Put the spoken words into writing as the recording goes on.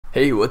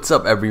Hey, what's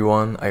up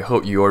everyone? I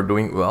hope you are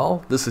doing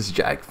well. This is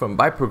Jack from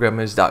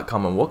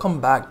byprogrammers.com and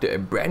welcome back to a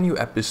brand new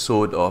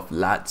episode of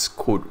Let's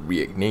Code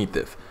React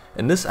Native.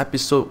 In this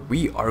episode,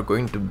 we are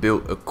going to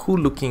build a cool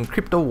looking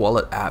crypto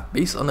wallet app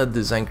based on a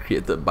design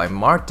created by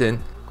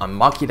Martin on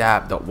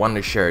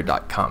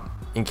Mockitt.wondershare.com.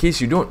 In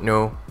case you don't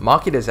know,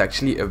 Mockitt is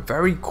actually a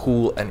very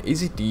cool and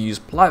easy to use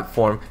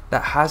platform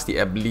that has the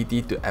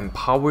ability to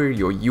empower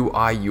your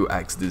UI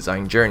UX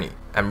design journey.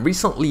 And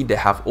recently they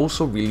have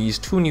also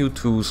released two new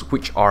tools,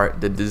 which are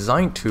the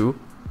design tool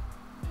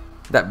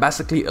that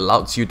basically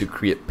allows you to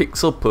create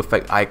pixel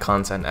perfect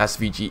icons and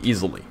SVG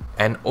easily,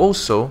 and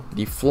also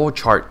the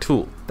flowchart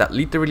tool that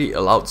literally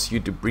allows you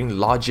to bring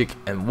logic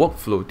and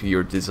workflow to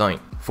your design.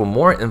 For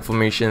more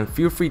information,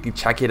 feel free to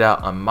check it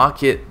out on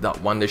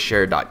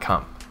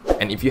Mockitt.wondershare.com.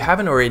 And if you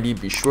haven't already,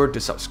 be sure to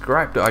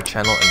subscribe to our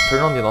channel and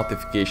turn on the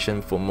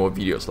notification for more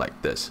videos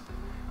like this.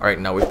 Alright,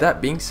 now with that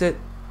being said,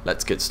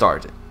 let's get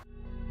started.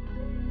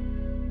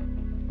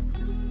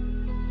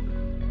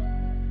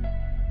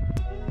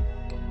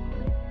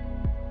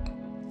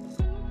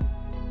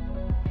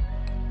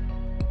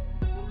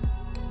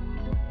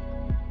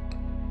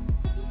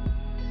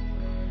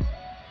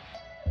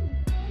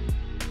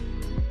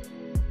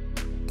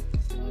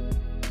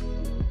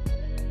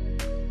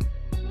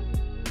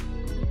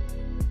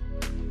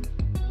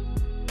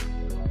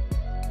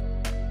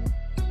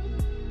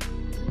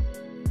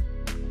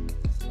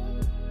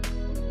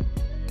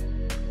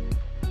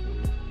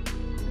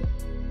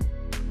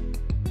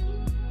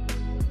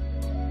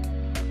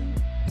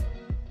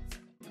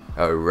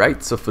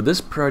 Alright, so for this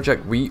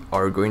project we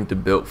are going to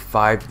build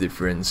 5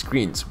 different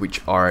screens, which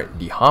are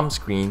the home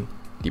screen,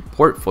 the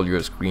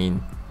portfolio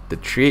screen, the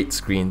trade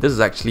screen. This is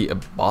actually a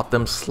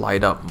bottom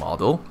slide up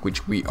model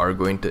which we are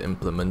going to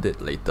implement it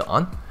later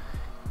on,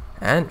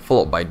 and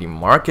followed by the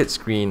market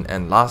screen,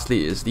 and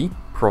lastly is the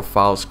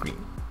profile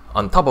screen.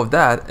 On top of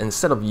that,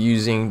 instead of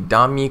using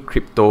dummy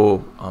crypto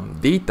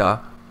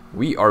data,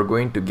 we are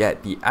going to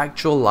get the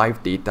actual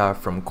live data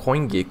from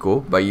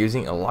Coingecko by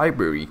using a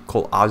library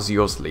called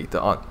Axios later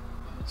on.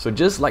 So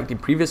just like the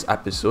previous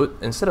episode,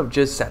 instead of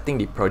just setting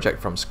the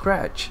project from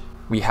scratch,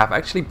 we have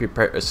actually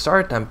prepared a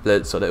starter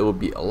template so that it will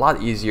be a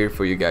lot easier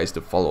for you guys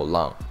to follow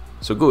along.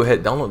 So go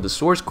ahead, download the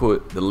source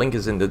code, the link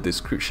is in the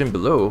description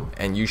below,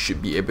 and you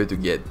should be able to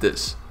get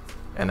this.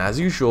 And as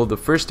usual, the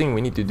first thing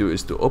we need to do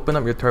is to open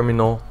up your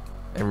terminal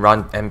and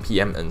run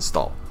npm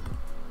install.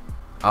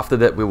 After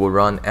that, we will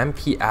run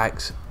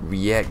npx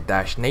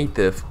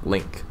react-native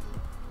link.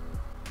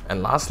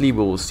 And lastly,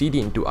 we will cd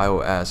into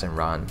iOS and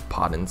run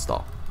pod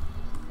install.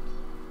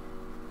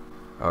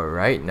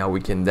 Alright, now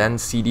we can then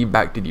cd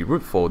back to the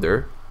root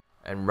folder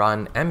and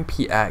run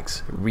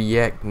npx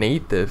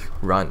react-native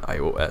run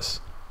iOS.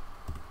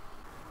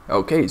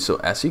 Okay, so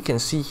as you can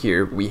see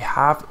here, we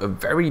have a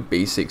very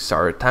basic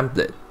starter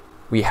template.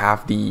 We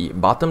have the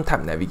bottom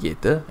tab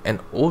navigator and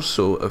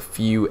also a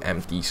few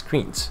empty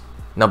screens.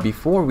 Now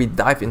before we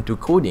dive into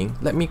coding,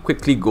 let me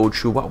quickly go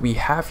through what we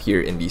have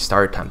here in the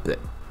starter template.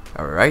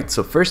 Alright,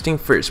 so first thing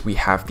first, we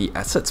have the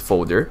assets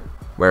folder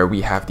where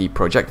we have the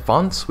project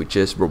fonts, which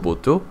is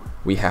Roboto.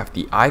 We have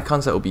the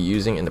icons that we'll be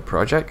using in the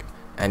project,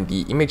 and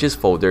the images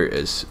folder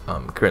is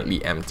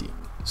currently empty.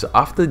 So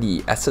after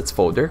the assets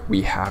folder,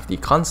 we have the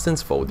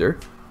constants folder,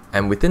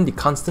 and within the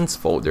constants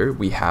folder,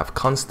 we have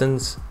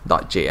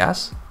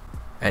constants.js,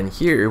 and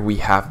here we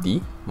have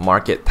the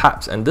market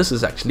tabs, and this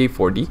is actually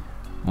for the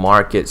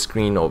market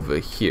screen over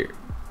here.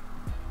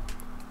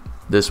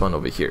 This one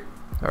over here,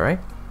 alright?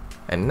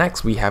 And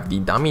next we have the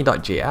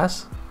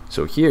dummy.js.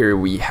 So here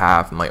we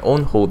have my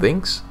own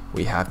holdings,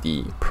 we have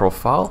the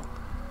profile,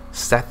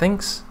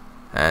 settings,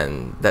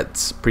 and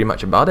that's pretty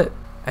much about it.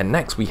 And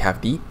next we have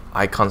the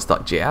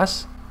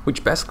icons.js,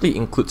 which basically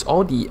includes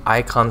all the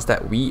icons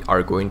that we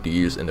are going to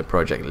use in the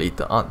project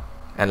later on.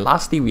 And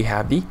lastly we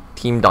have the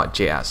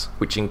theme.js,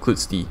 which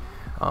includes the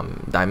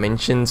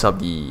dimensions of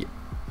the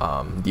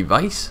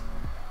device,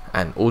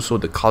 and also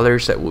the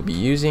colors that we'll be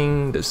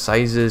using, the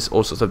sizes,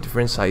 all sorts of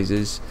different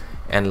sizes,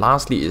 and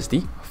lastly is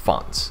the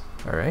fonts.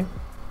 Alright,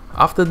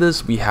 after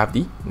this we have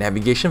the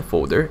navigation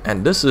folder,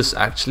 and this is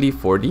actually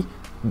for the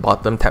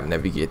bottom tab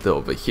navigator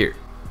over here.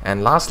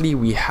 And lastly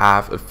we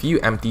have a few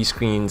empty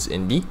screens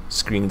in the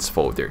screens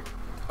folder.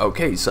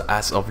 Okay, so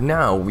as of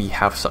now we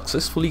have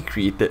successfully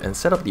created and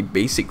set up the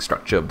basic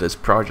structure of this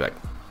project.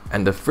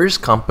 And the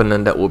first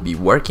component that we'll be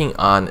working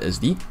on is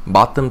the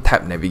bottom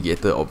tab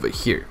navigator over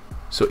here.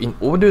 So in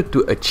order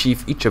to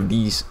achieve each of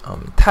these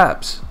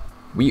tabs,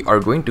 we are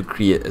going to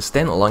create a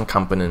standalone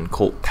component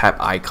called tab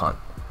icon.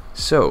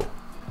 So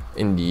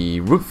in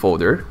the root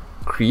folder,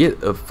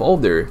 create a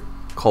folder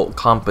called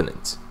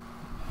components,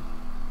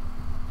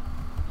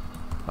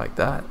 like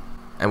that.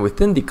 And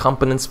within the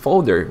components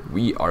folder,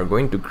 we are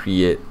going to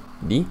create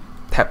the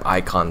tab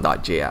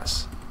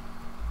icon.js.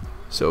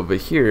 So over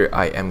here,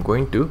 I am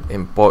going to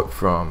import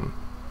from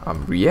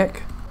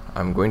React.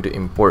 I'm going to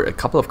import a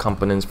couple of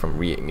components from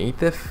React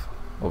Native.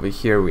 Over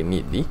here we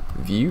need the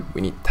view,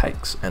 we need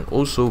text, and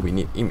also we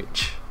need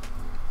image.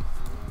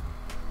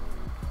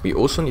 We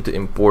also need to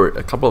import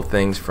a couple of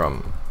things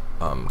from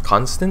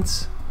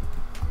constants.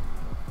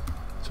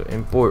 So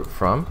import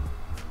from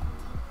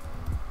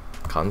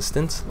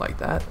constants like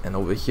that, and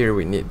over here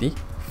we need the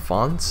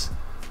fonts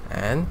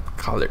and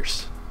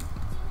colors.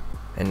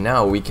 And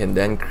now we can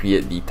then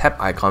create the tab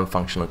icon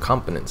functional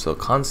component. So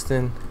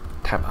constant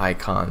tab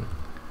icon,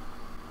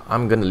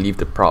 I'm gonna leave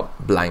the prop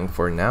blank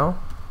for now,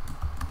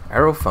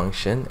 arrow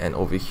function, and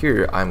over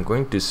here I'm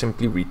going to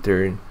simply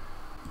return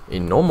a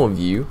normal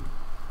view,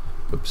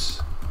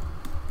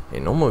 a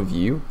normal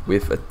view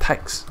with a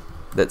text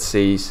that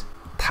says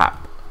tab.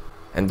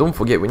 And don't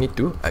forget, we need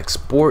to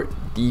export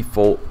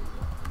default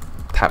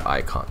tab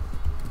icon.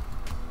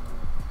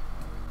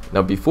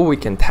 Now before we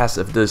can test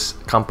if this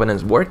component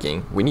is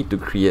working, we need to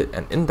create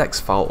an index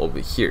file over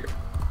here.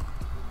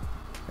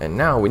 And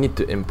now we need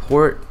to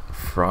import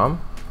from,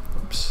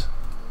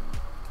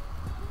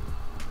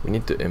 we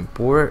need to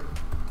import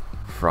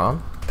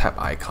from tab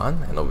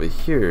icon, and over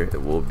here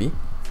it will be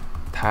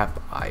tab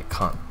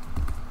icon.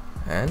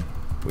 And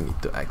we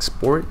need to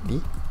export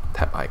the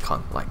tab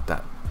icon like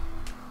that.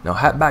 Now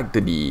head back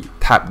to the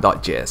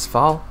tab.js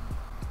file,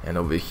 and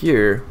over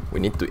here we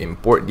need to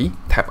import the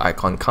tab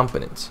icon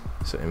components.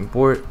 So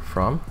import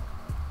from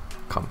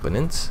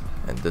components,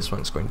 and this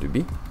one's going to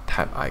be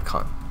tab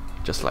icon,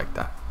 just like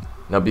that.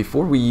 Now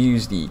before we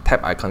use the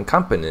tab icon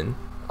component,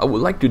 I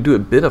would like to do a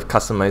bit of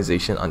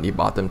customization on the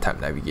bottom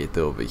tab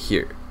navigator over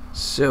here.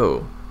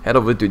 So head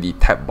over to the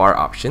tab bar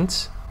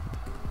options,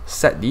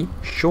 set the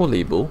show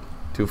label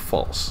to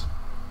false,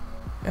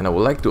 and I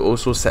would like to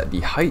also set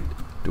the height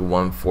to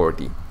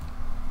 140.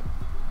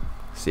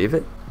 Save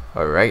it.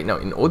 Alright, now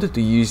in order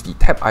to use the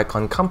tab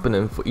icon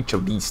component for each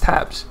of these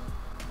tabs,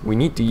 we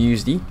need to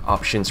use the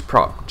options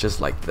prop, just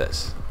like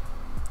this.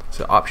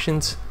 So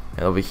options,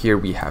 and over here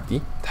we have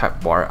the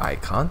tab bar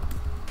icon.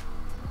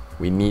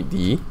 We need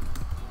the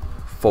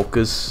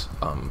focus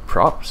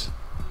props,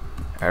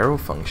 arrow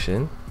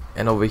function,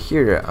 and over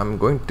here I'm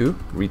going to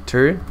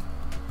return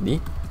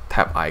the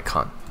tab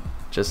icon,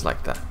 just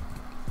like that.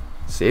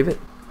 Save it.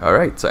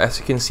 Alright, so as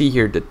you can see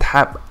here, the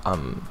tab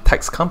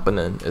text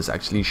component is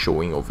actually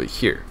showing over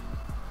here.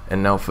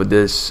 And now for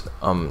this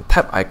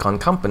tab icon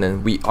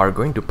component, we are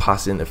going to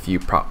pass in a few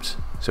props.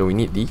 So we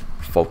need the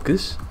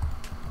focus,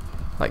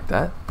 like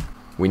that.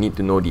 We need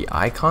to know the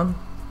icon,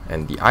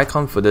 and the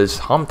icon for this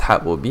home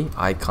tab will be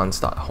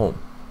icons.home.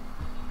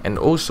 And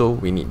also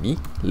we need the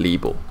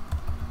label.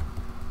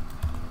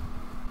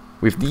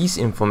 With these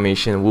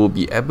information, we'll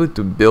be able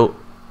to build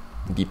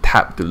the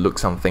tab to look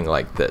something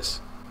like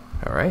this.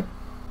 Alright.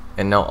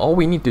 And now all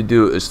we need to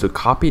do is to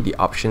copy the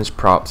options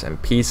props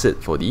and paste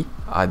it for the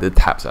other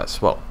tabs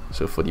as well.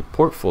 So for the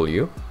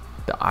portfolio,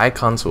 the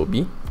icons will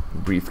be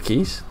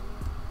briefcase.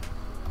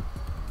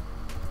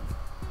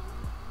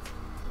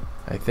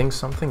 I think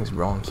something's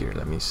wrong here,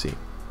 let me see.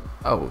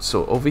 Oh,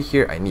 so over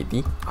here I need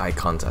the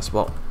icons as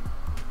well,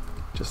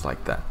 just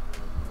like that.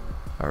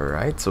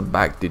 Alright, so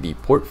back to the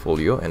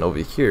portfolio, and over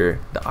here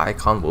the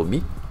icon will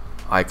be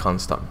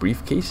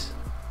icons.briefcase,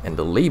 and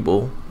the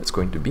label is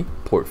going to be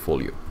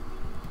portfolio.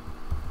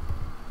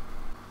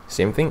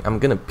 Same thing, I'm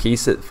gonna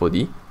paste it for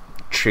the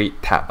trade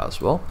tab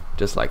as well,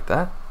 just like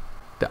that.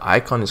 The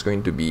icon is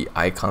going to be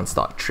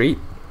icons.trade.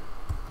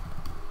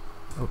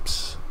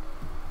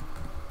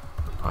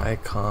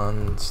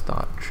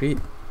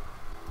 Icons.trade.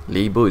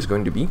 Label is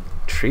going to be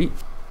trade.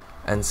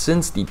 And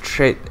since the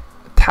trade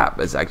tab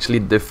is actually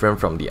different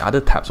from the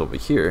other tabs over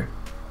here,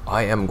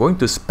 I am going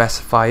to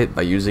specify it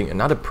by using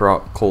another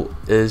prop called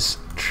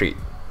isTrade.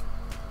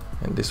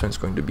 And this one's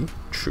going to be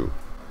true.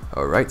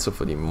 Alright, so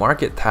for the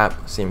market tab,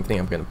 same thing,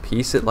 I'm going to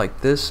paste it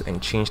like this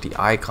and change the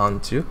icon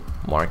to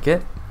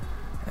market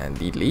and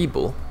the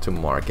label to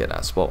market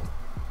as well.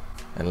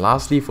 And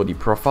lastly, for the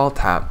profile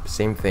tab,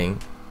 same thing,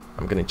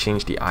 I'm going to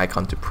change the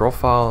icon to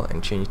profile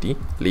and change the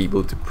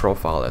label to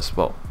profile as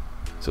well.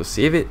 So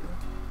save it.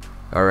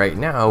 Alright,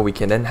 now we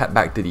can then head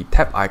back to the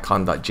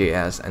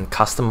tabicon.js and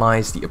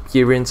customize the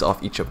appearance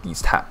of each of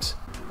these tabs.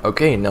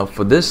 Okay, now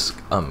for this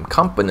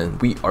component,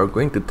 we are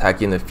going to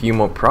tag in a few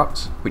more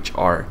props, which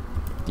are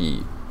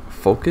the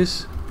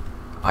focus,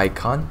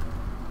 icon,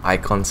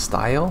 icon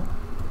style,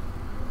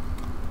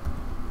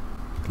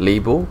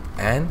 label,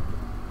 and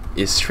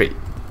isTrade,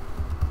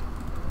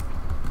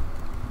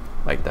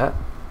 like that.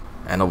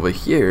 And over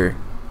here,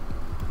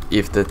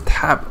 if the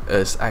tab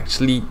is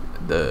actually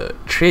the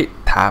trade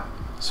tab,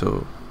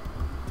 so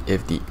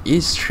if the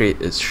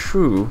isTrade is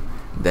true,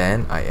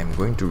 then I am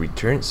going to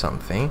return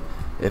something.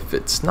 If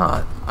it's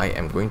not, I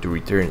am going to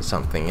return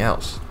something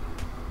else.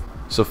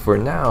 So for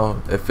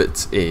now, if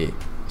it's a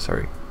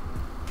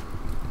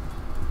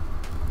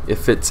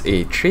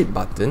trade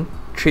button,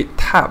 trade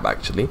tab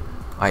actually,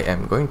 I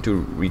am going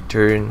to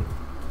return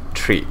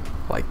trade,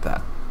 like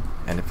that.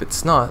 And if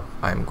it's not,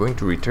 I'm going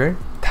to return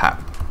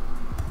tab.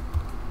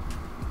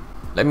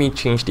 Let me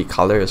change the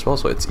color as well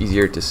so it's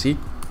easier to see.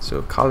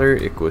 So color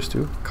equals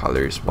to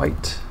color is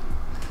white.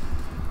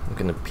 I'm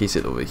gonna paste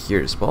it over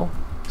here as well.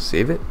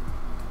 Save it.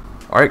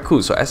 Alright,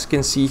 cool. So as you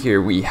can see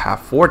here, we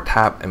have 4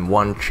 tab and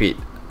 1 trade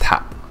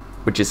tab,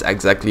 which is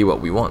exactly what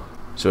we want.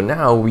 So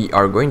now we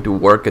are going to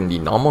work on the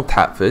normal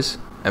tab first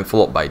and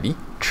followed by the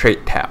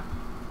trade tab.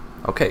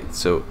 Okay,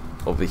 so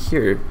over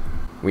here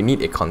we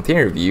need a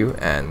container view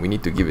and we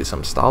need to give it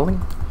some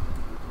styling.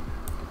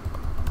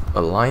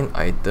 Align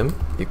item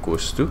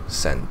equals to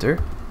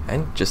center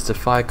and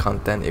justify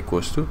content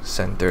equals to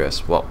center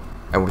as well.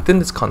 And within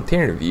this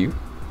container view,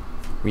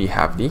 we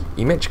have the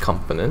image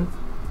component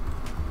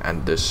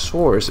and the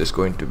source is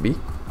going to be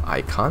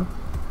icon.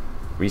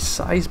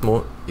 Resize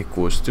mode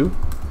equals to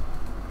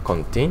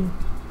contain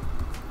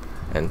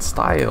and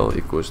style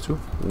equals to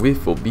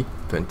width will be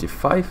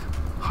 25,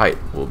 height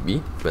will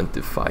be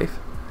 25,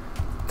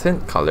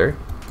 tint color,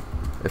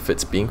 if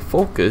it's being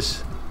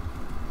focused,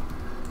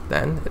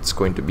 then it's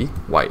going to be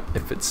white.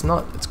 If it's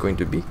not, it's going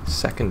to be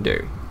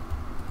secondary.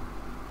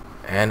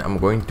 And I'm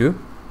going to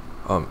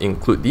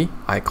include the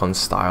icon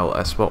style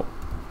as well,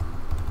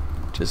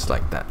 just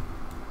like that.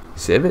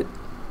 Save it.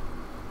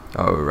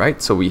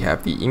 Alright, so we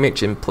have the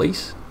image in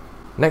place.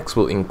 Next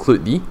we'll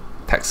include the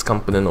text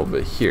component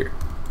over here.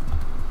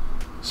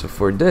 So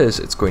for this,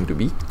 it's going to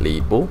be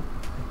label.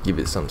 Give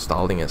it some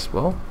styling as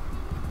well.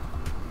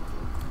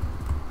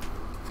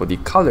 For the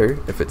color,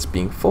 if it's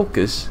being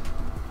focused,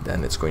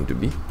 then it's going to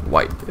be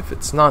white. If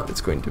it's not, it's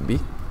going to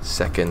be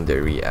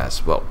secondary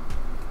as well.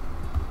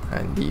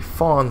 And the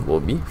font will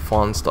be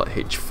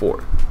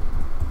fonts.h4.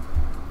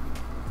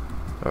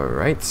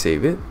 Alright,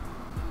 save it.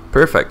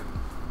 Perfect.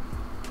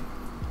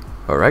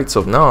 Alright,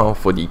 so now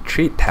for the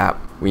trade tab,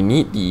 we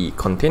need the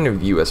container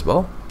view as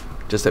well,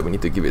 just that we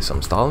need to give it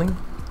some styling.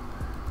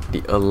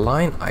 The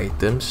align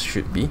items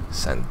should be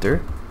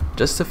center.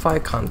 Justify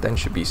content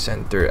should be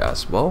center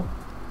as well.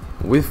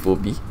 Width will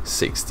be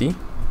 60.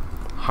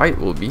 Height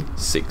will be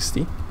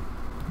 60.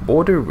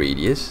 Border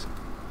radius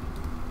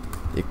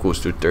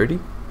equals to 30.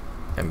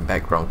 And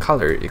background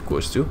color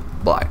equals to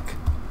black.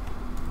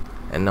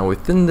 And now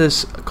within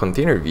this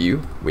container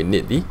view, we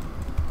need the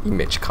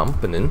image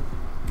component.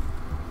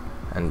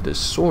 And the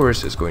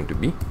source is going to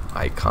be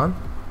icon.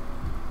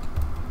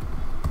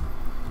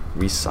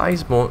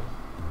 Resize mode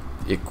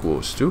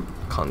equals to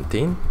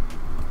contain.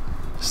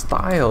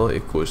 Style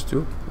equals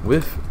to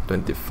width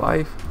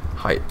 25,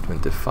 height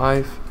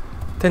 25,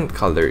 tint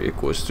color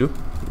equals to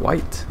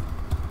white.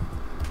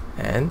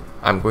 And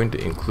I'm going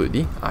to include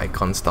the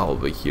icon style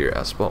over here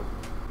as well.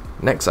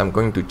 Next, I'm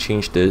going to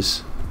change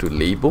this to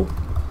label.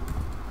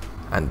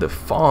 And the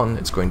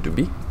font is going to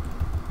be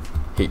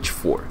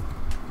H4.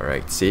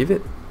 Alright, save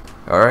it.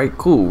 Alright,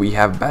 cool. We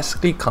have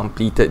basically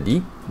completed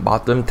the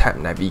bottom tab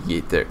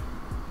navigator.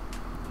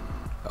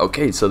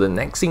 Okay, so the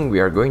next thing we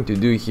are going to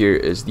do here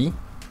is the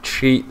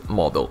trade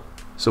model.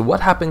 So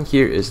what happened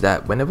here is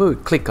that whenever we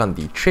click on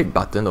the trade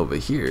button over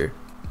here,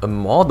 a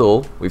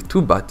model with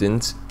two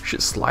buttons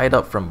should slide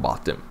up from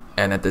bottom.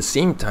 And at the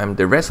same time,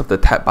 the rest of the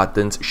tab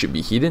buttons should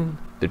be hidden,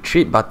 the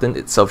trade button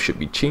itself should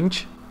be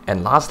changed,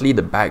 and lastly,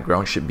 the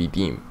background should be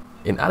dim.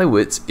 In other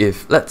words,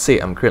 if let's say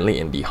I'm currently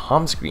in the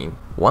home screen,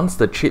 once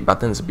the trade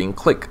button is being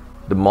clicked,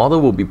 the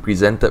model will be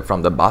presented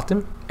from the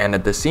bottom, and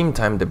at the same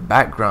time the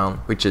background,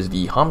 which is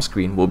the home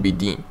screen, will be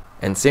dim.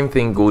 And same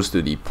thing goes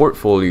to the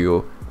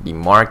portfolio, the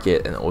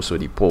market, and also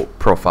the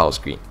profile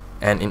screen.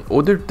 And in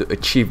order to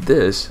achieve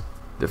this,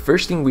 the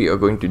first thing we are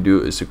going to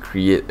do is to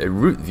create a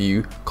root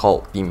view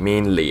called the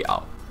main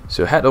layout.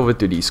 So head over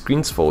to the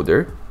screens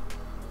folder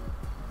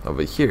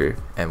over here,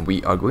 and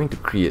we are going to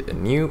create a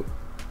new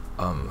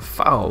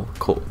file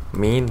called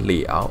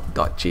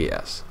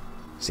mainlayout.js.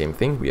 Same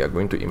thing, we are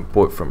going to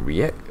import from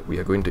React. We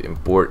are going to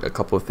import a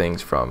couple of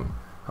things from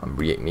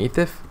React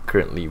Native.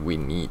 Currently we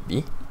need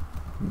the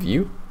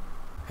view,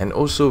 and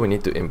also we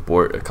need to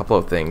import a couple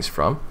of things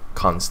from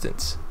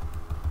constants.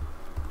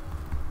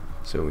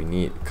 So we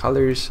need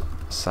colors,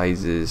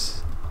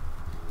 sizes,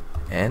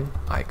 and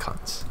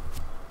icons.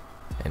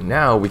 And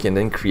now we can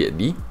then create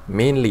the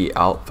main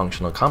layout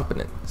functional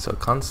component. So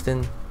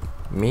constant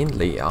main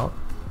layout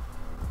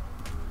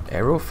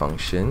arrow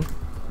function.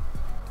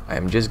 I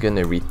am just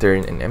gonna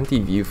return an empty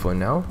view for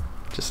now,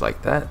 just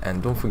like that.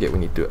 And don't forget, we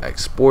need to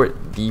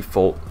export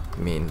default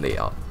main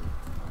layout.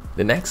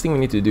 The next thing we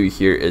need to do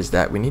here is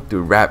that we need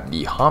to wrap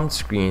the home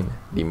screen,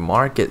 the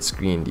market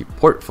screen, the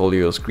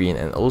portfolio screen,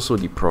 and also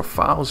the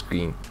profile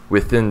screen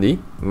within the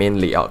main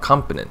layout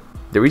component.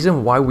 The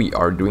reason why we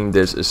are doing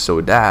this is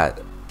so that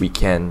we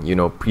can,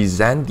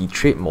 present the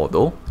trade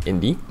model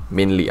in the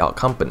main layout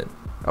component.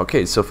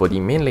 Okay, so for the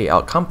main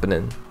layout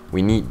component,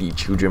 we need the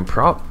children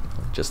prop,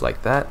 just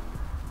like that.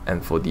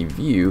 And for the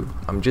view,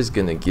 I'm just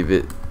gonna give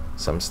it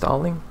some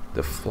styling.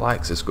 The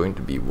flags is going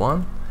to be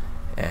 1,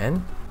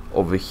 and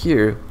over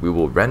here we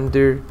will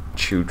render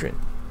children.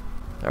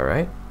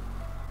 Alright,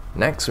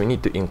 next we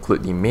need to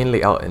include the main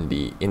layout in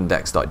the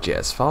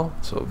index.js file.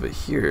 So over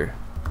here,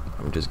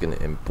 I'm just gonna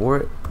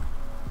import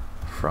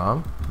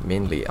from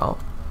main layout.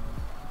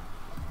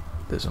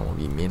 This one will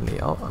be main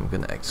layout. I'm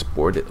gonna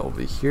export it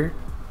over here,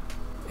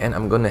 and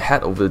I'm gonna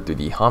head over to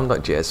the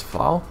home.js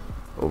file.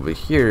 Over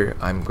here,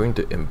 I'm going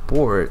to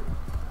import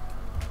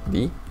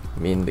the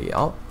main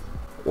layout,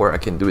 or I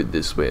can do it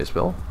this way as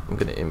well. I'm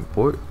gonna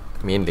import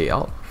main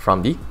layout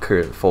from the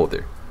current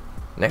folder.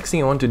 Next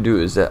thing I want to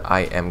do is that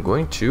I am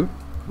going to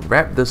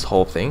wrap this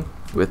whole thing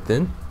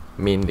within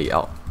main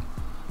layout.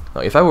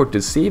 Now if I were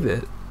to save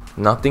it,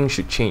 nothing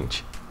should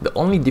change. The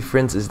only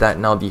difference is that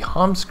now the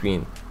home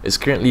screen is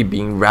currently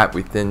being wrapped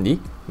within the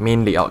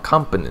main layout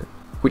component,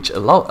 which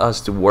allowed us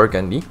to work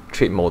on the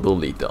trade model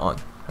later on.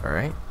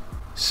 Alright,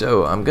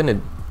 so I'm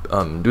gonna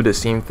do the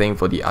same thing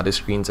for the other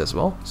screens as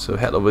well. So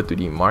head over to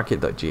the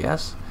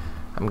Mockitt.js.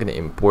 I'm gonna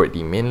import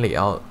the main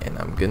layout and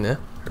I'm gonna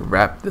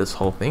wrap this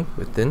whole thing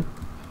within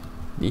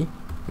the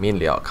main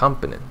layout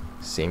component.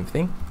 Same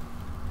thing.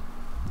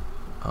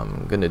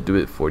 I'm gonna do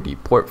it for the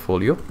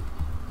portfolio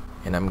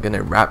and I'm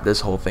gonna wrap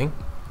this whole thing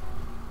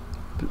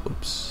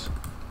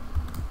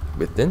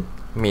within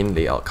main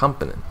layout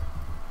component.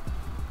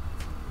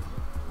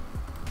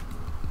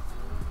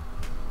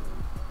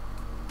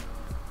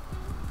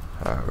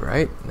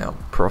 Alright, now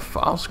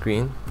profile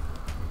screen,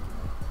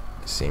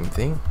 same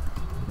thing,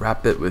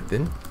 wrap it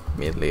within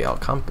main layout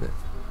component.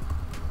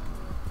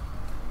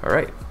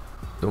 Alright,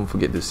 don't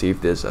forget to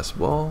save this as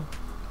well.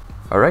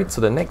 Alright,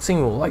 so the next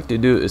thing we'd like to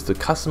do is to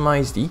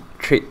customize the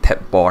trade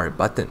tab bar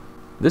button.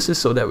 This is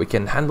so that we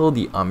can handle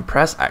the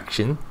onPress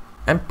action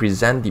and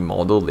present the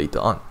model later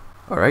on.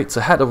 Alright,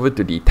 so head over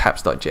to the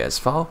tabs.js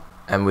file,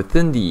 and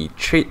within the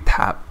trade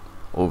tab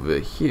over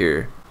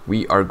here,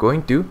 we are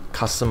going to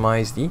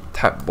customize the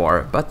tab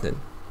bar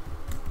button.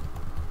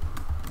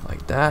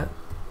 Like that.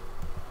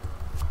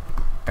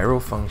 Arrow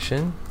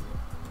function.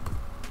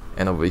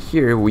 And over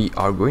here, we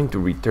are going to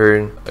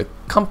return a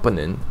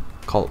component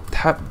called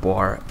tab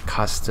bar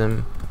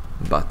custom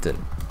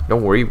button.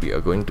 Don't worry, we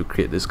are going to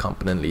create this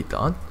component later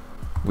on.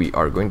 We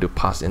are going to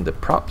pass in the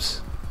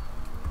props,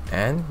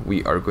 and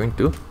we are going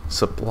to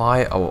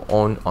supply our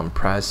own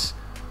onPress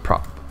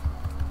prop.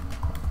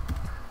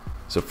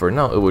 So for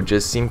now, it will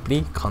just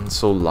simply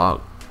console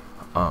log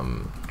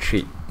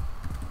trade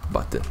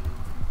button,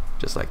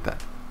 just like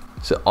that.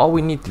 So all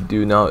we need to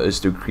do now is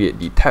to create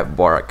the tab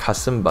bar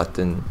custom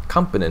button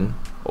component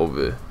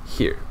over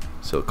here.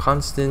 So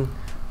constant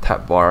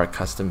tab bar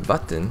custom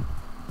button,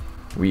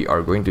 we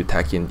are going to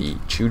tag in the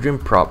children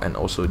prop and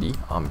also the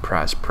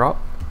onPress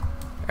prop.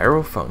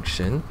 Arrow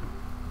function,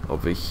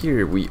 over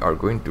here we are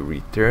going to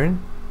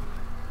return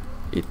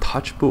a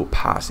touchable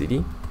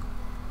opacity,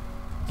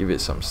 give it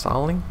some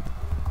styling,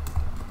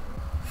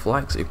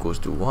 flags equals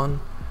to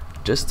 1,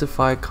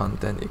 justify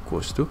content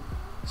equals to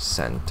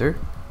center,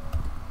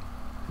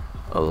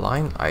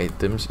 align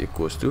items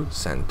equals to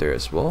center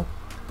as well,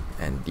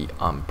 and the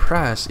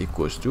onPress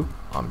equals to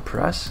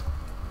onPress.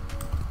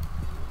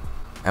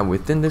 And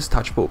within this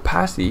touchable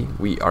opacity,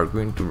 we are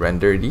going to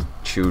render the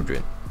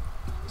children.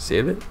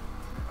 Save it.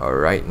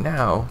 Alright,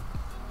 now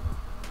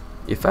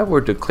if I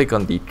were to click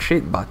on the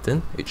trade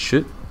button, it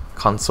should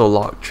console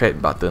log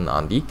trade button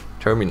on the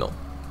terminal.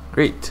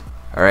 Great.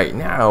 Alright,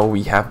 now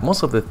we have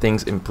most of the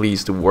things in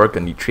place to work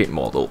on the trade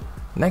model.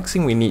 Next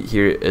thing we need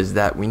here is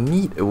that we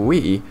need a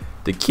way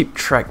to keep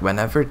track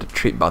whenever the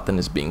trade button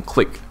is being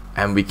clicked,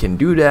 and we can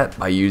do that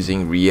by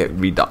using React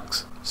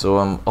Redux.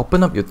 So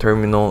open up your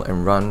terminal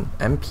and run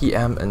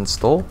npm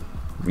install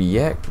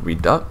react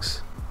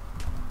redux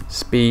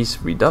space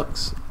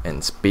redux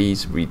and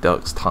space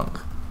redux tongue.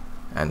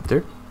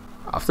 Enter.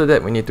 After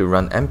that, we need to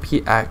run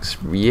npx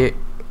react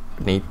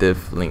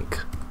native link.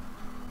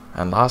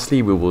 And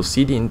lastly, we will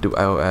cd into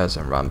iOS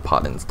and run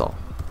pod install.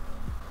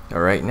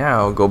 Alright,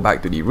 now go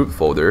back to the root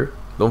folder.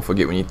 Don't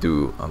forget we need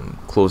to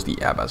close the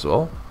app as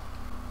well.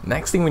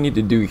 Next thing we need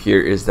to do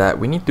here is that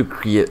we need to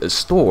create a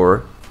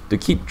store to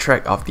keep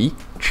track of the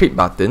trade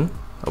button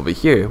over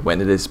here when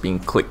it is being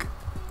clicked.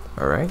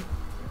 Alright,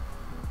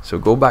 so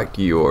go back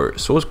to your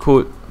source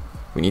code.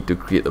 We need to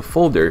create a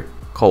folder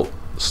called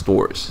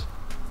stores,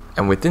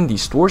 and within the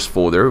stores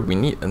folder we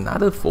need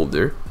another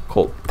folder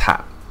called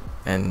tab.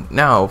 And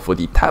now for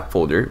the tab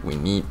folder, we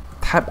need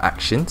tab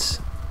actions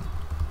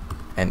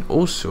and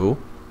also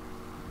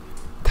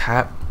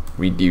tab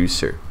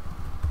reducer.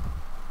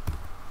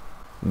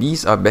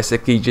 These are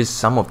basically just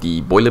some of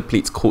the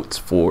boilerplate codes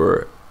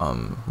for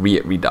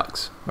React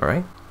Redux.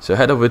 Alright, so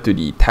head over to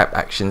the tab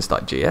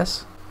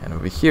actions.js, and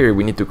over here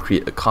we need to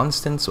create a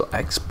constant. So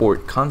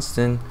export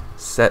constant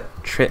set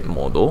trade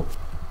model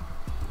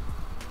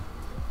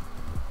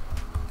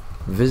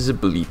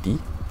visibility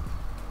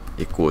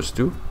equals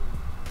to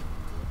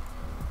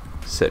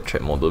set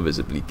trade model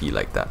visibility,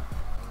 like that.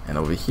 And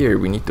over here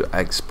we need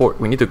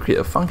to create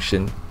a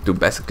function to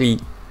basically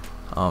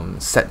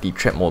set the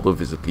trade model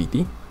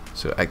visibility.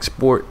 So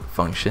export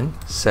function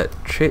set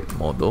trade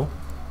model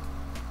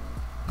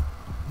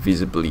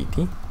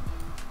visibility.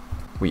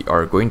 We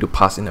are going to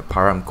pass in a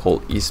param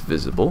called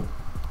isVisible,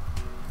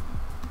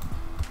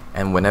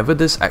 and whenever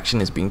this action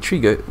is being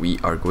triggered, we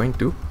are going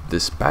to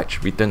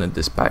return a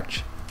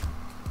dispatch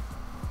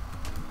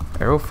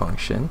arrow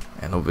function,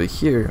 and over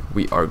here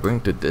we are going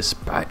to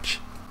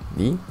dispatch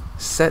the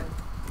set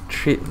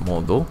trade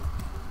model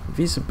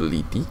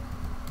visibility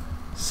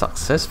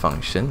success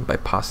function by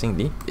passing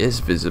the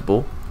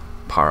isVisible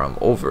param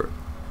over.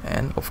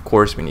 And of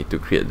course we need to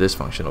create this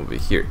function over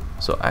here.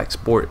 So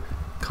export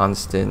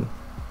constant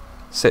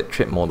set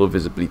trade model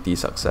visibility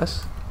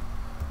success.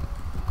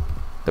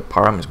 The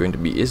param is going to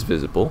be is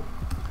visible,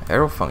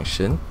 arrow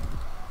function,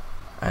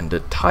 and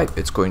the type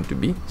it's going to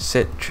be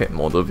set trade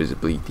model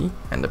visibility,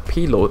 and the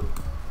payload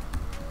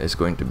is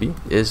going to be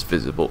is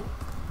visible,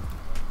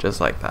 just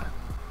like that.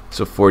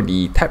 So for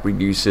the tab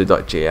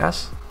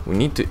reducer.js, we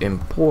need to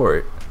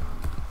import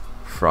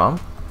from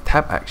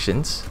tab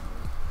actions,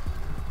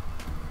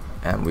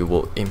 and we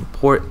will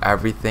import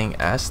everything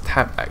as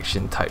tab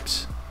action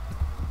types.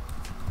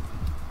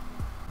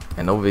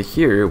 And over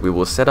here, we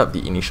will set up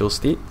the initial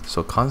state.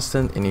 So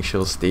constant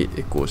initial state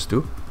equals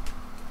to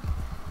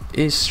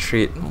is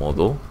trade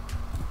model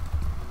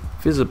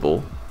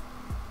visible,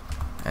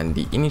 and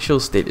the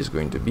initial state is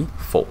going to be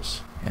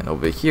false. And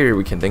over here,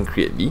 we can then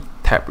create the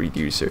tab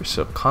reducer.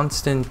 So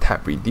constant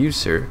tab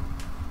reducer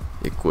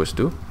equals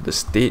to the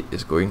state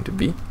is going to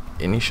be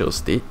initial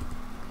state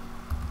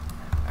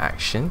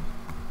action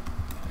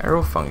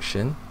arrow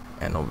function,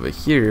 and over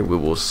here we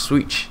will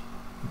switch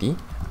the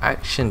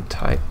action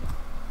type,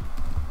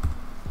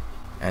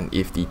 and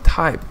if the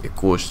type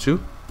equals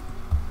to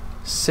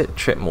set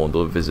trade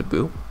model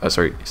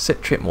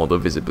set trade model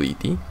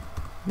visibility,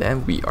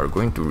 then we are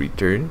going to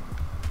return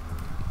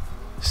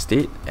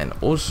state, and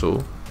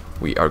also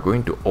we are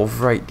going to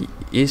override the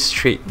is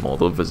trade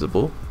model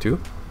visible to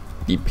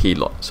the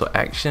payload. So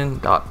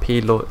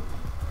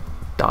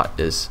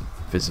action.payload.is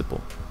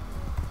visible.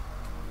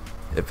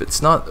 If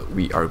it's not,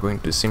 we are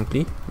going to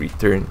simply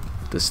return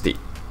the state,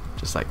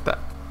 just like that.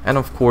 And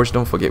of course,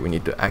 don't forget we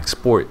need to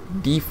export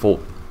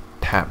default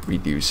tab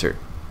reducer.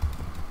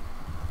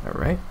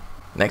 Alright.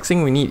 Next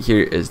thing we need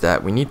here is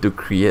that we need to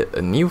create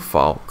a new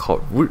file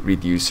called root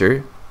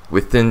reducer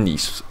within the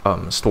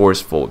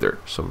stores folder.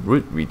 So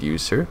root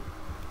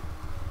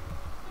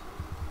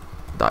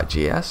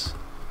reducer.js,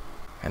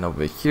 and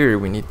over here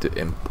we need to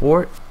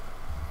import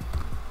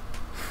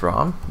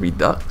from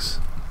Redux,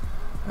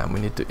 and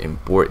we need to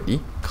import the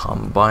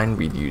combined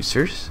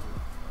reducers.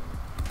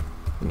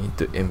 We need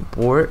to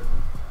import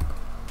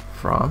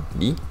from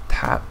the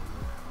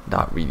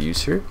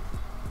tab.reducer,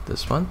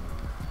 this one,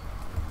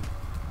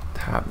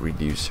 tab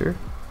reducer,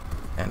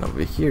 and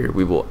over here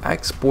we will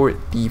export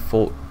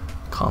default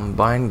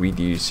combined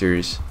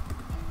reducers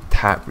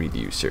tab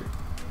reducer.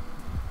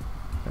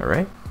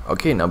 Alright.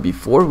 Okay, now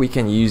before we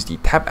can use the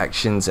tab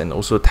actions and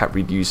also tab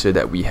reducer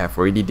that we have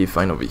already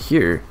defined over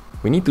here,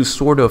 we need to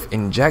sort of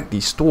inject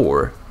the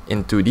store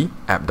into the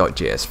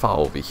app.js file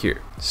over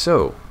here.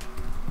 So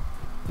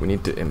we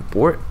need to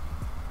import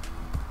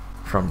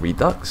from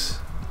Redux,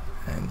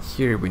 and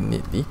here we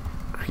need the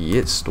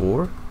create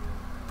store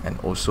and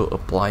also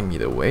apply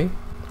middleware.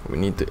 We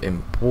need to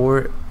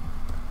import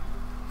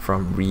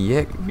from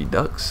React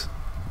Redux,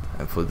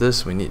 and for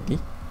this we need the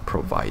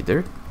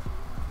provider.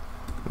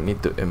 We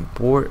need to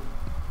import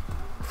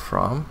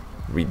from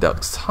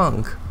Redux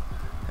thunk,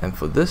 and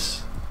for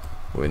this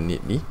we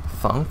need the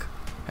thunk,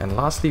 and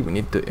lastly we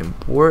need to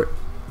import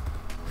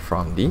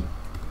from the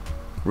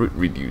root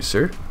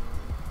reducer,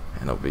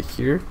 and over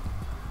here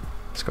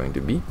it's going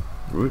to be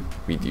root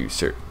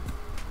reducer.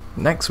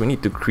 Next we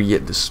need to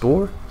create the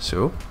store,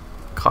 so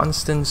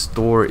constant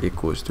store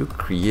equals to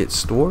create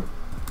store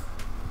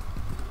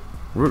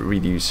root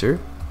reducer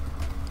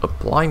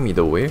apply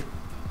middleware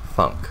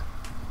thunk,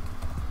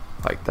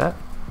 like that.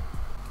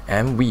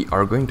 And we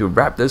are going to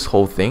wrap this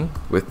whole thing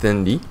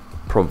within the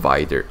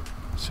provider,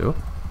 so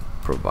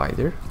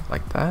provider,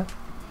 like that,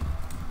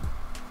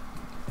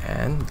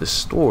 and the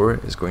store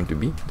is going to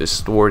be the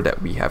store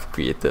that we have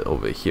created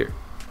over here.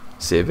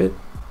 Save it.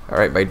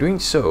 Alright, by doing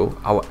so,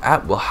 our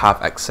app will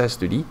have access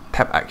to the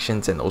tab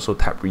actions and also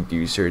tab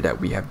reducer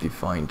that we have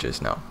defined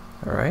just now.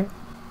 Alright,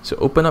 so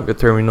open up your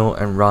terminal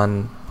and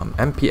run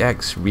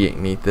npx react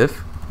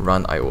native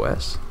run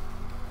iOS.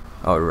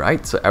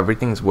 Alright, so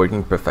everything is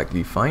working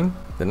perfectly fine.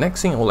 The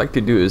next thing I would like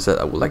to do is that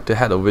I would like to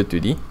head over to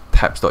the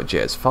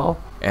tabs.js file,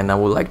 and I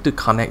would like to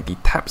connect the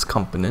tabs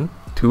component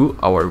to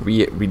our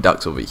React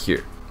Redux over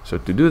here. So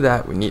to do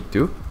that, we need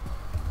to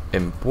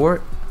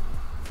import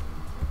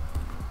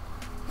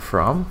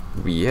from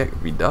React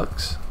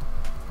Redux,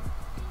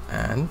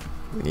 and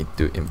we need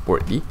to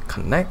import the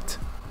connect,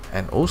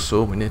 and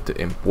also we need to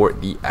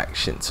import the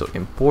action. So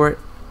import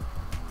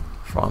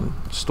from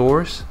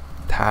stores,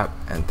 tab,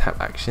 and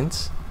tab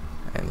actions,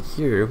 and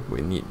here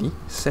we need the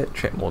set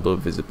trade model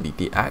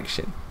visibility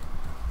action.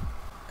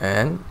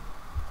 And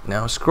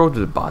now scroll to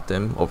the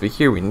bottom. Over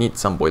here we need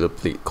some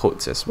boilerplate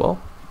codes as well.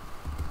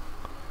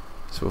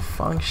 So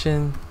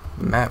function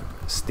map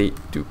state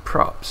to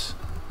props,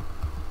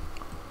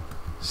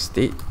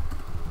 state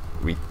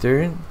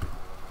return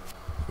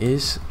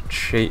is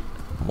trade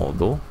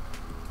model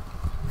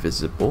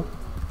visible,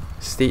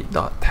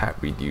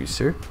 state.tab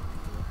reducer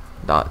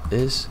dot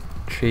is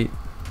trade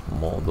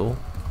model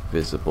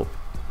visible.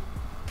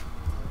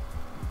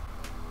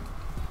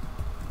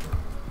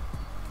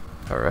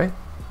 Alright,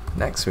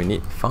 next we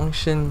need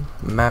function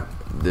map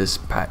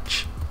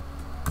dispatch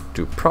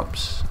to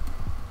props,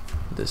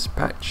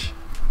 dispatch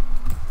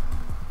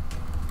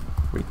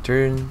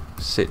return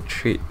set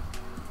trade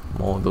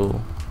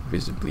model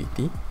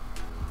visibility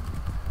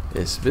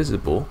is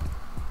visible,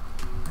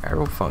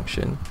 arrow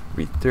function,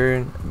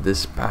 return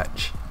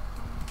dispatch,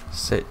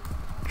 set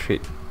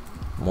trade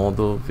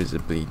model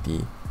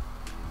visibility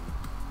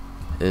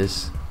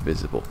is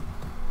visible.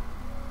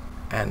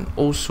 And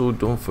also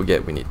don't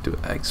forget we need to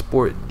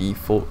export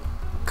default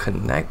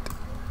connect,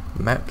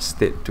 map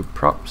state to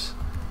props,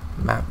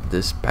 map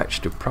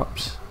dispatch to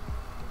props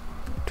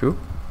to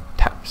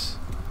tabs.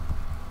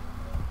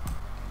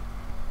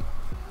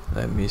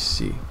 Let me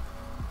see.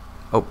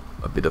 Oh,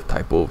 a bit of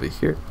typo over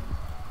here.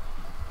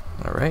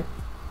 Alright.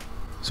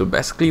 So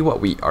basically what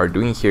we are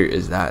doing here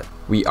is that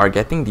we are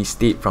getting the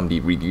state from the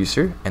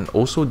reducer and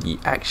also the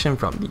action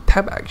from the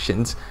tab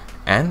actions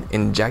and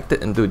inject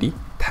it into the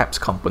tabs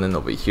component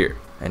over here.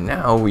 And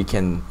now we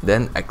can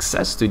then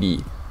access to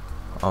the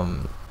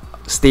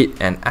state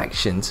and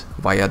actions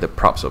via the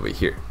props over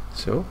here.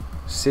 So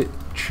set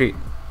trade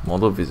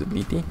model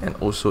visibility and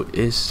also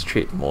is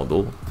trade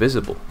model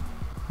visible.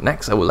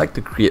 Next, I would like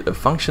to create a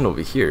function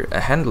over here,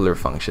 a handler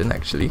function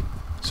actually.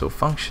 So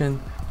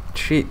function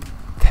trade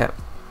tab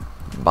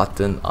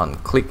button on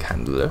click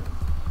handler.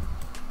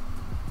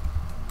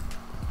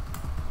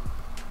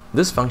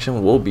 This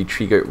function will be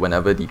triggered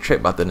whenever the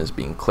trade button is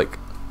being clicked.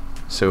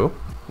 So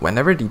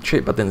whenever the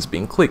trade button is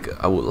being clicked,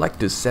 I would like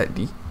to set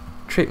the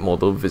trade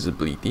model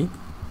visibility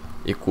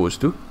equals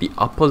to the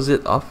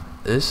opposite of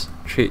is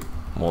trade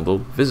model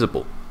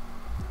visible.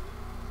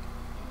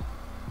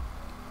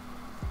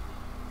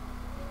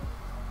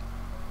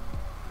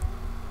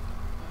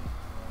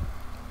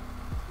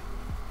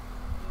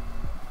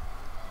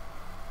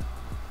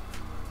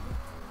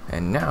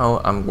 And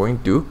now I'm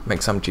going to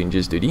make some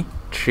changes to the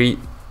trade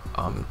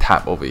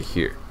tab over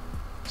here.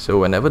 So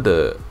whenever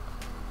the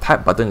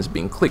tab button is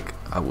being clicked,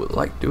 I would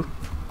like to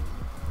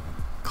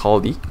call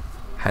the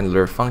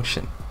handler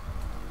function.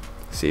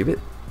 Save it.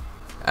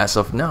 As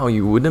of now,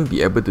 you wouldn't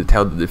be able to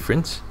tell the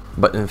difference,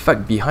 but in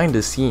fact behind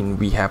the scene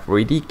we have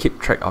already kept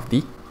track of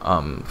the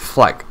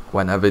flag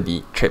whenever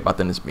the trade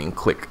button is being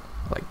clicked,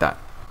 like that.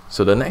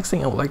 So the next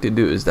thing I would like to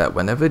do is that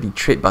whenever the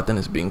trade button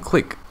is being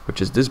clicked,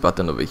 which is this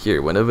button over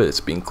here, whenever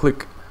it's being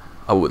clicked,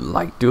 I would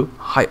like to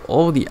hide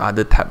all the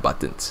other tab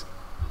buttons.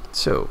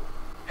 So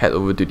head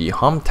over to the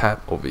home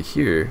tab over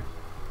here.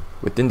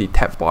 Within the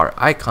tab bar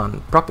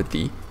icon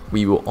property,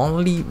 we will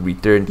only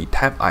return the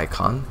tab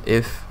icon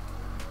if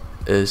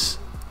is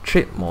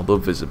trade model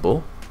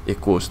visible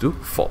equals to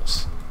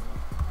false.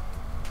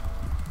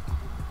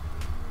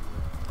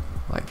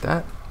 Like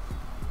that.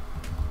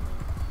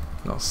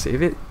 Now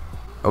save it.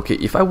 Okay,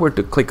 if I were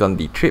to click on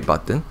the trade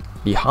button,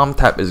 the home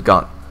tab is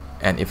gone.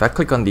 And if I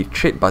click on the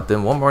trade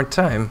button one more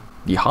time,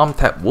 the home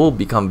tab will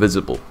become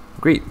visible.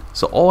 Great.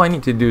 So all I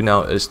need to do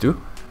now is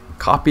to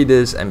copy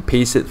this and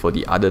paste it for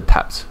the other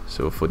tabs.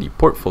 So for the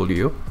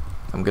portfolio,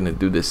 I'm gonna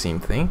do the same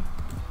thing,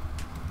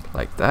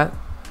 like that.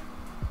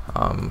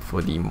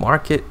 For the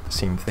market,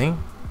 same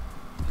thing.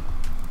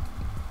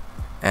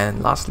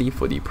 And lastly,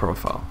 for the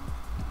profile,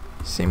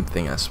 same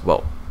thing as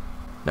well.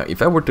 Now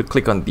if I were to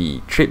click on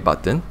the trade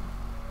button,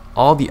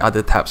 all the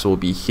other tabs will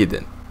be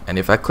hidden. And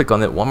if I click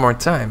on it one more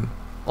time,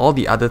 all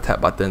the other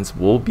tab buttons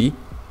will be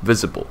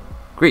visible.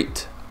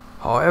 Great.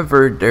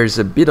 However, there's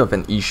a bit of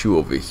an issue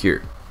over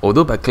here.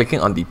 Although by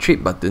clicking on the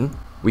trade button,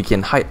 we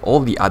can hide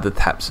all the other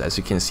tabs, as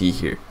you can see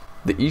here.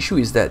 The issue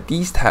is that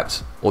these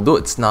tabs, although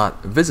it's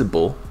not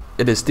visible,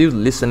 it is still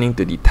listening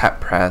to the tab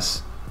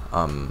press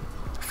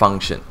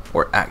function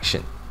or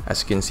action.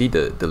 As you can see,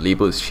 the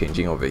label is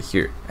changing over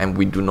here, and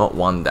we do not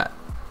want that.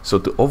 So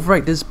to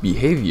override this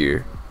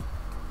behavior,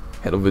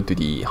 head over to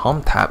the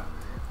home tab.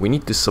 We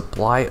need to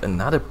supply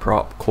another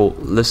prop called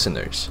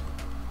listeners.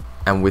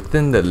 And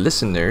within the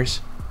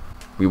listeners,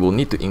 we will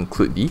need to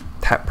include the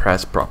tab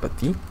press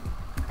property,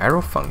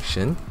 arrow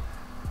function,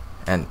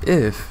 and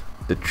if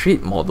the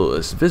trade model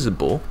is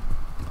visible,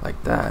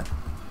 like that,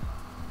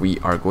 we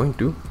are going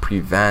to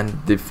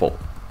prevent default.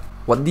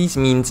 What this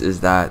means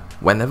is that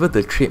whenever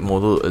the trade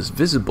model is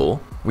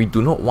visible, we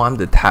do not want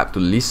the tab to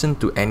listen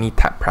to any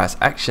tab press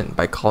action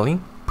by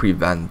calling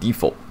prevent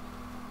default.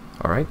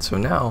 Alright, so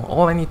now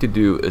all I need to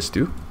do is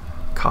to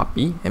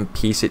copy and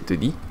paste it to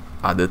the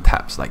other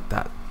tabs like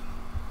that.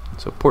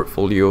 So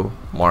portfolio,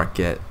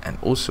 market, and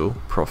also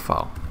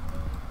profile.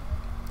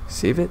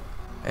 Save it,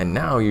 and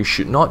now you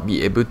should not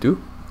be able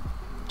to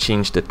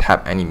change the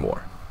tab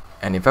anymore.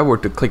 And if I were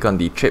to click on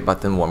the trade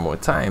button one more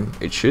time,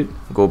 it should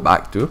go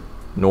back to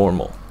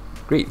normal.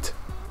 Great.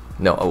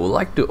 Now I would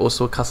like to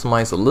also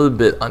customize a little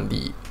bit on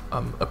the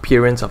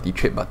appearance of the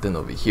trade button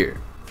over here.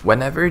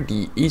 Whenever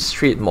the is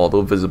trade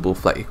model visible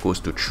flag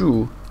equals to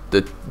true,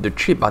 the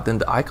trade button,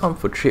 the icon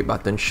for trade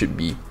button should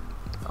be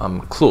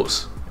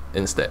close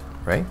instead,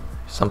 right?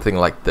 Something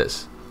like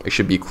this. It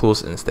should be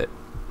close instead.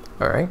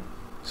 Alright.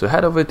 So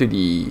head over to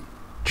the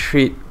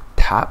trade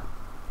tab,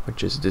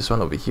 which is this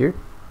one over here.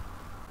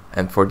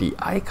 And for the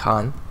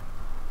icon,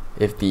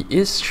 if the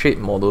is trade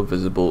model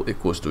visible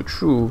equals to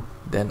true,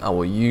 then I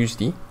will use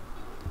the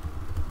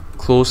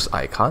close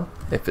icon.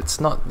 If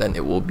it's not, then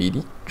it will be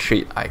the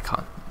trade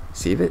icon.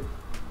 Save it.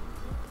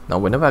 Now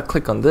whenever I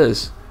click on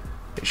this,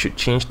 it should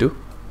change to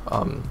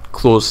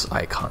close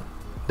icon.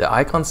 The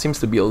icon seems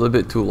to be a little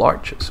bit too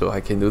large, so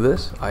I can do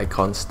this,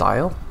 icon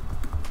style.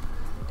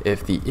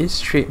 If the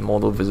isTrade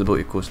model visible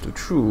equals to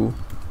true,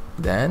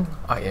 then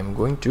I am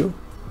going to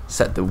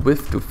set the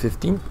width to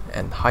 15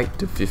 and height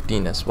to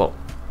 15 as well.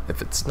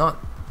 If it's not,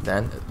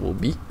 then it will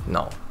be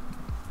null.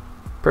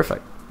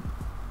 Perfect.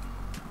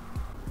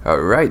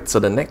 Alright, so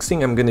the next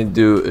thing I'm going to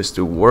do is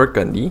to work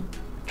on the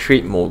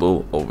trade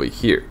model over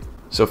here.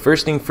 So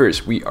first thing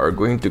first, we are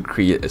going to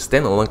create a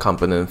standalone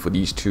component for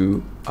these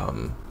two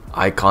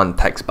icon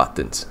text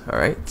buttons.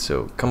 Alright,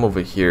 so come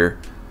over here,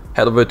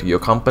 head over to your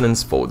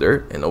components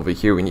folder, and over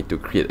here we need to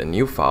create a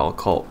new file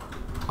called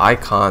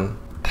icon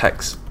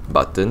text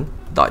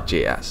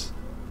button.js.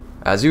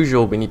 As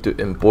usual, we need to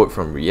import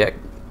from React.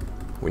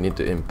 We need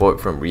to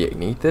import from React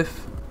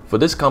Native. For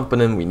this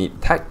component, we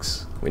need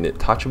text, we need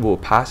touchable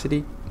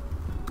opacity,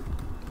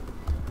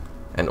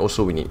 and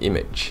also we need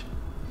image.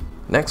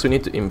 Next, we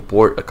need to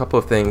import a couple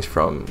of things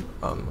from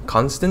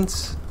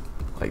constants,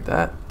 like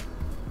that.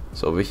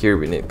 So over here,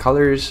 we need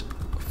colors,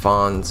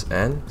 fonts,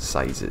 and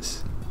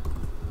sizes.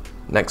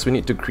 Next, we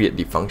need to create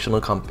the functional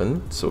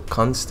component, so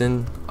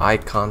constant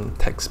icon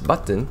text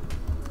button.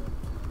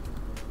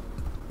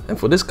 And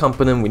for this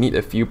component, we need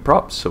a few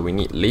props, so we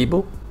need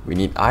label, we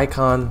need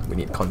icon, we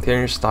need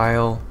container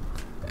style,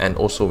 and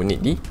also we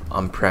need the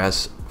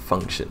onPress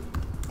function,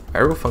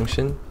 arrow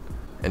function,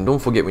 and don't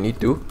forget we need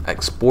to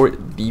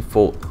export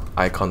default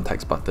icon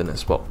text button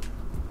as well.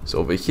 So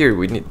over here,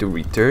 we need to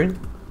return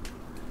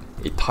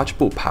a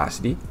touchable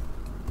opacity,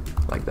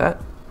 like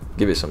that,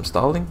 give it some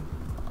styling,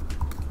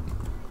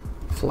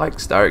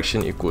 flex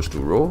direction equals to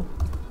row,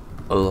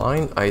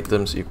 align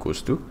items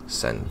equals to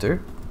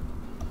center,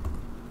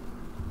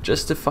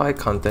 justify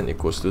content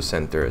equals to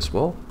center as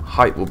well,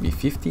 height will be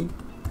 50,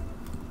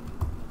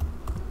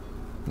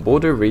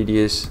 border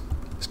radius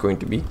is going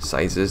to be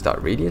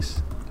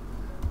sizes.radius,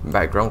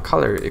 background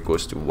color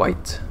equals to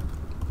white,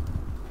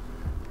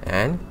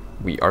 and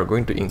we are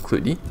going to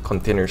include the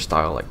container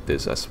style like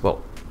this as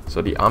well.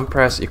 So the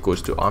onPress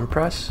equals to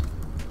onPress,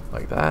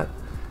 like that,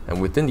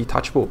 and within the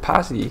touchable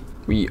opacity,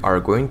 we are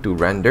going to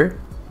render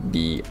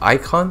the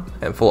icon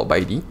and followed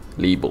by the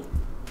label.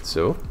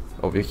 So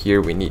over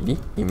here, we need the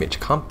image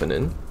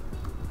component.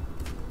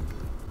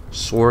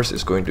 Source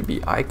is going to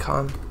be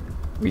icon,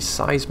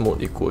 resize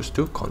mode equals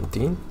to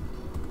contain,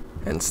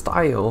 and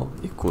style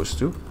equals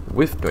to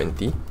width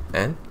 20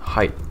 and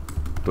height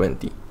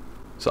 20.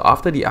 So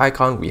after the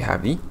icon, we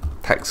have the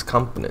text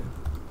component.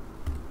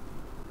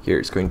 Here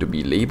it's going to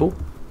be label,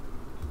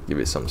 give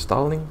it some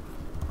styling,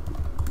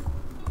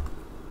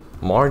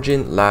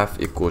 margin left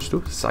equals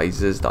to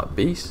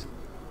sizes.base,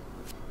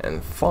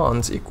 and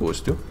fonts equals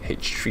to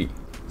h3.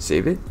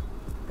 Save it,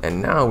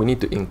 and now we need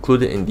to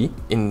include it in the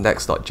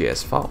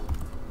index.js file.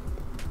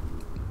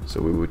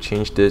 So we will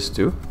change this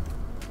to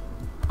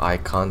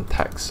icon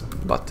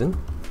text button,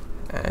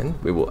 and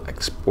we will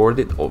export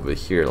it over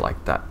here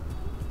like that.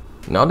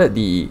 Now that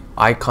the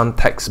icon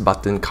text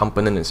button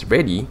component is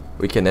ready,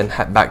 we can then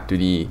head back to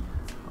the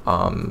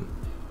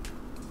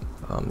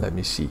let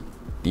me see,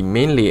 the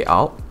main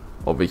layout.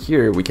 Over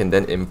here, we can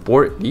then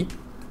import the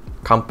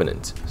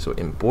component. So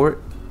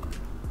import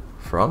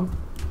from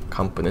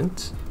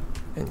component,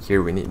 and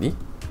here we need the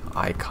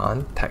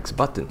icon text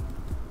button.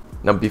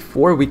 Now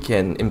before we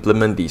can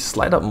implement the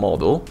slide up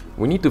model,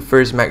 we need to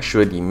first make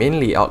sure the main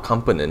layout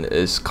component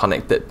is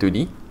connected to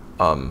the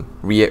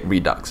React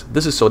Redux.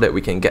 This is so that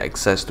we can get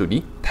access to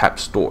the tab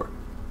store.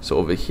 So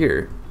over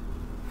here,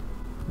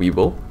 we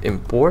will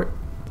import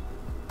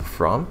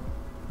from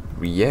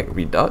React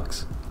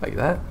Redux, like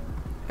that,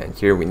 and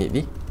here we need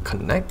the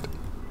connect.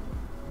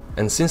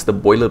 And since the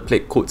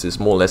boilerplate codes is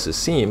more or less the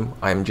same,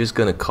 I'm just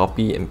gonna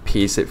copy and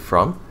paste it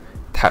from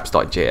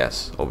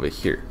tabs.js over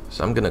here.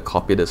 So I'm gonna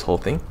copy this whole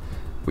thing.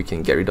 We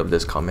can get rid of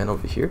this comment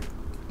over here,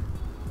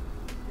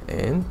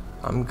 and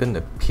I'm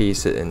gonna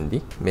paste it in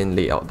the main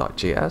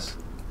layout.js,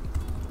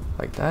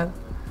 like that.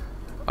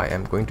 I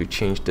am going to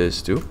change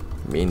this to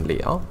main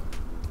layout.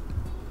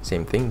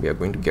 Same thing, we are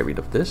going to get rid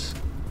of this,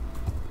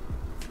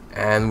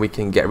 and we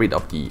can get rid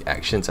of the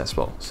actions as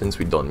well since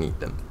we don't need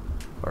them.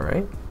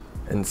 Alright,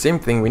 and same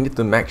thing, we need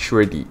to make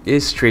sure the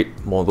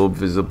isTrade model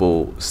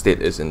visible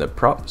state is in the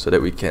prop so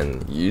that we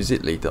can use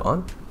it later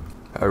on.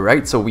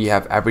 Alright, so we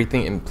have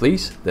everything in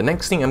place. The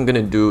next thing I'm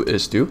gonna do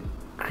is to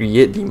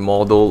create the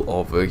model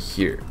over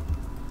here.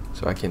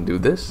 So I can do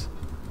this,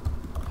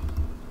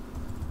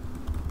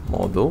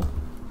 model,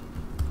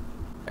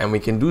 and we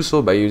can do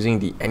so by using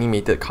the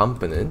animated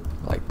component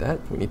like that.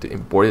 We need to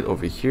import it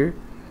over here,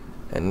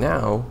 and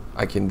now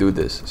I can do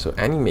this. So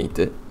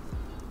animated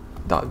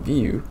dot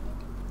view,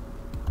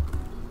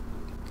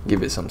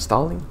 give it some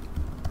styling.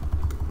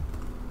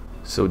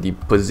 So the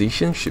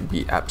position should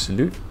be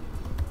absolute,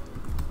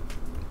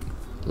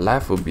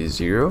 left will be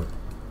 0.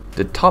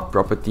 The top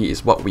property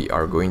is what we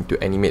are going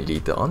to animate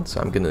later on,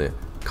 so I'm gonna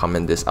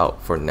comment this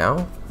out for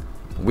now.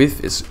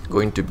 Width is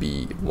going to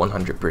be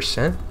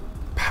 100%.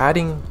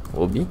 Padding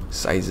will be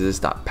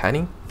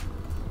sizes.padding,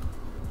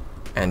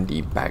 and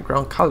the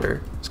background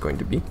color is going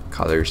to be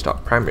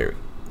colors.primary.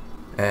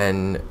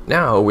 And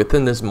now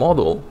within this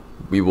model,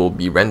 we will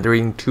be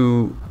rendering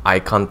two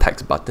icon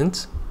text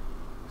buttons.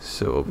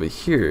 So over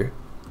here,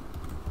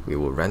 we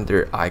will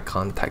render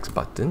icon text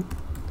button.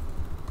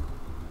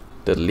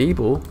 The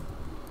label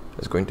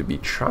is going to be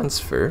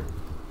transfer.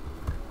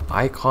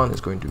 Icon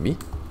is going to be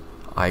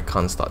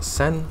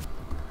icons.send,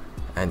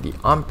 and the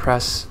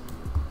onPress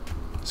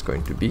is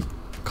going to be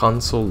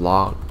console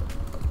log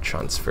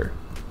transfer.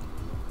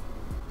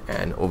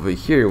 And over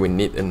here, we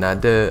need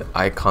another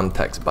icon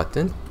text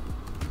button.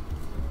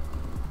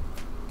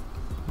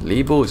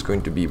 Label is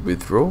going to be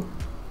withdraw.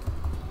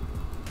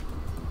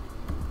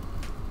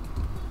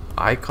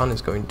 Icon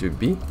is going to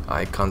be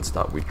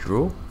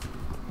icons.withdraw.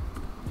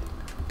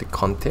 The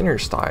container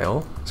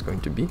style is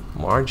going to be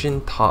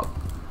margin top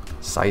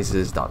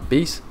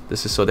sizes.base.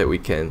 This is so that we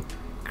can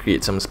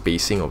create some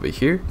spacing over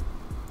here.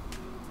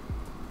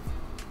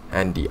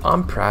 And the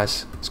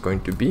onPress is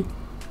going to be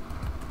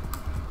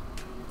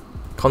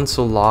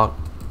console log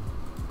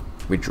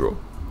withdraw,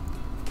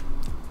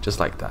 just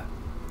like that.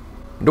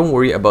 Don't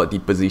worry about the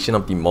position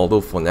of the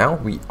model for now,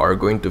 we are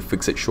going to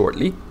fix it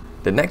shortly.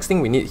 The next thing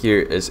we need here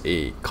is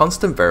a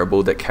constant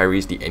variable that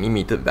carries the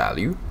animated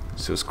value.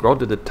 So scroll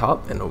to the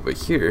top, and over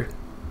here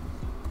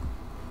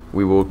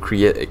we will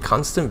create a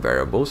constant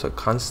variable, so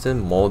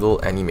constant model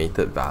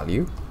animated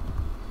value.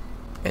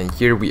 And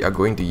here we are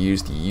going to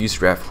use the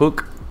useRef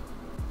hook,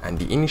 and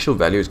the initial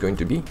value is going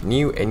to be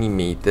new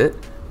animated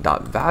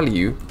dot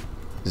value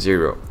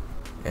 0.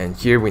 And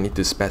here we need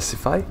to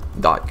specify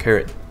dot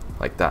current,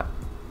 like that.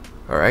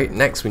 Alright,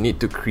 next we need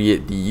to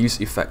create the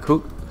useEffect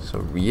hook. So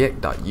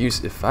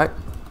react.useEffect,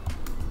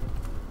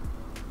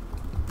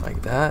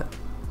 like that.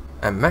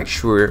 And make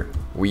sure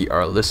we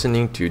are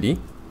listening to the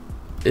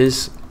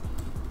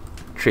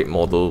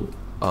isTradeModel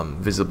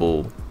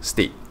visible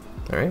state.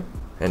 Alright,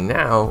 and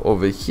now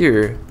over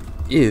here,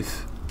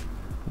 if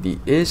the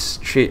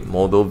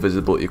isTradeModel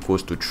visible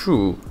equals to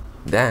true,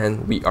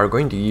 then we are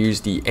going to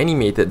use the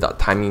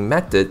animated.timing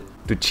method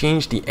to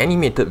change the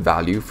animated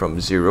value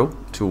from 0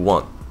 to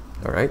 1.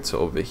 Alright, so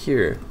over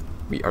here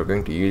we are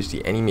going to use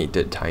the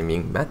animated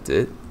timing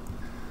method,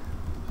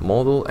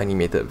 model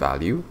animated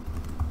value.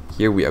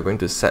 Here we are going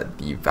to set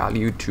the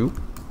value to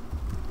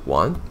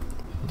 1,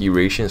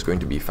 duration is going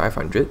to be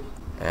 500,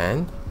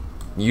 and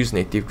use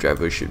native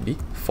driver should be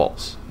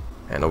false.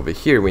 And over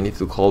here we need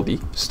to call the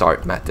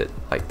start method,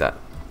 like that.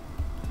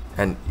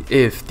 And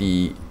if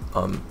the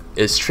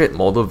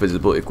isTradeModel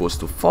visible equals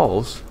to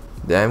false,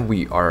 then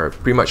we are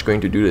pretty much going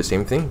to do the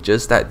same thing,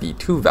 just that the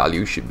two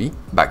values should be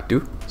back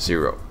to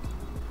 0.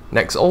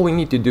 Next, all we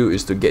need to do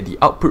is to get the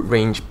output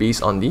range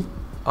based on the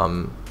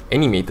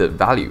animated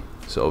value.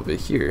 So over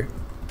here,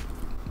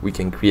 we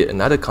can create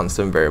another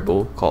constant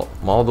variable called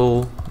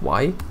model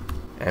y,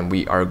 and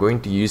we are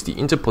going to use the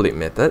interpolate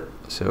method.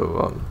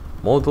 So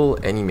model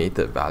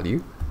animated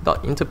value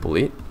dot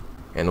interpolate,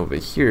 and over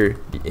here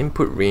the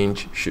input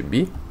range should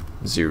be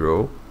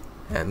 0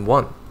 and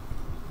 1,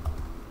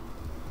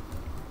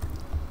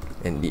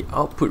 and the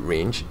output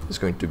range is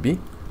going to be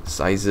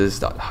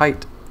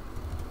sizes.height,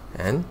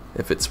 and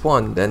if it's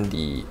 1, then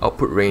the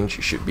output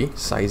range should be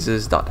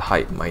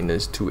sizes.height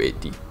minus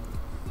 280.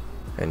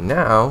 And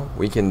now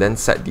we can then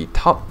set the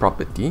top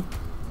property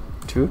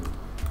to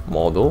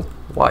model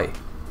y.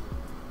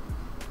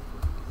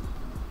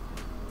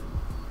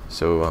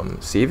 So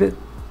save it.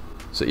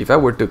 So if I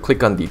were to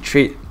click on the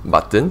trade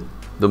button,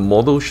 the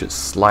model should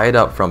slide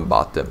up from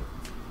bottom.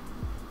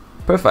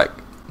 Perfect.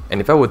 And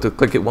if I were to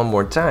click it one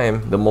more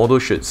time, the model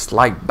should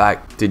slide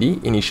back to the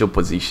initial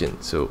position.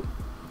 So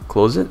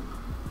close it.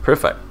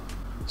 Perfect.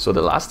 So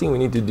the last thing we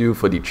need to do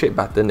for the trade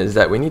button is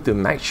that we need to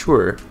make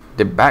sure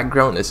the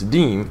background is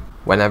dim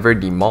whenever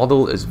the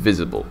model is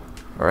visible.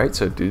 Alright,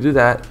 so to do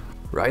that,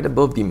 right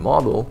above the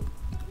model,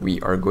 we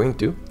are going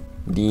to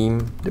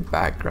dim the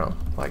background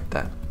like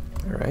that.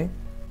 Alright,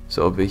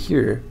 so over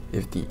here,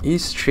 if the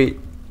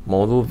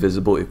isTradeModel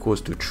visible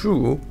equals to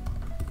true,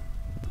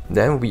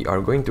 then we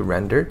are going to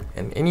render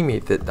an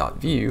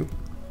animated.view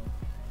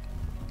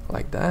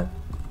like that.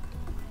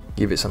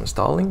 Give it some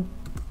styling.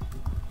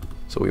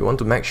 So we want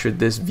to make sure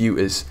this view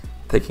is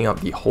taking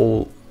up the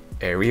whole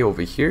area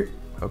over here.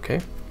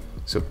 Okay,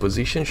 so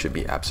position should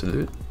be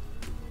absolute.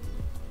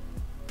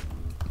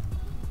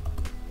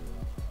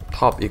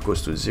 Top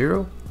equals to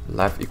 0,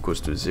 left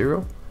equals to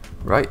 0,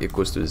 right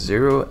equals to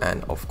 0,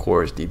 and of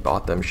course the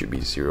bottom should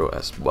be 0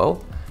 as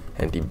well.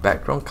 And the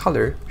background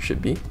color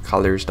should be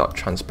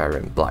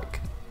colors.transparent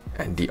black.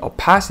 And the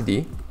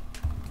opacity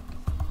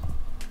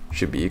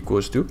should be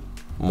equals to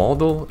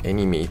model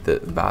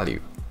animated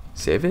value.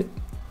 Save it.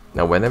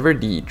 Now whenever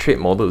the trade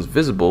model is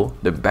visible,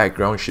 the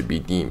background should be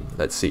dim.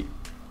 Let's see.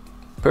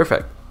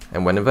 Perfect.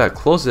 And whenever I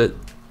close it,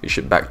 it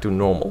should back to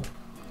normal.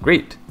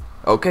 Great.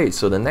 Okay,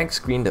 so the next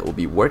screen that we'll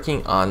be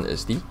working on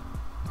is the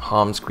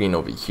home screen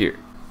over here.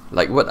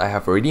 Like what I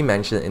have already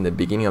mentioned in the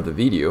beginning of the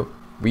video,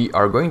 we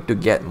are going to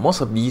get most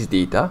of these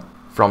data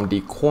from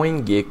the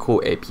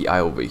Coingecko API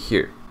over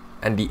here.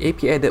 And the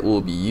API that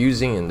we'll be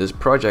using in this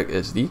project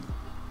is the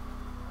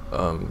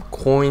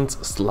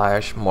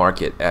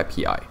Coins/Mockitt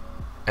API.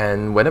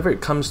 And whenever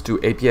it comes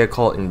to API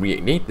call in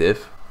React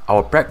Native,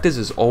 our practice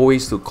is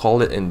always to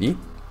call it in the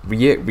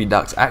React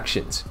Redux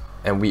actions.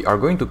 And we are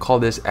going to call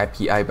this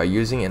API by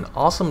using an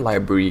awesome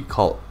library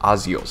called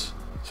Axios.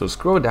 So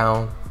scroll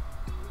down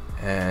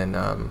and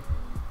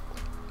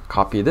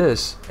copy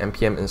this,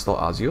 npm install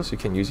Axios. You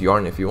can use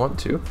yarn if you want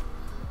to.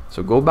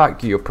 So go back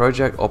to your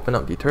project, open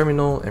up the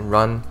terminal and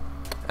run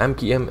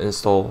npm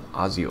install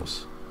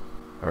Axios.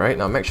 Alright,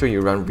 now make sure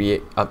you run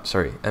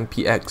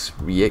npx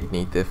React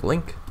Native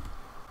link,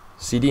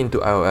 cd into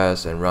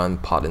iOS and run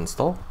pod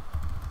install.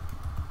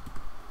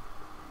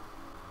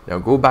 Now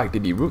go back to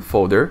the root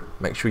folder,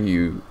 make sure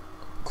you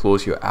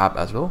close your app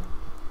as well,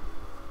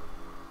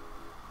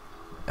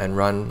 and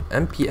run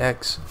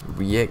npx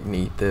React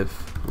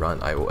Native run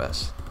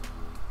iOS.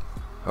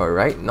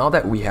 Alright, now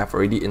that we have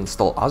already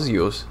installed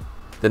Axios,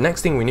 the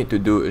next thing we need to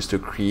do is to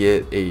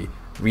create a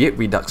React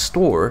Redux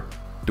store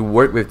to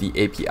work with the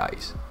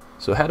APIs.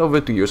 So head over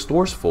to your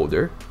stores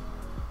folder.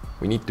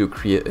 We need to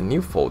create a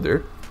new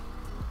folder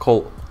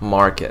called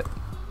Mockitt.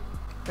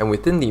 And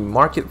within the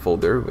Mockitt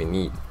folder, we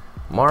need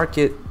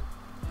Mockitt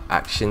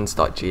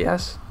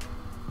actions.js.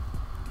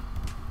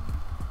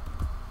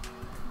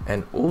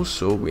 And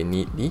also we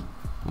need the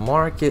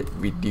Mockitt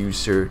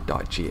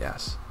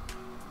reducer.js.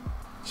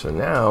 So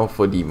now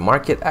for the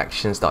Mockitt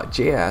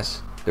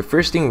actions.js, the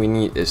first thing we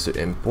need is to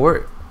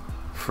import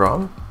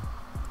from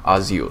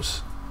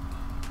Axios.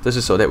 This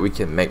is so that we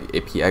can make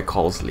API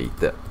calls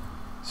later.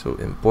 So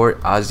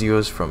import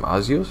Axios from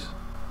Axios.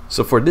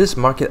 So for this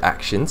Mockitt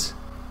actions,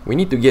 we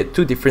need to get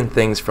two different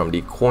things from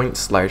the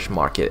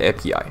coin/Mockitt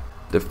API.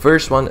 The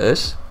first one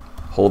is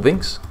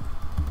holdings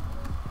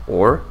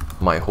or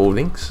my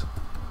holdings,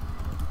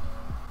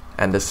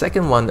 and the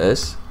second one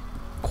is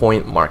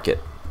coin market.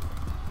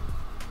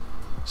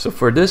 So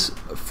for this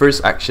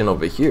first action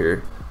over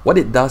here, what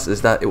it does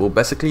is that it will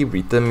basically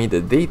return me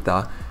the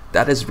data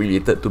that is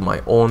related to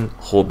my own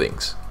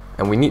holdings,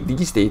 and we need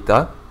these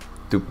data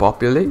to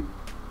populate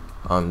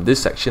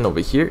this section over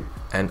here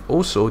and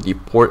also the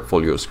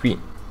portfolio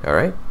screen.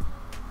 Alright,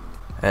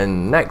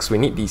 and next we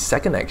need the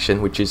second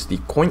action, which is the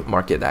coin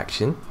market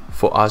action,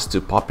 for us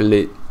to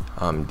populate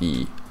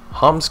the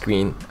home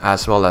screen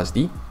as well as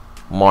the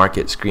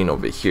market screen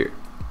over here.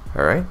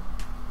 Alright,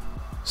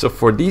 so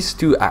for these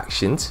two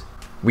actions,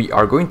 we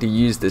are going to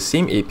use the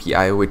same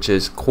API, which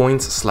is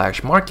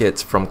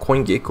coins/markets from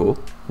Coingecko,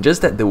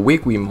 just that the way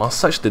we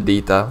massage the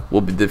data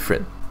will be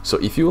different. So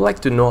if you would like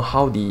to know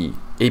how the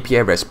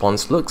API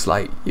response looks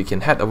like, you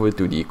can head over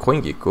to the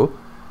Coingecko,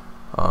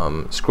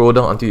 scroll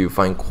down until you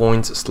find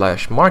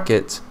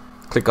coins/markets,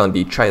 click on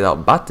the try it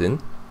out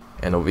button,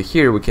 and over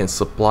here we can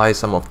supply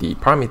some of the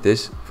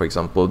parameters. For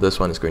example, this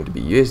one is going to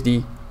be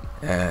USD,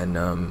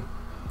 and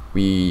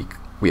we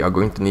are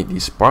going to need the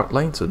spark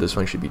line, so this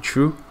one should be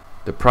true.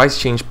 The price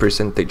change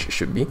percentage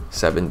should be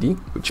 70,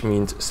 which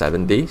means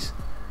 7 days.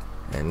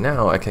 And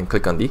now I can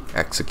click on the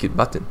execute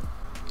button.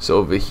 So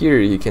over here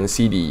you can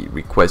see the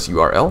request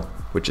URL,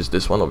 which is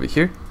this one over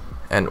here,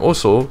 and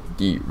also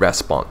the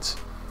response.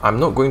 I'm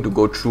not going to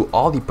go through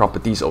all the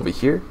properties over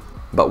here,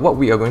 but what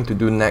we are going to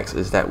do next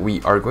is that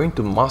we are going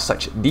to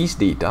massage these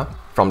data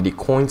from the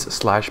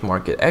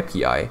coins/market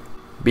API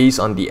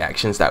based on the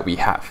actions that we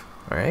have.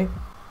 Alright,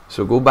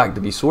 so go back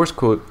to the source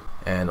code,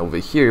 and over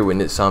here we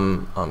need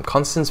some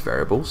constants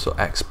variables. So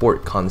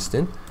export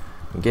constant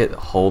get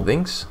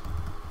holdings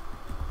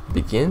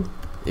begin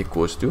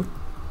equals to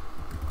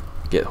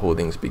get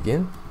holdings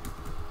begin.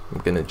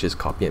 I'm gonna just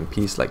copy and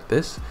paste like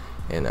this,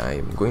 and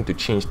I'm going to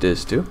change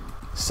this to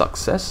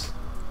success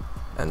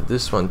and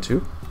this one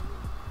to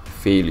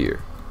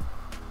failure.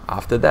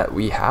 After that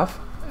we have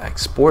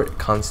export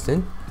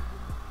constant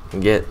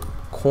get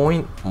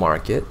coin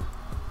market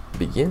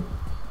begin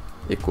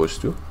equals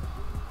to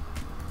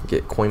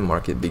get coin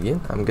market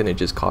begin. I'm gonna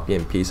just copy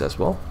and paste as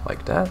well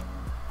like that,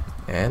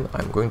 and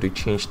I'm going to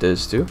change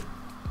this to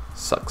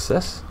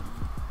success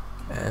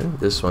and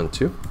this one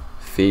to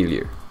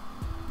failure.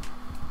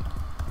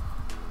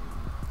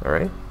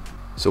 Alright,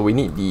 so we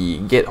need the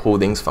get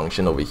holdings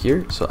function over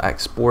here. So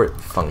export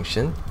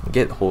function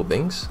get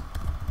holdings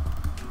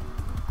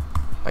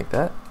like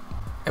that,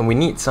 and we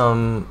need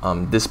some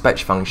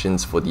dispatch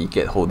functions for the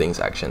get holdings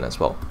action as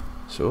well.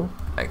 So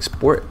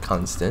export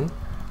constant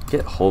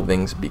get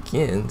holdings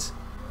begins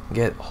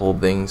get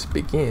holdings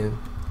begin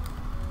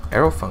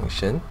arrow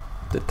function.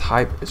 The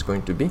type is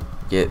going to be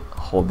get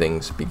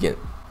holdings begin.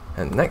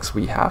 And next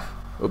we have,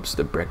 oops,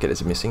 the bracket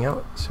is missing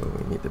out, so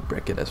we need the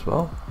bracket as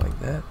well like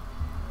that.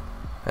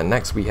 And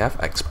next we have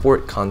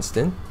export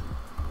constant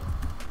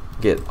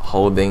get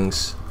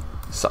holdings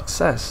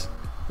success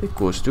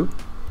equals to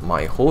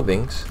my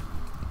holdings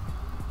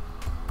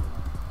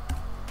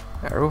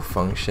arrow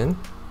function.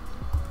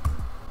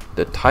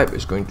 The type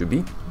is going to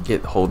be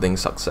get holding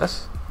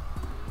success,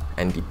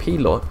 and the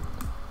payload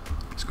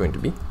is going to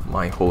be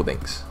my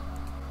holdings.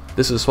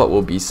 This is what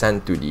will be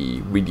sent to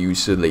the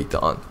reducer later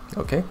on.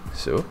 Okay,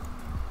 so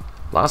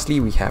lastly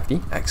we have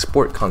the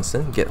export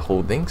constant get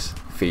holdings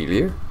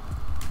failure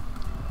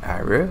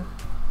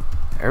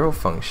arrow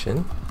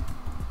function.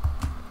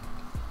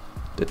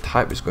 the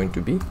type is going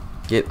to be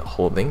get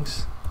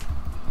holdings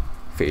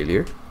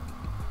failure,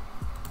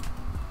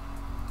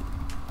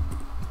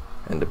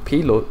 and the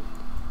payload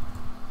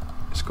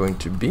is going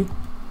to be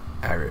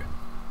error.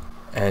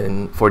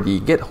 And for the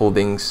get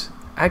holdings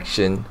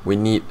action, we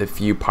need a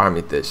few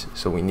parameters.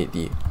 So we need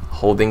the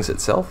holdings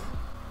itself.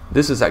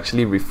 This is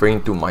actually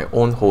referring to my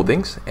own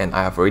holdings, and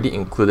I have already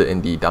included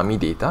in the dummy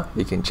data.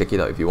 You can check it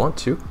out if you want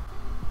to.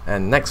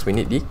 And next we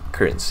need the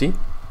currency.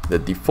 The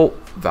default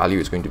value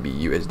is going to be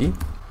USD,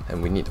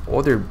 and we need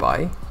order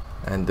by,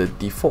 and the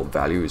default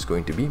value is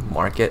going to be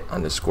market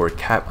underscore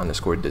cap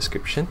underscore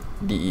description,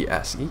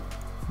 DESC,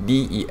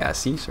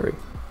 sorry.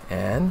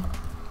 And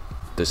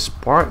the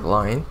spark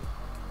line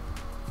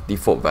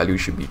default value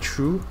should be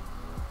true.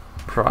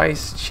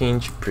 Price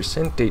change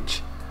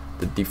percentage,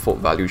 the default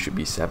value should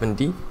be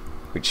 70,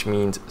 which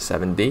means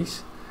 7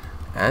 days,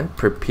 and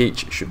per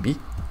page should be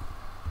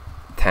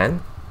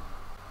 10,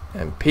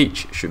 and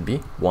page should be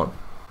 1.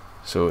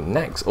 So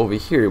next over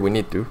here we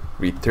need to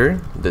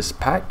return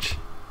dispatch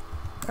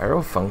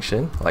arrow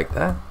function like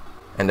that,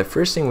 and the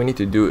first thing we need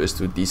to do is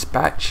to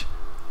dispatch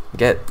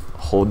get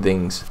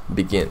holdings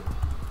begin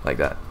like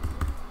that.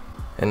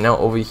 And now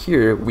over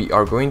here we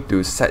are going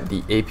to set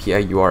the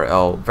API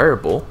URL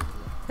variable,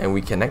 and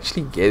we can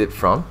actually get it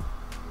from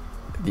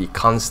the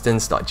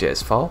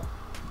constants.js file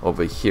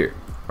over here,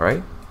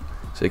 right?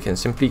 So you can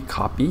simply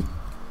copy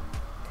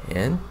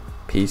and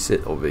paste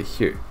it over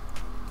here.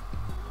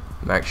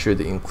 Make sure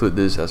to include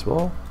this as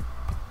well.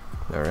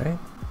 Alright,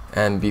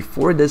 and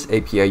before this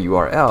API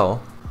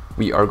URL,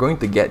 we are going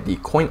to get the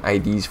coin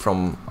IDs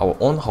from our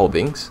own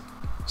holdings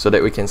so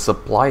that we can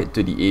supply it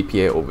to the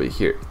API over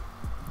here.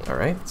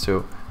 Alright,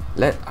 so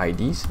let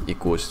IDs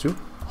equals to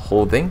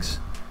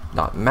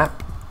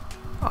holdings.map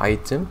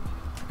item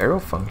arrow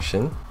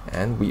function,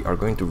 and we are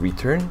going to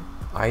return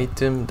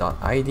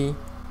item.id,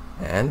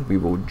 and we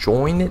will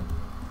join it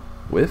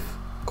with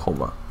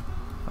comma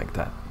like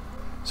that.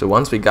 So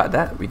once we got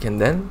that, we can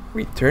then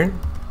return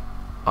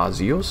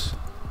Axios.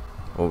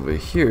 Over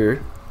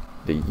here,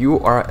 the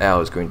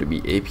URL is going to be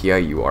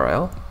API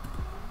URL,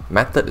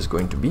 method is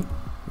going to be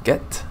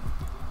get,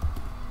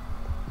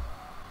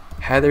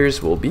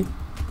 headers will be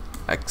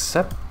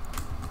accept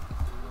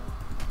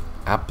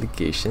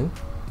application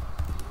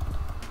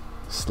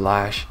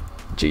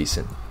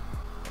 /JSON,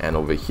 and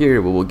over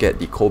here we will get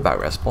the callback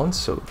response.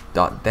 So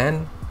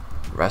 .then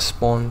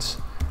response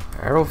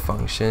arrow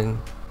function,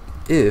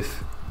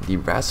 if the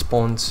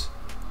response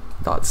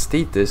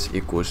 .status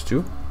equals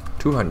to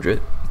 200,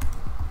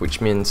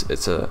 which means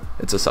it's a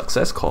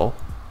success call,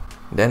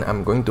 then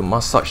I'm going to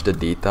massage the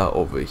data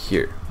over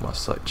here,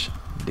 massage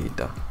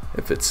data.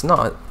 If it's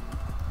not,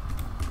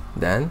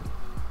 then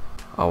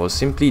I will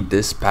simply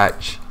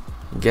dispatch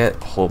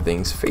get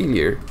holdings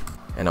failure,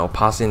 and I'll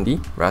pass in the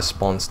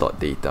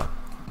response.data.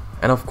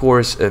 And of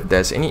course, if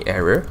there's any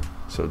error,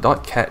 so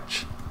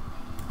 .catch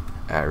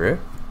error,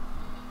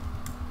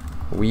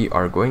 we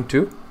are going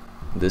to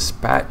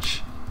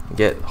dispatch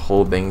get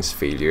holdings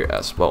failure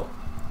as well,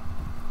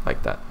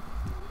 like that.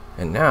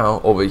 And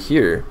now over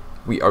here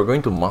we are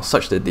going to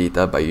massage the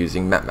data by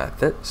using map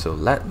method. So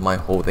let my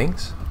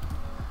holdings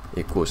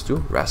equals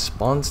to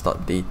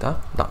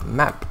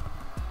response.data.map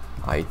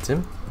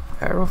item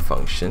arrow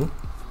function.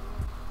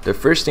 The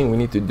first thing we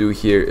need to do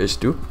here is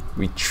to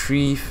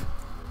retrieve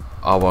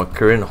our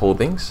current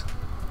holdings.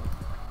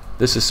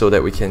 This is so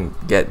that we can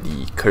get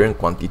the current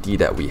quantity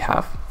that we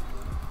have,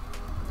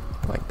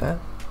 like that.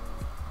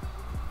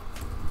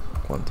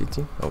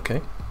 Quantity,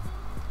 okay.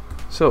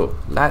 So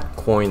let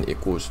coin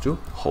equals to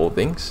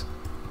holdings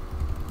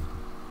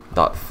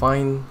dot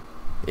find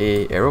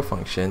a arrow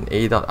function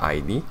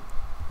a.id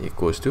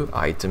equals to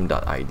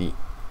item.id,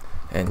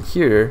 and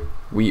here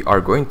we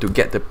are going to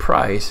get the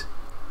price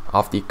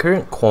of the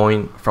current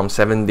coin from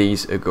 7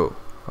 days ago.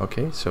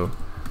 Okay, so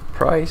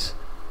price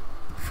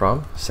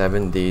from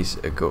 7 days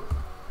ago.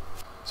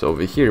 So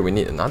over here we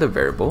need another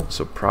variable,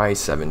 so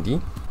price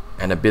 70,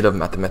 and a bit of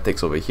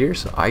mathematics over here.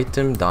 So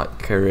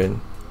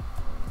item.current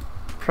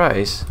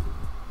price,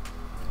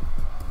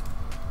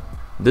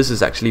 this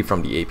is actually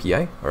from the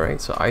API. Alright,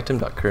 so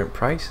item.current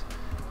price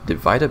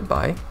divided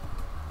by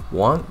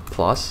 1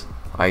 plus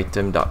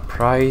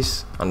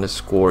item.price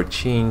underscore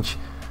change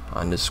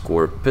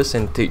underscore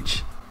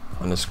percentage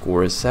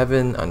underscore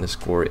 7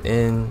 underscore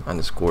in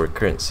underscore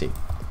currency.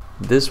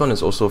 This one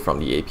is also from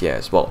the API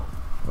as well.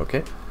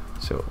 Okay,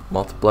 so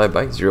multiply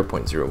by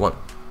 0.01.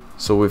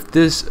 So with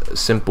this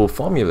simple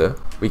formula,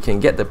 we can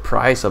get the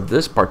price of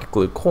this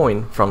particular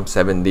coin from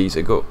 7 days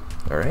ago.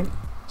 Alright,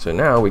 so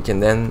now we can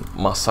then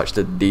massage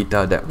the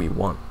data that we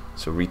want.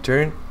 So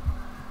return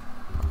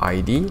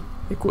ID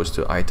equals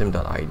to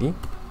item.id,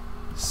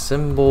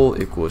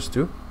 symbol equals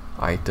to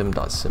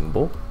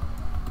item.symbol,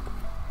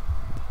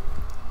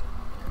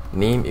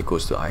 name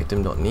equals to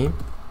item.name,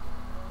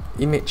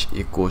 image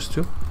equals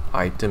to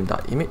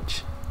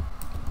item.image,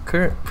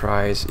 current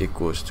price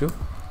equals to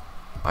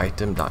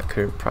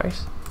item.current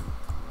price,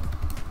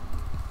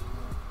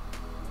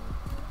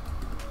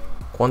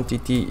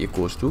 quantity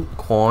equals to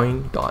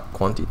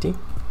coin.quantity,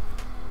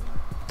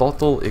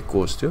 total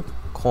equals to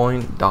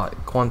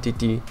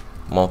coin.quantity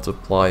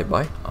multiplied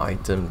by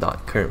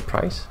item.current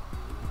price.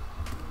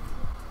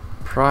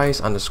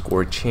 Price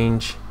underscore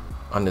change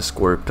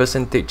underscore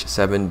percentage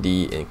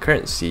 7D in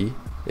currency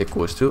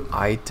equals to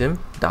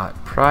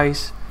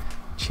item.price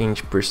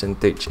change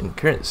percentage in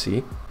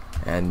currency,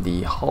 and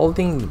the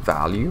holding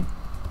value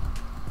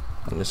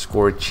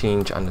underscore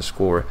change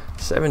underscore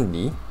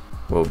 7D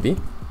will be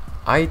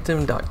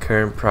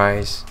item.current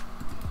price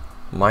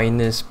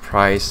minus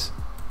price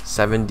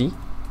 7D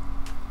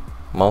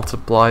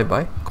multiplied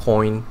by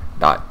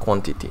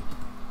coin.quantity.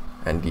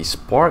 And the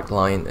spark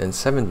line in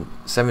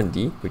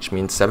 7D, which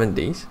means 7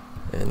 days,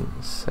 and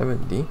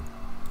 7D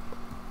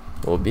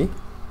will be,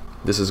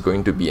 this is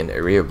going to be an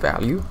array of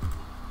value,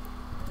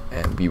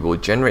 and we will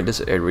generate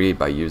this array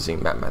by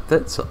using map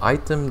method. So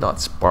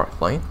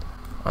item.sparkline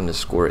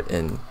underscore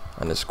in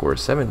underscore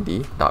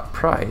 7D dot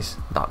price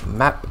dot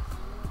map,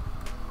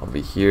 over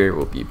here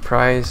will be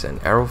price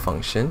and arrow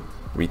function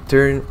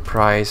return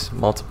price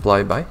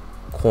multiplied by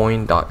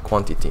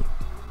coin.quantity.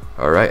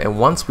 Alright, and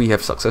once we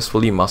have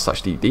successfully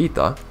massaged the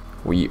data,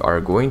 we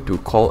are going to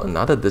call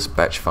another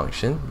dispatch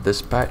function,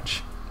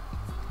 dispatch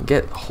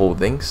get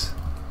holdings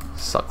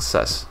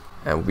success,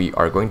 and we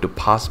are going to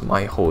pass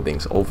my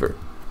holdings over.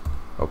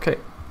 Okay,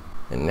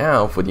 and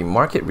now for the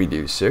market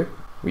reducer,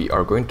 we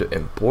are going to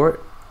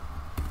import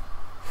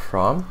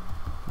from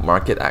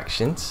market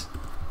actions,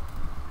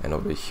 and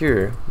over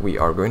here we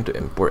are going to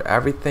import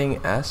everything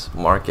as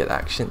market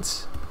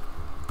actions.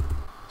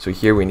 So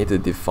here we need to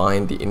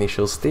define the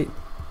initial state.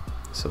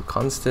 So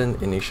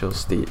constant initial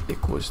state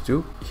equals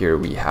to, here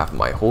we have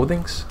my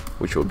holdings,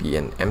 which will be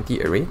an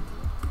empty array,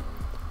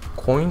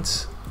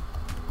 coins,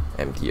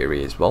 empty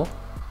array as well,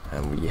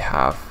 and we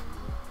have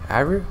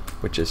error,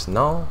 which is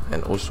null,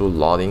 and also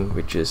loading,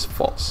 which is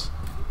false.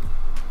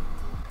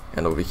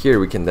 And over here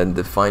we can then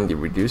define the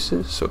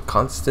reducer. So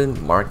constant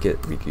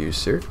market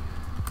reducer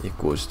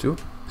equals to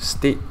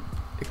state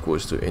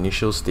equals to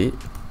initial state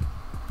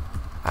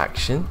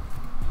action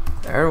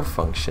arrow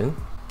function.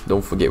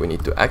 Don't forget we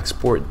need to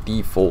export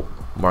default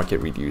market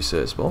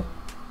reducer as well.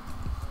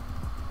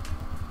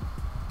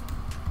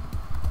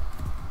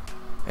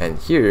 And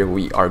here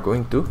we are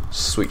going to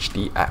switch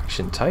the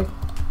action type.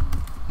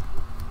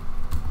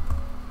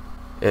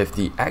 If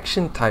the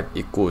action type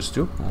equals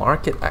to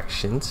market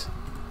actions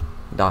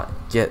dot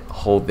get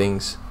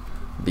holdings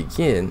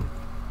begin,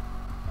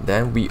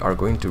 then we are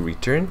going to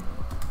return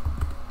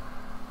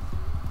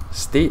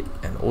state,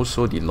 and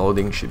also the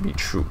loading should be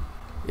true.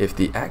 If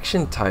the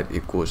action type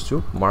equals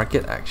to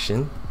market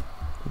action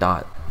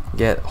dot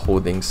get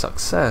holding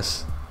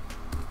success,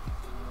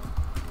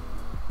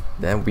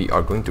 then we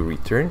are going to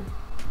return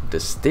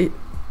the state,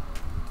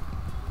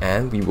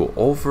 and we will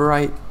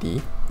overwrite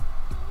the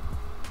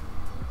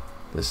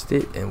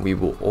state, and we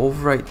will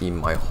overwrite the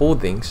my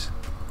holdings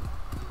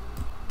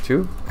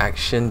to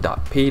action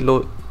dot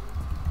payload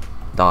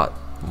dot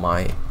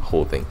my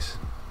holdings.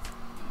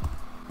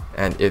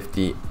 And if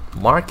the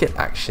market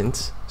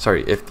actions,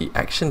 if the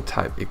action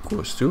type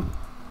equals to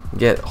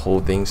get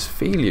holdings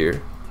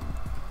failure,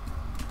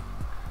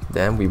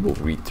 then we will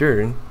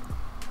return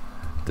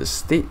the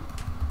state,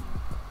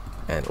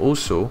 and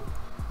also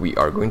we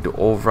are going to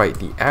overwrite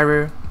the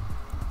error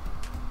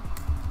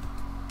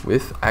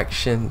with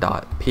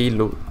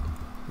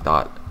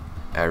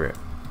action.payload.error.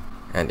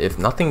 And if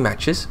nothing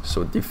matches,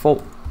 so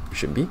default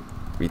should be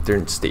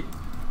return state,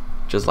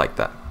 just like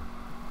that.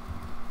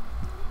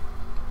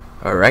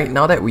 Alright,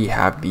 now that we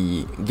have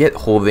the get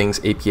holdings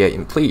API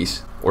in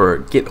place, or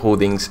get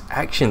holdings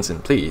actions in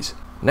place,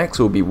 next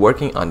we'll be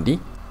working on the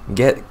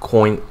get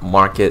coin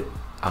market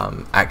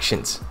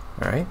actions.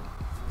 Alright,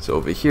 so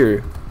over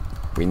here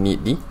we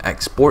need the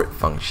export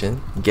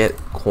function get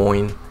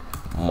coin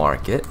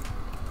market,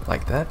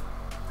 like that.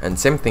 And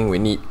same thing, we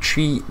need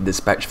 3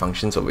 dispatch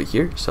functions over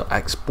here. So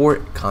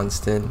export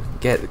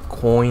constant get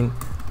coin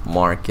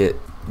market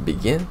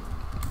begin,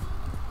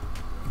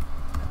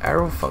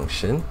 arrow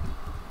function,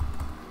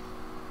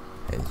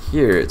 and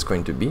here it's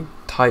going to be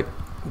type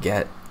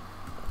get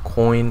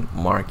coin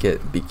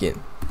market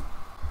begin.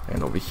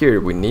 And over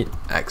here we need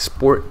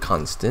export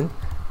constant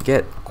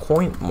get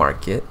coin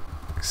market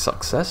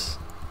success,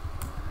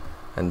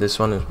 and this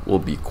one will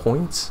be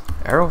coins,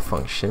 arrow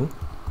function.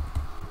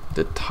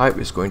 The type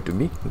is going to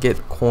be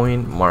get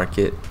coin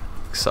market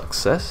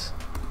success,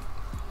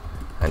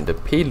 and the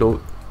payload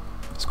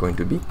is going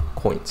to be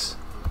coins.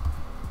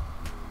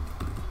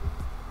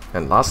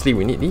 And lastly,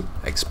 we need the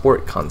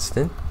export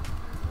constant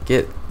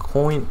get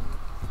coin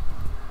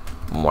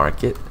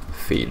market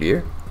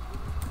failure.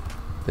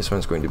 This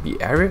one's going to be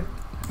error,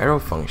 arrow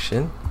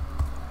function.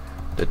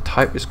 The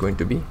type is going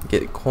to be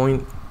get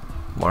coin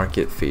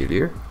market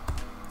failure.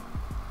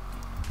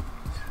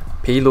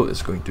 Payload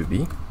is going to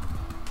be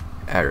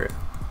error.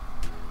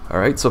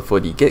 Alright, so for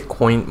the get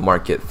coin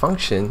market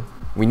function,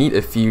 we need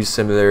a few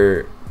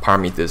similar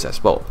parameters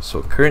as well.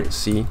 So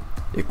currency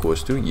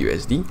equals to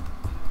USD,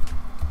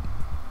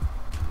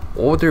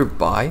 order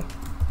by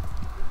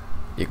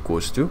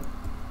equals to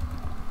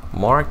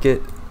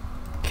market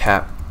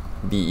cap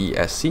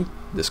DESC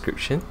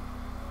description,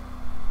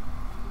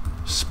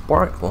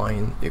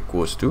 sparkline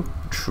equals to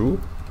true,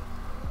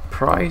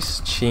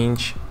 price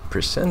change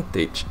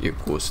percentage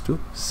equals to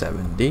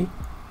 7 day,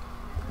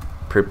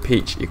 per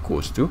page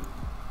equals to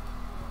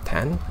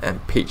 10,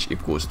 and page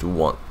equals to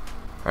 1.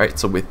 Alright,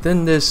 so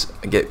within this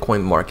get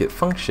coin market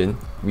function,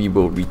 we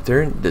will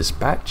return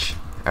dispatch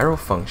arrow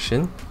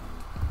function.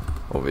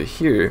 Over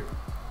here,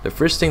 the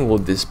first thing we'll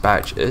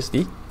dispatch is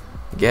the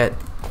get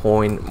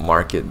coin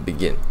market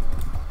begin.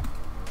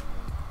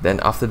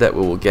 Then after that,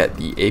 we will get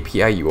the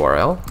API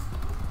URL.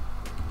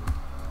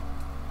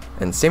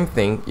 And same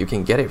thing, you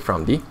can get it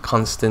from the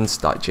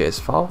constants.js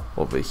file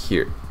over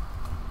here.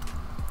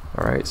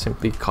 Alright,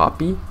 simply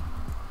copy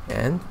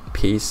and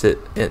paste it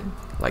in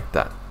like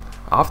that.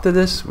 After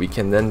this, we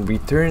can then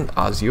return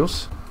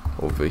Axios.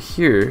 Over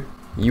here,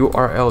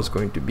 URL is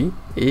going to be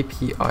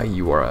API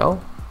URL.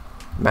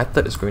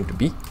 Method is going to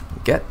be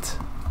get.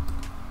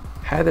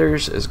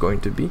 Headers is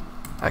going to be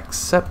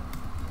accept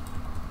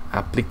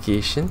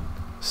application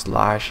 /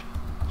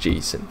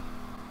 JSON.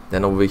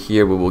 Then over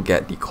here, we will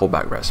get the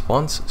callback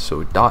response.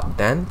 So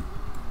 .then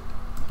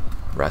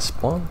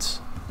response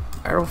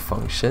arrow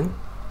function.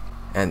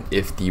 And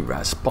if the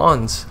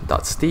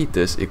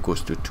response.status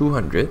equals to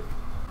 200,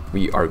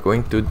 we are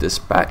going to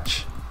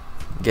dispatch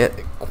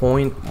get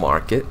coin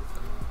market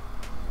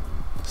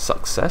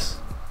success,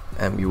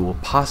 and we will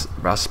pass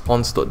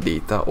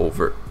response.data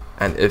over.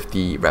 And if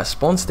the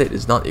response state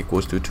is not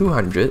equals to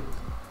 200,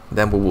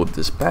 then we will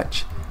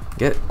dispatch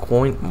get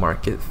coin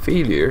market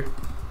failure,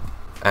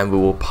 and we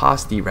will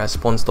pass the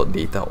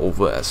response.data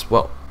over as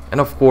well. And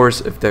of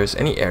course, if there's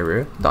any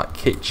error,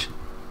 .catch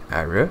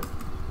error,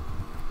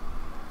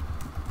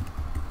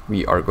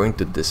 we are going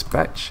to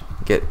dispatch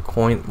get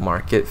coin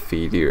market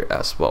failure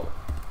as well.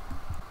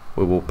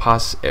 We will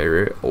pass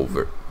error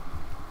over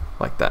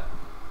like that.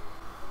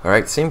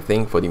 Alright, same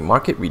thing for the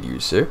market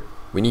reducer.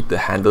 We need to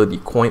handle the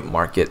coin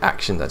market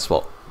action as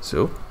well.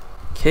 So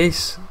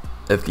case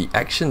if the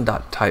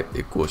action.type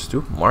equals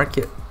to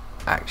market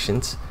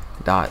actions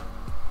dot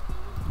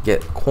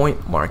get coin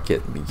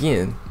market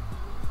begin,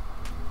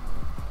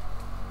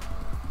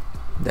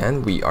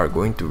 then we are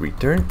going to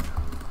return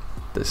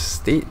the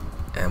state,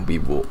 and we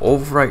will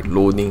override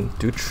loading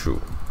to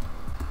true.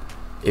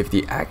 If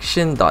the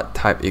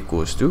action.type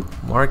equals to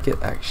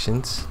market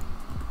actions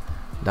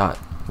dot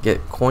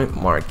get coin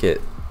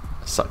market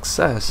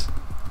success,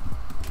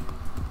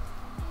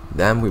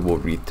 then we will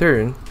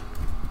return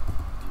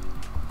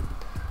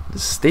the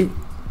state,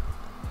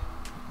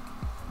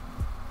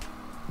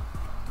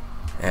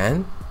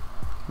 and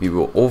we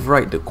will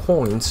override the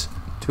coins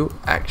to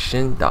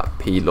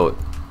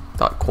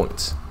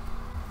action.payload.coins.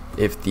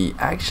 If the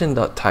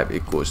action.type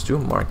equals to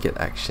market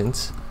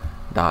actions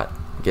dot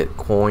get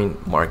coin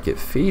market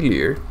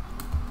failure,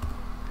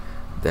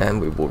 then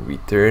we will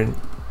return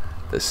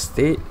the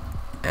state,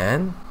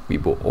 and we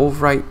will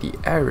override the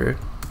error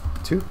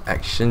to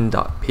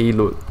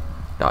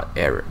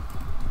action.payload.error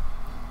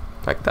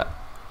like that.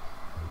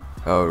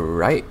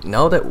 Alright,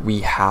 now that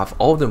we have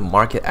all the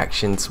market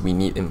actions we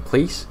need in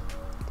place,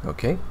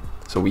 okay,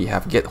 so we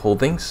have get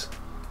holdings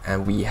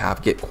and we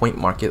have get coin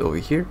market over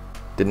here.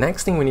 The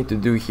next thing we need to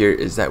do here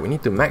is that we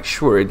need to make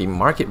sure the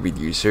market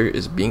reducer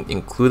is being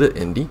included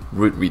in the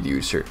root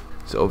reducer.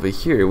 So over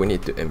here, we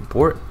need to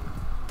import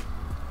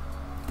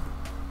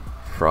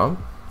from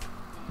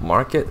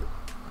market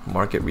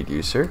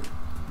reducer,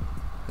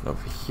 and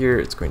over here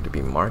it's going to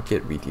be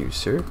market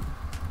reducer,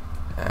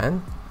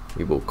 and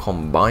we will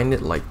combine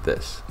it like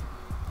this.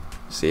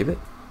 Save it.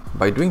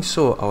 By doing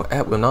so, our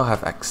app will now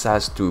have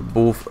access to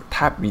both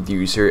tab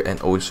reducer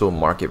and also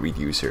market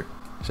reducer.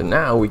 So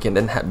now we can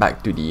then head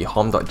back to the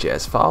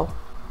home.js file.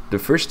 The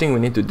first thing we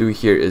need to do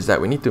here is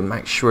that we need to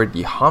make sure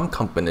the home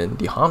component,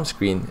 the home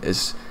screen,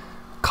 is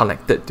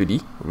connected to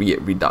the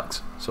React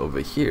Redux. So over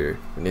here,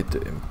 we need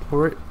to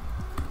import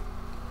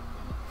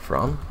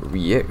from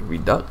React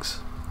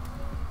Redux.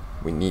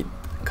 We need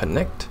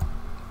connect,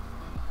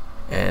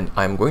 and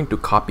I'm going to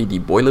copy the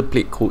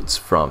boilerplate codes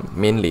from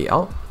main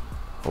layout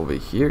over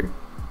here.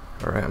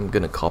 Alright, I'm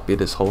gonna copy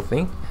this whole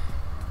thing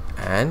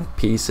and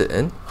paste it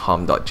in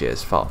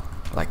home.js file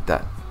like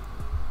that.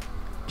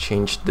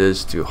 Change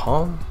this to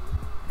home,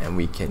 and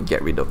we can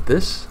get rid of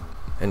this.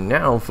 And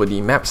now for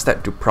the map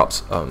stat to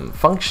props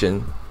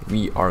function,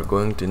 we are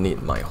going to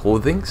need my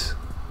holdings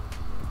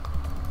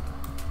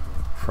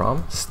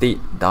from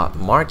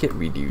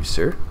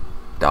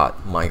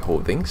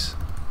state.marketReducer.myHoldings,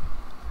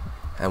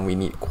 and we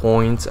need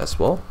coins as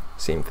well.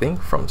 Same thing,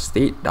 from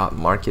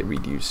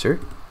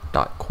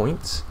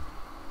state.marketReducer.coins.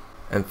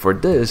 And for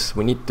this,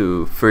 we need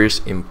to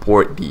first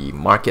import the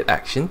market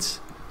actions.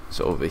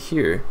 So over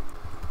here,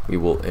 we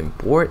will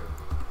import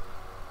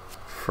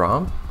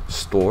from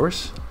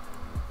stores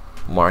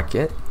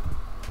market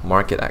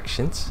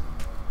actions.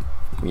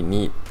 We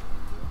need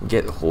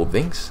get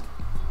holdings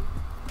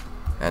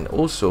and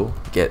also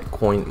get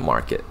coin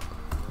market.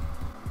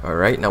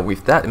 Alright, now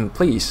with that in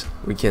place,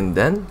 we can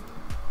then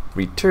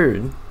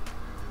return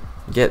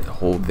get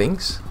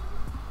holdings.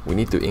 We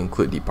need to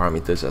include the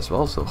parameters as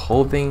well. So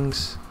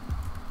holdings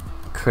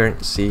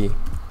currency,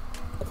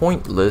 coin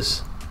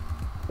list,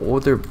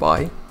 order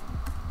by,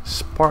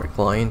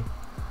 sparkline,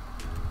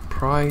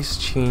 price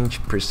change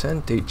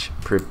percentage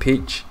per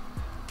page,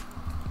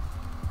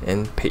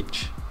 and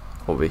page.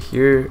 Over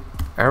here,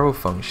 arrow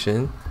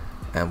function,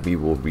 and we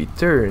will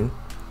return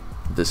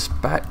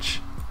dispatch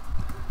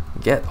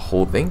get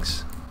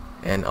holdings,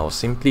 and I'll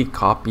simply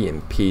copy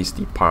and paste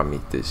the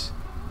parameters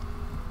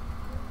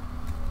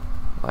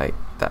like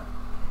that.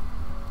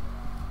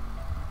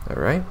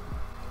 Alright,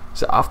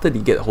 so after the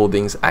get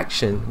holdings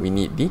action, we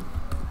need the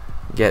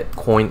get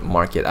coin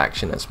market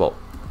action as well.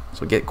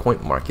 So get coin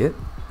market,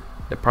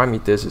 the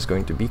parameters is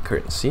going to be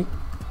currency,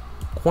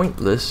 coin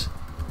list,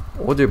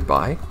 order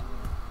by,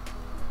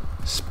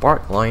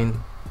 sparkline,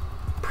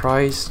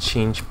 price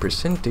change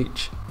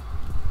percentage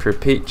per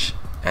page,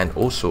 and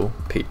also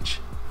page.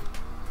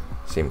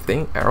 Same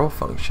thing, arrow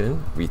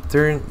function,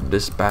 return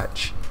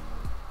dispatch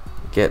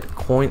get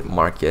coin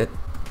market,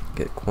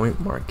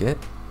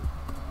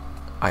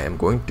 I am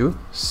going to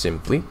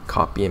simply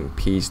copy and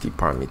paste the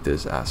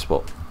parameters as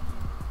well,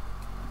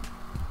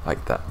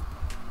 like that.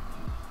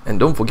 And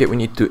don't forget, we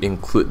need to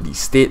include the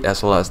state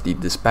as well as the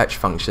dispatch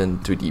function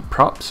to the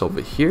props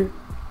over here.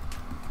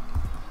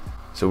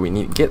 So we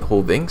need get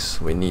holdings,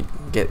 we need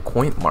get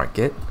coin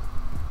market,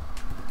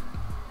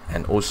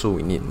 and also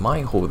we need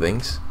my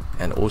holdings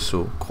and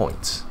also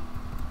coins.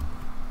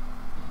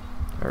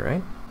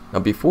 Alright, now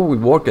before we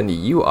work on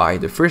the UI,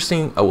 the first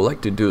thing I would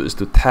like to do is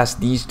to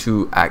test these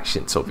two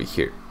actions over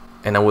here.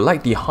 And I would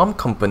like the home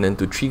component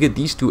to trigger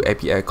these two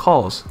API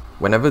calls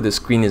whenever the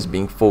screen is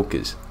being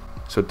focused.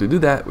 So to do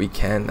that, we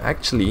can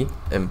actually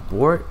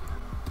import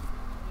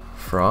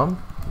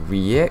from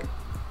React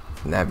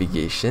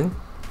navigation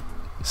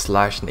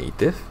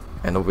 /native,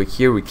 and over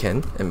here we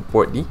can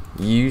import the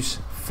use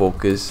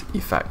focus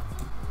effect,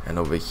 and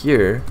over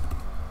here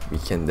we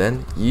can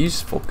then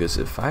use focus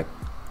effect,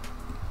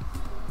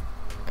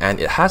 and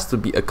it has to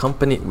be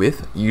accompanied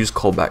with use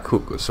callback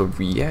hook. So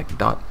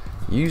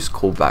react.use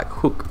callback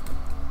hook,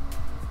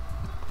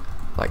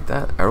 like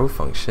that, arrow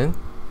function.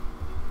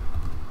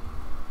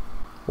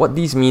 What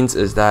this means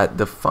is that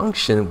the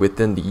function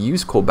within the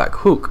use callback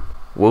hook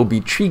will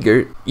be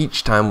triggered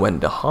each time when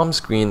the home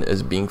screen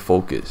is being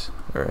focused.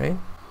 Alright,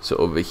 so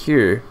over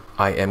here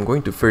I am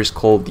going to first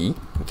call the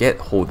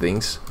get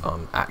holdings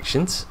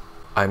actions.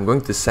 I'm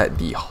going to set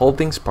the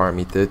holdings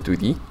parameter to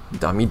the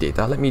dummy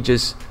data. Let me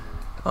just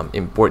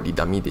import the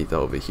dummy data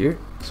over here.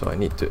 So I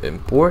need to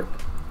import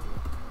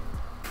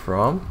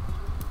from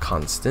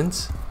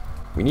constants.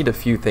 We need a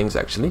few things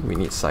actually. We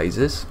need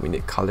sizes, we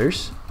need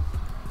colors,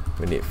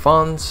 we need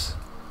fonts,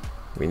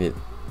 we need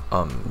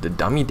the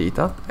dummy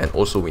data, and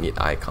also we need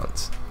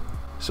icons.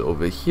 So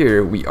over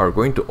here we are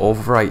going to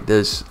override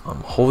this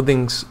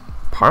holdings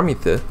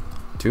parameter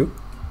to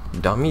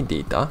dummy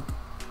data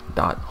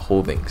dot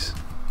holdings.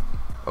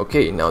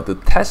 Okay, now to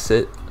test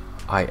it,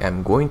 I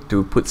am going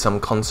to put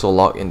some console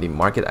log in the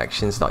market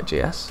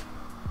actions.js.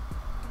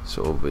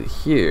 So over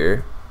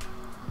here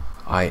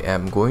I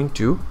am going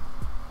to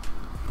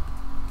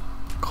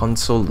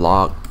console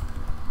log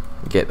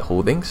get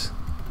holdings,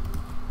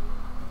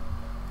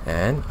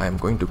 and I'm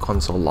going to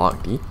console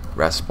log the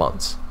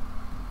response.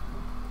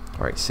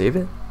 Alright, save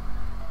it,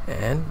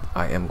 and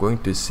I am going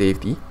to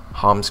save the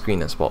home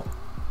screen as well.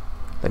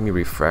 Let me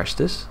refresh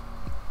this,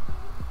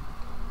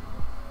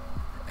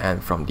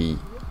 and from the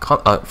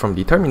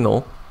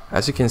terminal,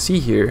 as you can see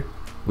here,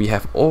 we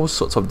have all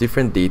sorts of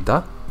different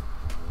data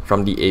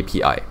from the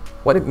API.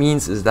 What it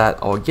means is that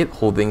our get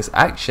holdings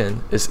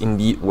action is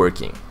indeed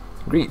working.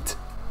 Great.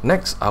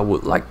 Next, I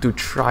would like to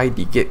try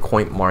the get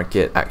coin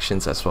market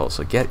actions as well.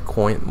 So get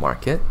coin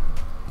market,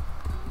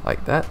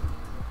 like that,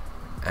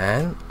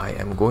 and I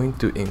am going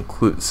to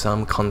include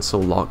some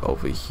console log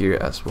over here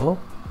as well.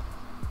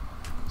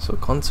 So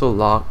console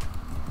log,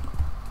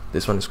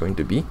 this one is going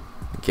to be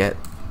get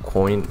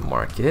coin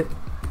market,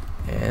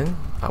 and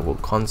I will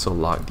console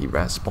log the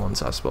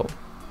response as well.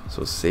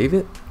 So save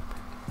it,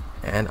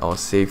 and I'll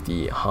save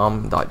the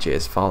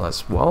hom.js file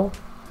as well.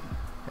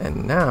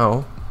 And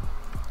now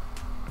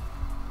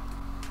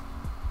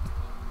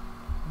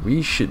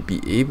we should be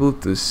able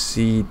to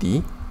see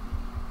the,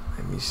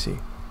 let me see,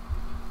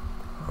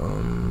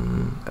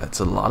 that's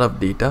a lot of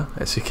data,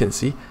 as you can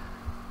see.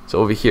 So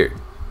over here,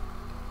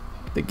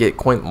 the get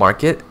coin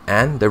market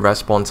and the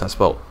response as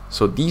well.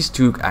 So these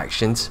two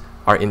actions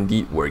are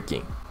indeed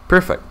working.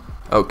 Perfect.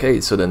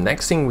 Okay, so the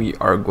next thing we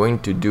are going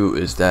to do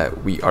is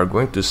that we are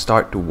going to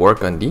start to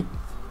work on the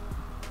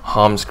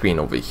home screen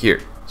over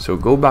here. So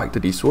go back to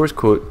the source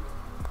code,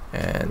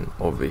 and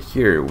over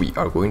here we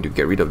are going to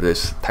get rid of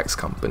this text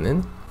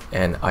component,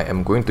 and I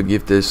am going to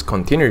give this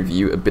container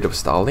view a bit of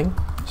styling.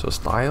 So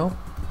style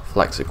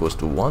flex equals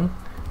to 1,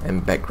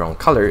 and background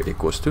color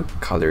equals to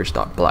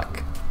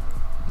colors.black.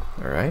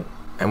 Alright,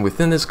 and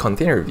within this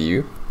container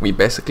view, we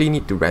basically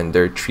need to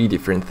render 3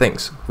 different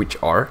things, which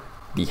are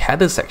the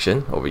header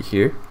section over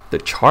here, the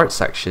chart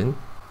section,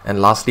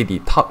 and lastly the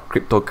top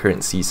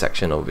cryptocurrency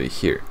section over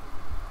here.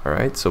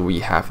 Alright, so we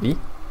have the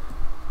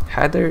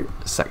header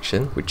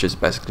section, which is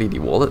basically the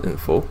wallet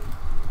info.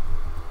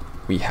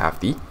 we have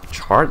the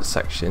chart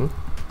section,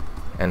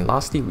 and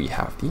lastly we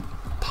have the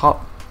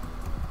top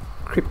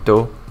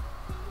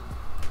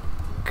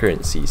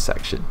cryptocurrency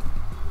section.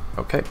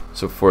 Okay,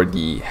 so for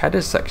the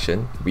header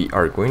section, we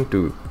are going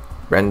to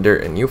render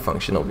a new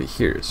function over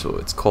here. So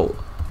it's called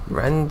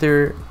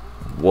render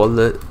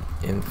wallet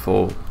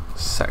info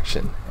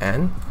section,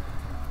 and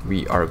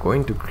we are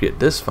going to create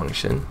this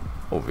function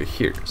over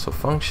here. So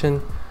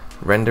function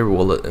render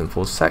wallet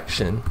info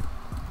section,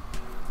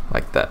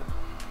 like that.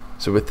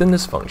 So within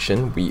this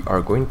function, we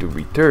are going to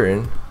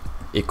return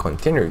a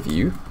container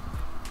view,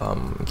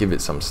 give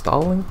it some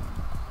styling.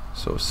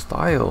 So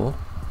style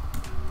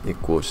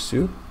equals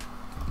to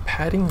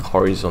padding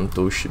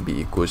horizontal should be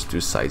equals to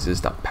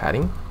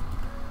sizes.padding.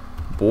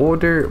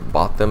 Border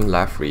bottom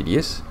left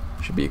radius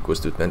should be equals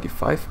to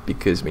 25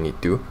 because we need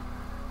to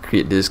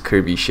create this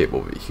curvy shape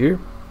over here.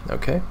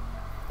 Okay,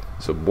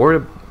 so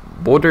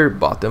border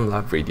bottom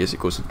left radius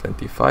equals to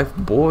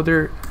 25,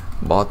 border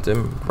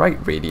bottom right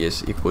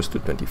radius equals to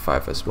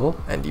 25 as well,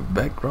 and the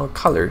background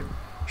color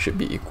should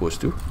be equals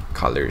to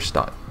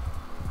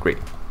colors.gray.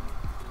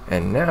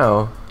 And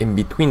now in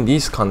between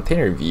these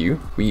container view,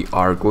 we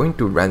are going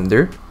to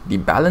render the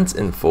balance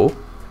info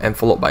and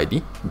followed by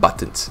the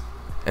buttons.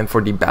 And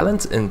for the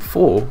balance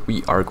info,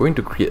 we are going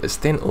to create a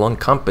standalone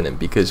component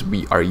because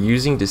we are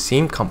using the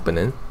same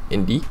component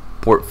in the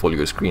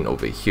portfolio screen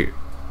over here.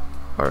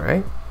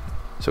 Alright,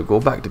 so go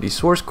back to the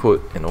source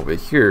code, and over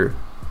here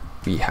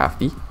we have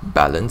the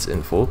balance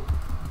info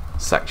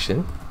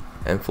section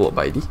and followed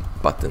by the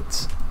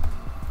buttons.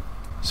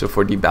 So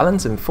for the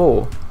balance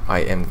info, I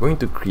am going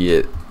to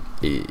create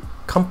a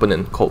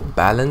component called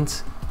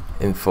balance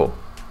info.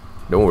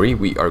 Don't worry,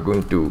 we are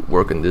going to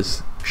work on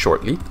this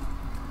shortly.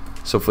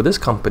 So for this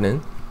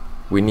component,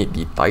 we need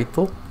the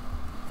title,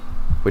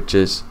 which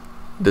is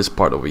this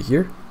part over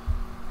here.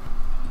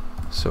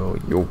 So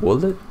your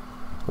wallet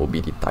will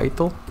be the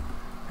title,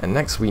 and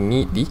next we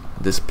need the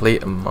display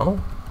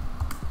amount,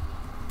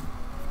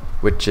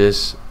 which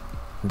is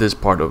this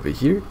part over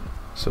here.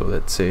 So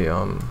let's say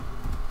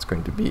it's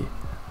going to be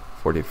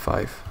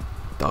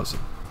 45,000,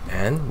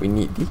 and we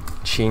need the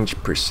change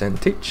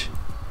percentage,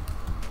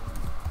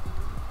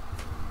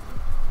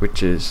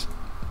 which is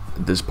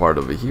this part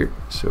over here.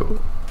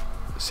 So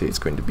say it's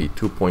going to be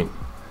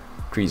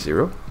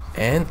 2.30,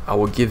 and I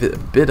will give it a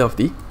bit of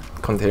the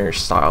container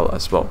style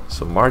as well.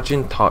 So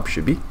margin top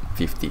should be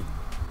 50.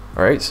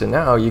 Alright, so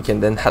now you can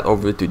then head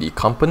over to the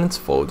components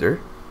folder,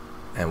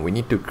 and we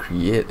need to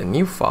create a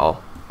new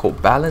file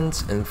called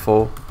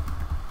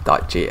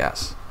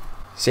balanceinfo.js.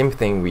 Same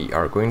thing, we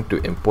are going to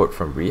import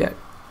from React.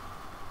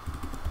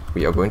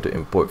 We are going to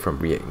import from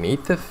React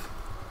Native,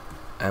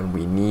 and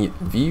we need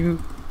view,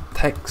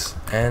 text,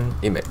 and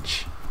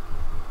image.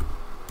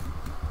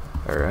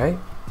 Alright,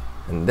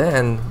 and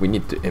then we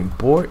need to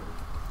import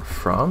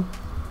from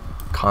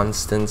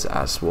constants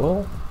as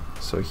well.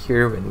 So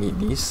here we need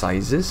these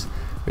sizes,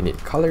 we need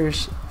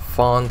colors,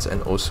 fonts,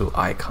 and also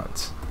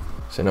icons.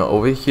 So now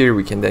over here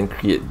we can then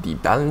create the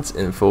balance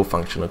info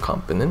functional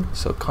component.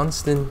 So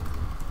constant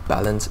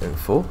balance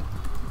info.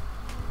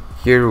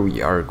 Here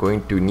we are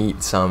going to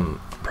need some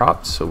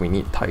props, so we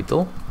need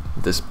title,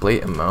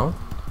 display amount,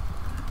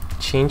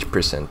 change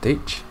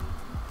percentage,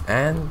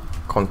 and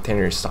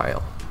container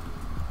style.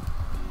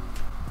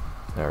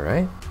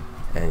 Alright,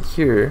 and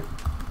here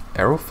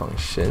arrow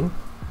function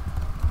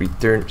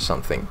return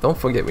something. Don't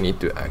forget we need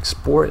to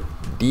export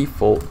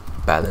default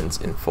balance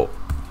info.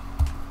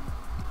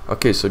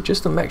 Okay, so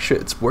just to make sure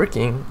it's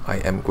working, I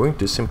am going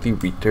to simply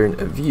return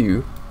a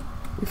view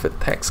with a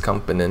text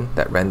component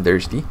that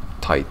renders the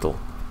title.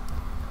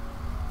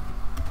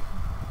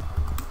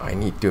 I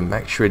need to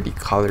make sure the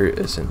color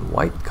is in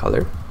white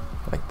color,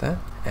 like that,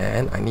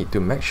 and I need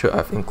to make sure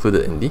I've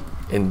included in the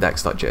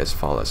index.js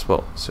file as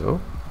well. So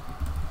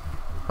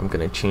I'm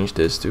gonna change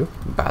this to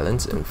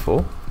balance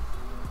info,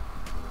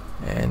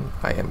 and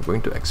I am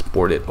going to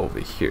export it over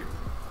here.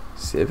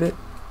 Save it,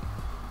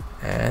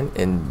 and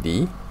in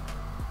the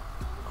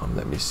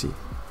let me see,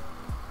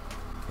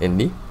 in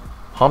the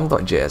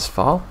home.js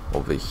file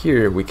over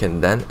here we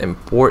can then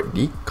import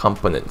the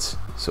components.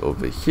 So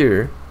over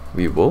here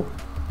we will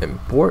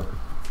import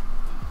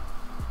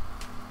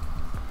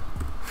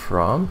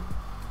from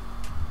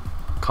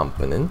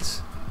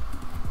components,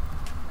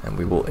 and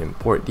we will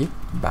import the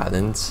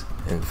balance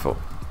info.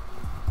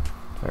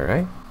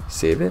 Alright,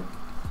 save it.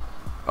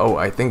 Oh,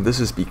 I think this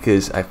is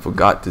because I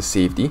forgot to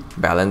save the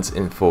balance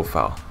info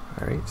file.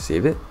 Alright,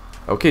 save it.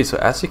 Okay, so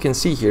as you can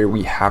see here,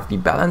 we have the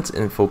balance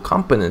info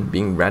component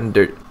being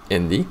rendered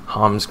in the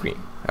home screen.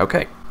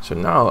 Okay, so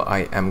now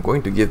I am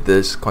going to give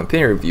this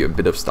container view a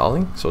bit of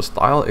styling. So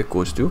style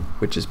equals to,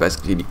 which is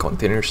basically the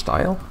container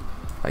style,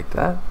 like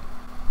that.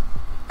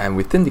 And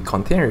within the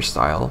container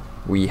style,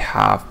 we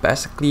have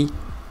basically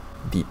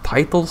the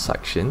title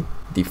section,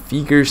 the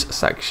figures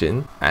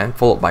section, and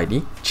followed by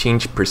the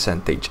change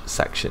percentage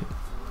section.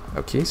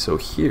 Okay, so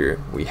here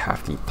we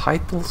have the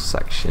title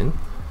section,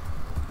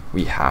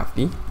 we have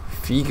the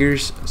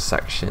figures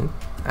section,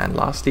 and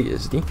lastly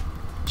is the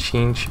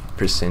change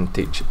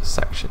percentage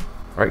section.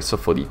 Alright, so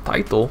for the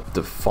title,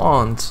 the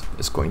font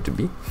is going to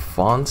be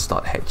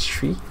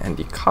fonts.h3 and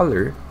the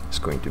color is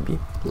going to be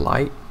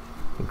light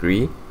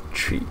gray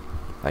tree,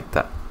 like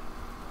that.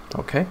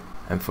 Okay,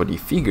 and for the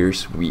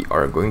figures, we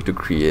are going to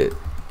create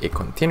a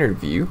container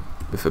view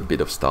with a bit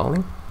of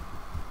styling.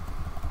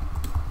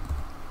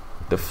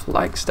 The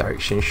flags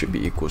direction should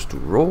be equals to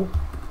row,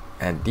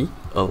 and the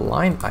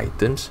align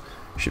items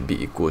should be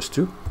equals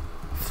to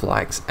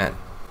flags n.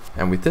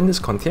 And within this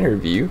container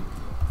view,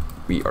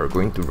 we are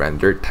going to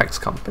render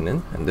text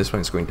component, and this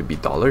one is going to be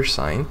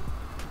 $.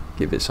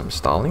 Give it some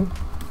styling.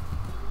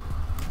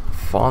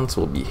 Fonts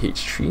will be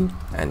H3,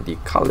 and the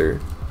color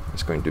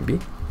is going to be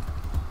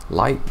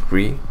light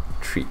gray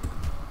tree.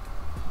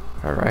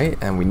 Alright,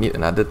 and we need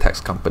another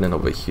text component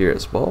over here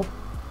as well,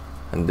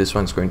 and this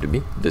one's going to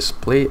be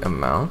display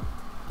amount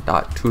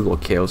dot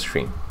toLocale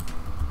string.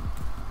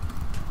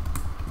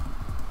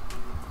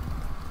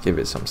 Give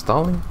it some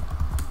styling.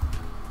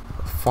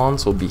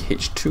 Fonts will be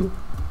H2,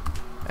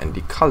 and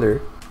the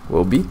color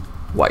will be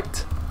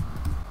white.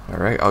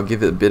 Alright, I'll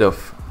give it a bit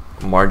of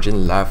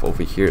margin left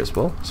over here as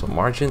well. So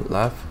margin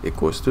left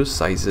equals to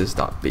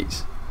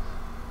sizes.base.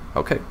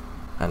 Okay,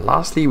 and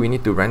lastly, we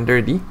need to render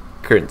the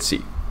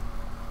currency.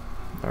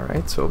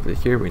 Alright, so over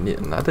here we need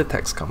another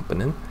text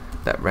component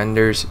that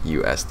renders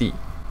USD.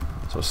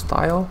 So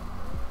style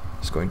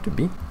is going to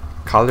be,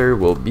 color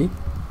will be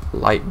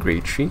light gray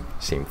tree,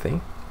 same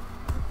thing,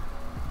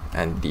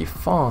 and the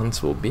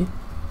fonts will be,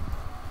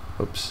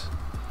 oops,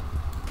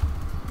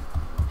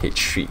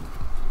 H3.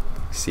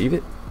 Save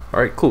it.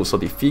 Alright, cool. So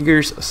the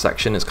figures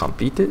section is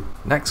completed.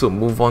 Next, we'll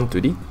move on to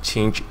the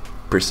change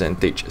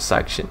percentage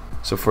section.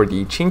 So for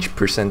the change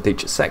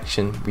percentage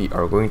section, we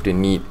are going to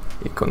need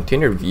a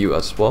container view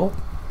as well.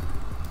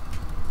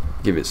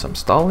 Give it some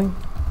styling.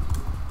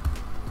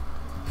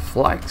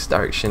 Flags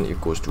direction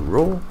equals to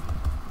row,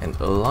 and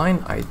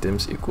align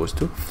items equals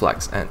to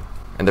flags n.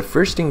 And the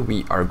first thing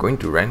we are going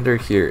to render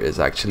here is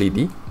actually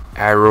the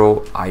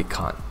arrow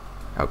icon.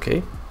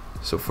 Okay,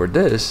 so for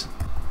this,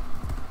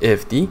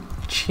 if the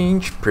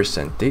change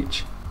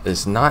percentage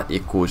is not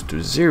equals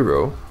to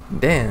 0,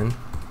 then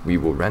we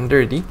will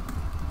render the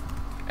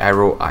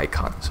arrow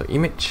icon. So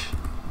image,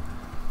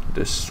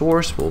 the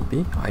source will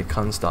be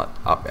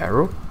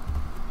icons.upArrow,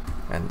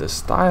 and the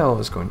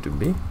style is going to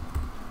be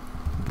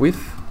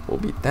width will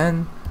be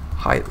 10,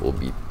 height will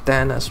be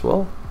 10 as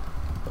well,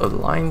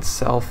 align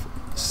self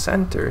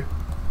center,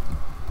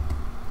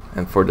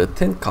 and for the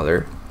tint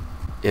color,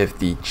 if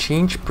the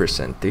change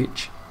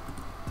percentage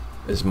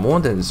is more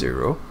than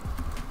 0,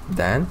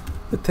 then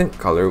the tint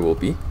color will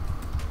be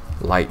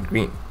light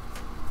green.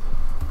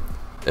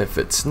 If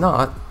it's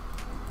not,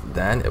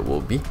 then it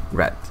will be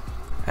red.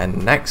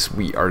 And next,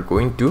 we are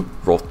going to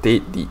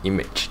rotate the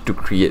image to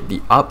create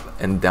the up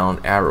and down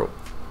arrow.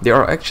 There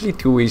are actually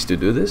two ways to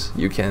do this.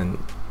 You can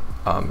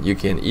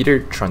either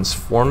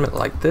transform it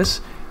like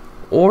this,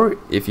 or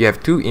if you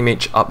have two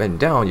image up and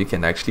down, you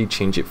can actually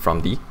change it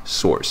from the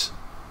source.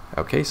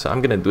 Okay, so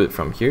I'm gonna do it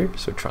from here.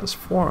 So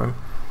transform,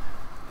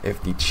 if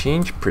the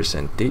change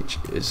percentage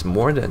is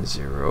more than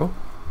 0,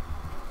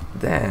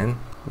 then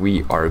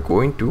we are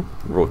going to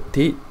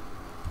rotate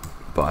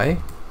by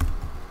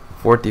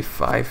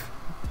 45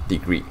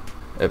 degree.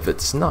 If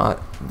it's not,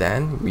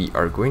 then we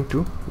are going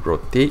to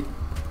rotate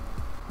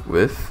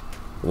with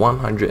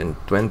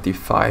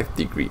 125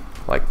 degree,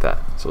 like that.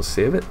 So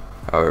save it.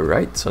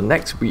 Alright, so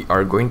next we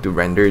are going to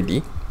render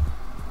the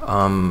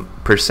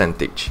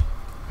percentage.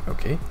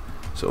 Okay,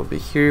 so over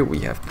here we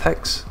have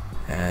text,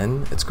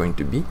 and it's going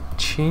to be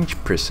change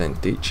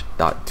percentage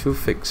dot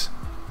toFix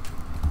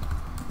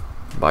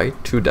by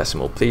 2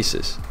 decimal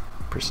places.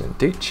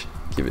 Percentage,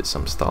 give it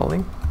some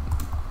styling.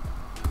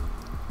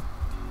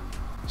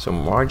 So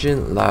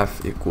margin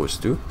left equals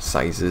to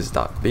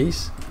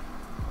sizes.base,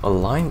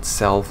 align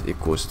self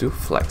equals to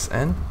flex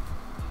n.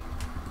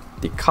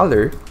 The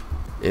color,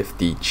 if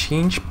the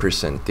change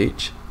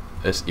percentage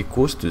is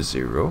equals to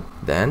 0,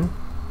 then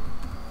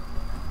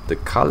the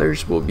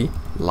colors will be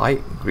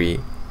light gray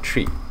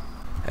tree.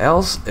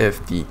 Else,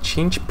 if the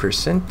change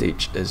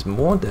percentage is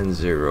more than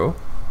 0,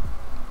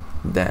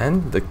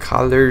 then the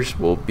colors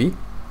will be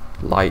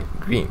light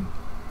green.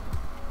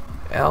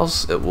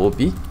 Else it will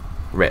be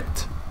red,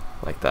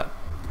 like that.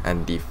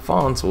 And the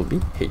fonts will be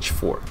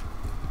H4.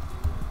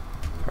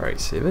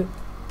 Alright, save it.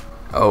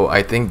 Oh,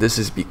 I think this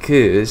is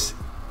because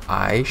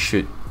I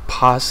should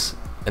pass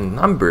a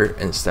number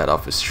instead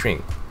of a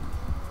string.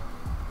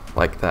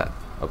 Like that.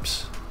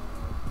 Oops.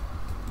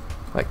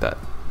 Like that.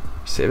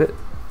 Save it.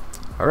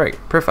 Alright,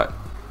 perfect.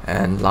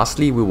 And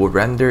lastly, we will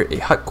render a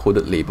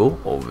hard-coded label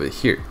over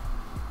here.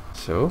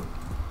 So,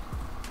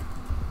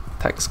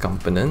 text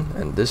component,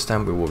 and this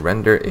time we will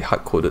render a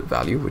hard-coded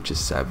value, which is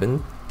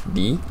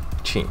 7d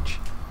change.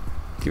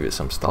 Give it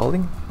some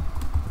styling.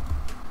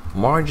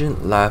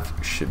 Margin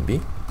left should be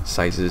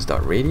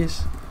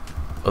sizes.radius.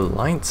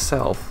 Align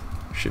self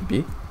should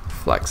be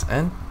flex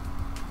n.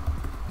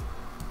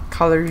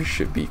 Colors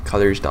should be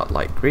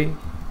colors.lightgray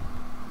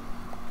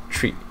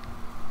tree.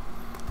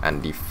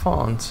 And the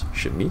fonts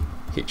should be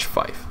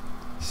H5.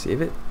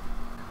 Save it.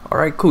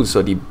 Alright, cool.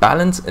 So the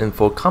balance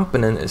info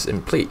component is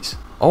in place.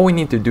 All we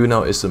need to do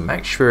now is to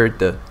make sure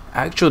the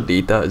actual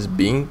data is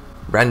being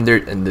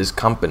rendered in this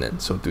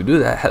component. So to do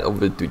that, head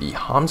over to the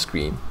home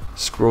screen,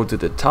 scroll to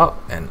the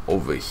top, and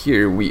over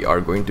here we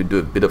are going to do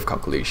a bit of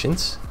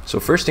calculations. So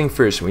first thing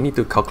first, we need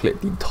to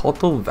calculate the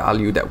total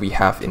value that we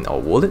have in our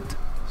wallet.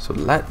 So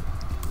let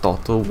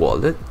total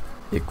wallet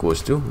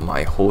equals to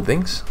my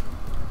holdings,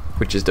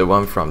 which is the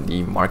one from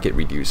the market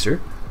reducer.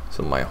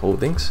 So my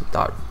holdings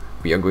dot,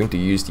 we are going to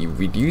use the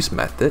reduce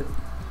method,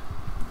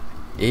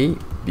 a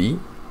b,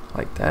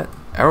 like that,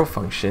 arrow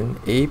function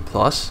a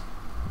plus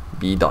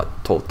b dot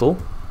total.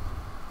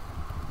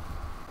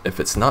 If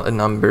it's not a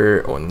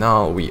number or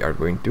null, we are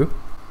going to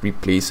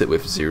replace it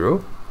with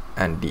 0,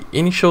 and the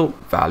initial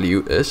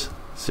value is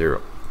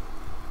 0.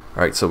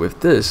 Alright, so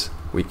with this,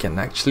 we can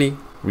actually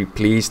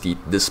replace the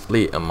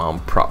display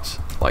amount props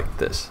like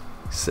this.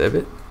 Save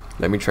it.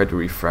 Let me try to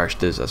refresh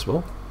this as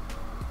well.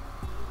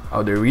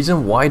 The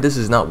reason why this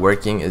is not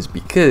working is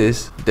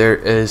because there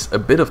is a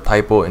bit of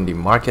typo in the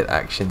market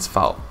actions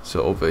file.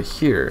 So over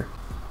here,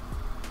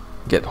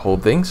 get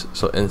holdings.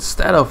 So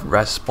instead of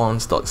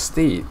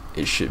response.state,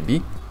 it should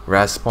be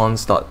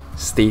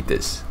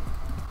response.status.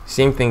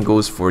 Same thing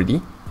goes for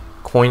the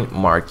coin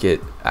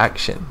market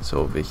action.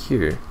 So over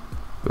here,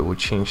 we will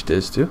change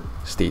this to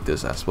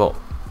status as well.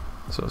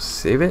 So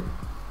save it.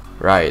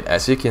 Right,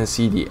 as you can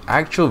see, the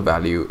actual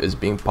value is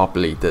being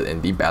populated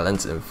in the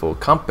balance info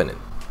component.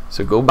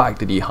 So go back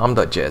to the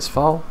home.js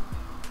file,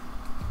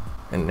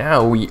 and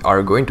now we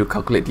are going to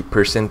calculate the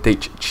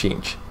percentage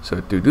change. So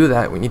to do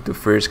that, we need to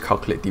first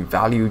calculate the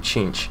value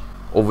change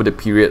over the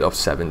period of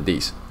 7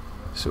 days.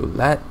 So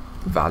let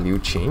value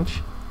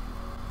change,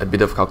 a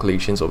bit of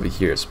calculations over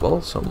here as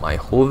well. So my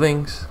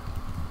holdings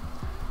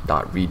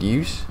dot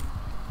reduce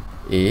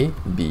a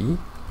b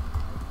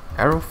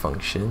arrow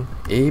function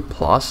a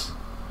plus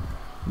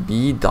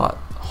b dot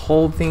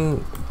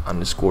holding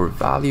underscore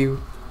value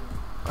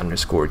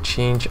underscore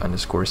change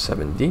underscore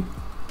 7D.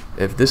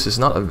 If this is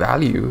not a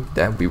value,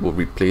 then we will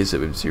replace it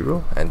with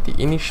 0, and the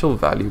initial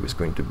value is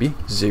going to be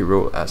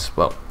 0 as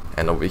well.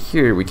 And over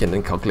here we can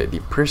then calculate the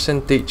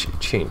percentage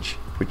change,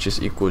 which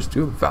is equals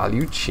to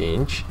value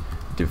change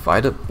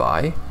divided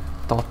by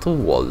total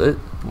wallet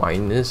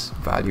minus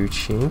value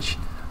change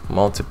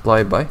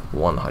multiplied by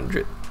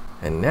 100.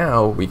 And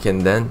now we can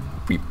then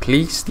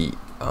replace the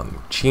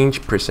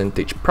change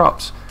percentage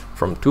props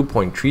from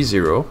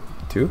 2.30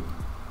 to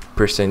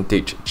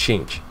percentage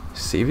change.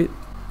 Save it.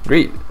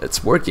 Great,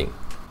 it's working.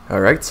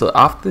 Alright, so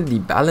after the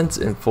balance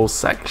info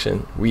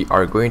section, we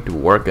are going to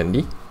work on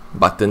the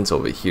buttons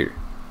over here.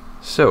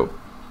 So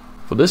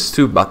for these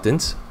two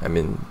buttons,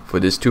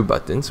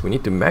 we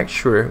need to make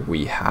sure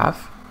we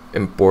have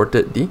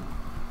imported the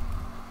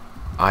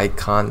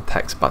icon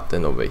text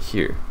button over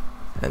here,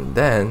 and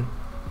then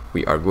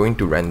we are going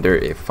to render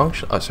a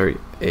function,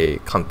 a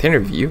container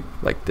view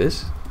like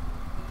this.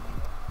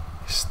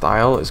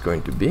 Style is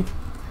going to be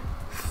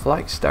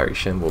flex,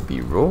 direction will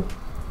be row,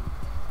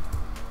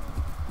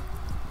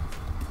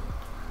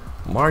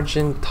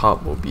 margin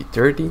top will be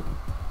 30,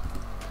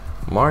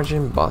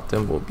 margin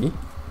bottom will be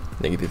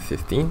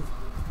 -15,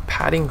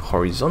 padding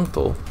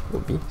horizontal will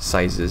be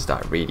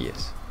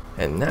sizes.radius.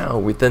 And now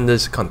within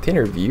this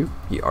container view,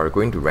 we are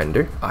going to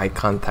render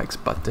icon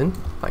text button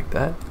like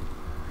that.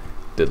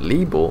 The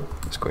label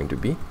is going to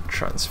be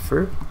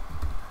transfer,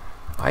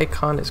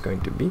 icon is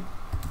going to be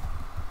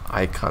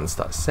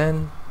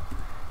icons.send,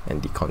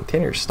 and the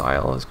container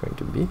style is going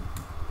to be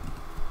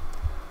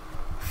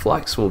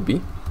flex will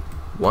be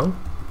 1,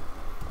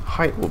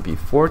 height will be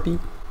 40,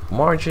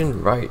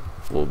 margin right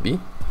will be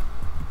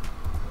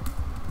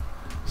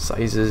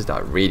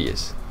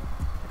sizes.radius.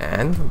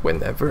 And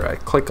whenever I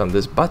click on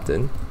this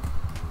button,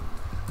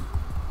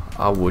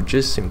 I will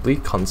just simply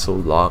console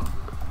log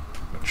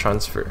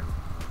transfer.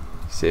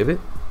 Save it.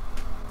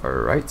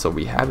 Alright, so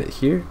we have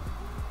it here.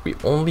 We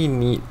only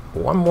need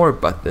one more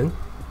button,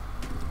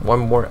 one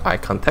more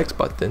icon text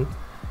button,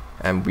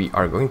 and we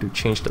are going to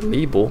change the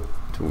label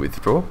to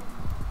withdraw,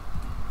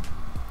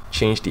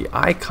 change the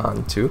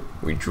icon to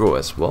withdraw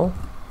as well,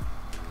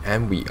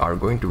 and we are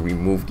going to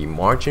remove the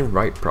margin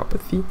right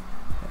property,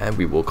 and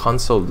we will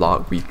console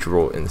log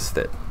withdraw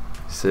instead.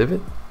 Save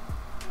it.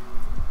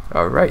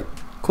 Alright,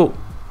 cool.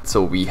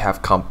 So we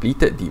have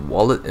completed the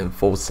wallet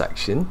info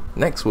section.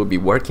 Next we'll be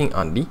working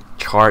on the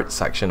chart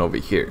section over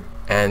here.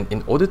 And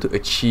in order to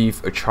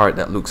achieve a chart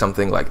that looks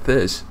something like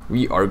this,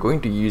 we are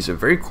going to use a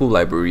very cool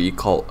library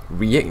called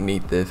React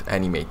Native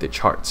Animated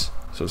Charts.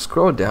 So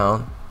scroll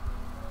down,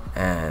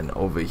 and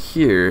over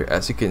here,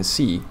 as you can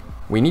see,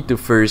 we need to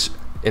first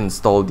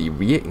install the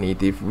React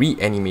Native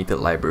Reanimated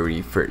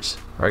library first.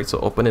 Alright, so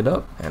open it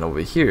up, and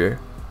over here,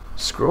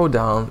 scroll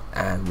down,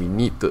 and we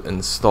need to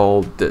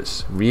install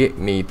this React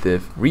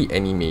Native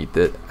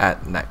Reanimated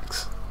at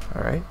next.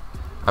 Alright,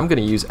 I'm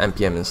gonna use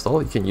npm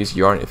install. You can use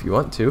yarn if you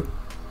want to.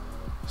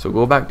 So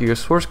go back to your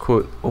source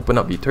code, open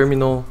up the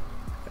terminal,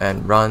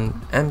 and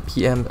run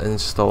npm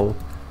install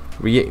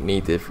React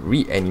Native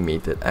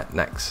Reanimated at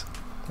next.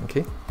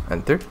 Okay,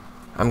 enter.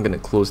 I'm gonna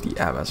close the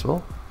app as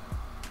well.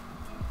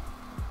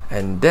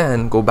 and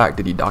then go back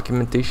to the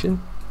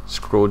documentation,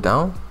 scroll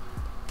down,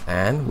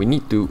 and we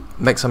need to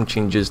make some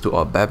changes to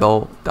our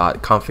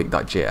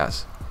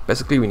babel.config.js.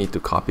 Basically, we need to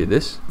copy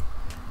this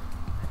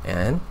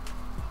and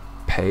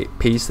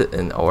paste it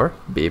in our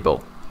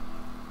Babel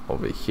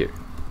over here.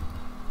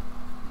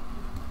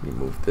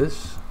 Remove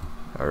this.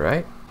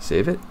 Alright,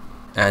 save it.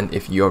 And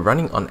if you're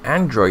running on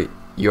Android,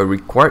 you're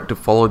required to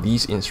follow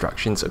these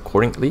instructions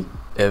accordingly.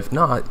 If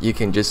not, you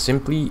can just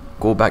simply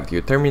go back to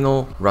your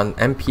terminal, run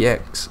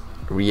npx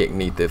react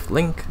native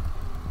link,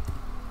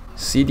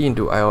 cd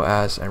into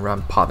iOS, and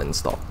run pod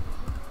install.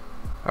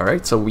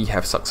 Alright, so we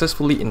have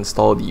successfully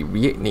installed the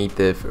React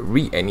Native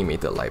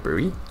reanimated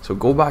library. So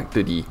go back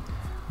to the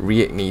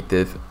React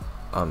Native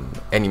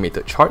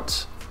animated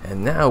charts,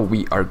 and now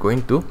we are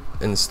going to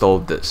install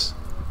this.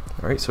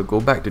 Alright, so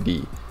go back to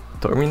the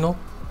terminal,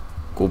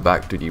 go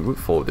back to the root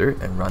folder,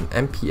 and run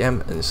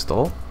npm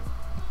install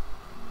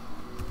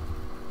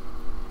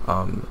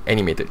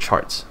animated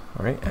charts.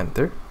 Alright,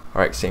 enter.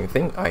 Alright, same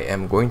thing. I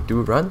am going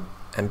to run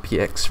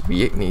npx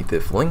react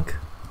native link.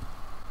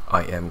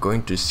 I am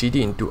going to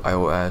cd into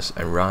iOS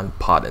and run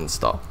pod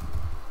install.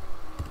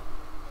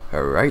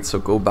 Alright, so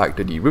go back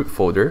to the root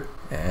folder,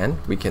 and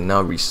we can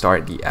now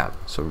restart the app.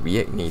 So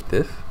react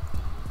native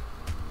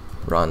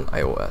run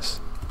iOS.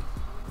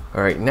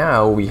 Alright,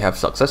 now we have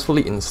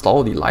successfully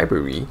installed the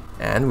library,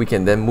 and we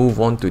can then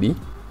move on to the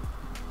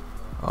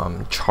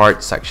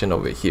chart section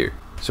over here.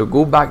 So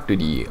go back to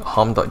the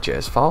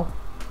hom.js file.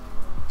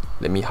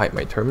 Let me hide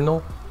my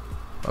terminal.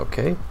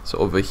 Okay, so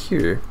over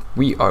here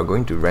we are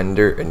going to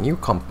render a new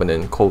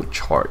component called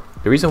chart.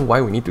 The reason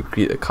why we need to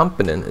create a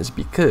component is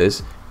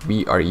because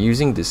we are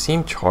using the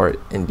same chart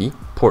in the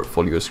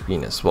portfolio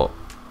screen as well.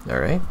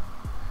 Alright,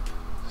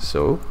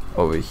 so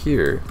over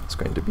here it's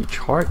going to be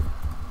chart,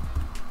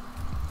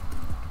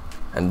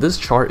 and this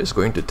chart is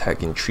going to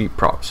tag in 3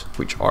 props,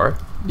 which are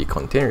the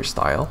container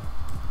style,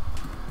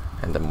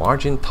 and the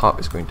margin top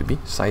is going to be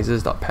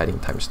sizes.padding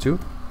times 2.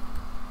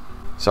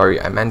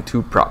 Sorry, I meant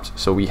 2 props.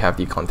 So we have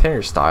the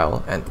container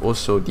style and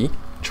also the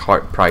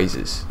chart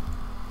prices.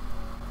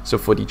 So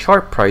for the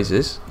chart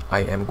prices,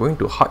 I am going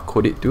to hard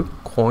code it to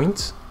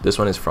coins. This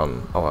one is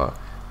from our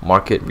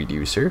Mockitt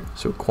reducer.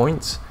 So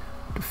coins,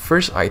 the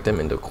first item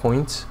in the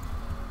coins,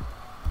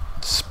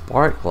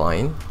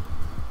 sparkline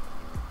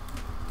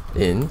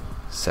in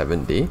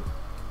 7-day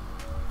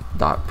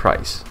dot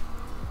price.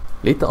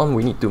 Later on,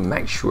 we need to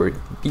make sure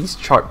these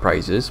chart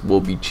prices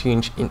will be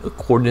changed in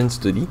accordance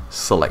to the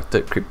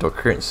selected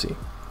cryptocurrency.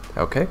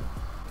 Okay?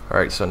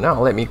 Alright, so now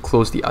let me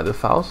close the other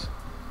files.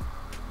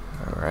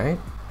 Alright,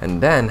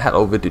 and then head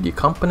over to the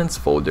components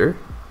folder,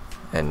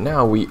 and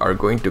now we are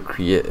going to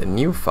create a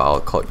new file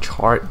called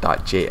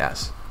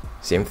chart.js.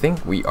 Same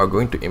thing, we are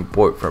going to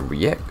import from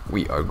React,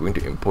 we are going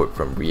to import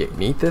from React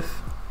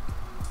Native,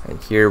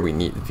 and here we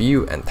need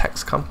view and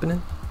text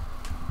component.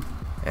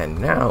 And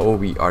now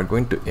we are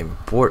going to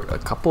import a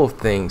couple of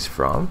things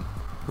from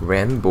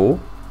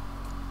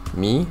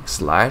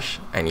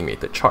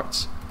rainbow.me/animated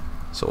charts.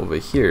 So over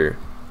here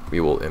we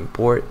will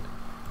import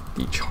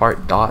the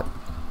chart path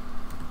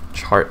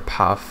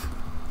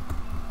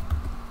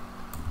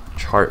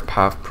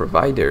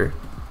provider,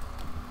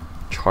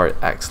 chart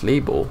X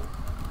label,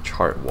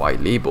 chart Y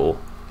label,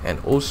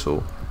 and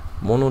also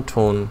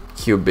monotone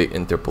cubic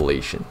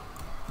interpolation.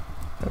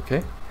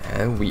 Okay,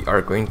 and we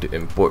are going to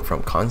import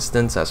from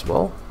constants as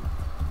well,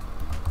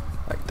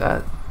 like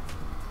that,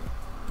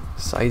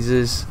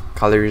 sizes,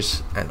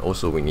 colors, and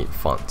also we need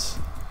fonts.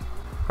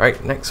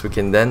 Alright, next we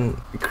can then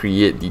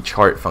create the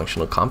chart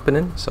functional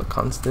component. So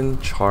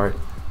constant chart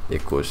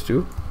equals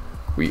to,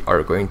 we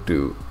are going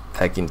to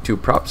tag in 2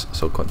 props,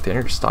 so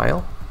container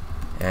style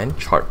and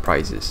chart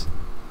prices.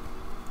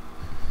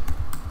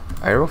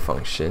 Arrow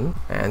function,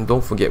 and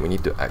don't forget we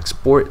need to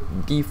export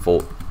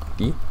default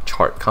the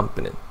chart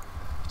component.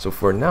 So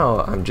for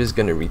now, I'm just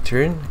going to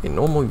return a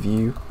normal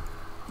view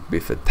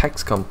with a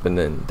text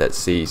component that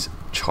says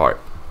chart.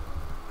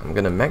 I'm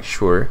going to make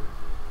sure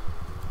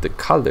the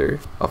color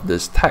of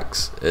this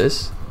text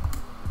is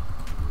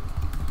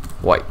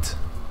white,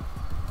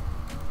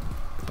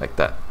 like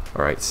that.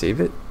 Alright,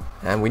 save it.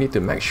 And we need to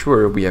make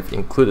sure we have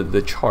included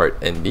the chart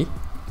in the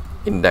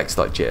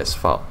index.js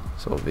file.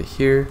 So over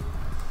here,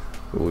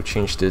 we will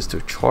change this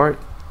to chart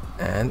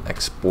and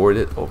export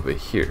it over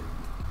here.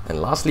 And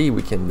lastly,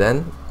 we can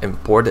then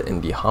import it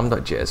in the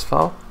hom.js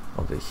file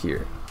over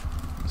here.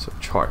 So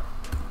chart,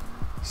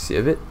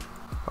 save it.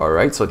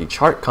 Alright, so the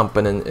chart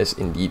component is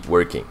indeed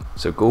working.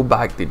 So go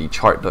back to the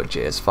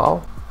chart.js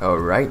file.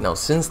 Alright, now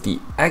since the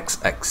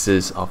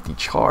x-axis of the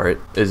chart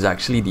is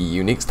actually the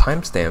Unix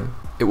timestamp,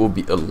 it will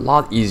be a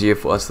lot easier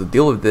for us to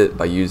deal with it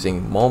by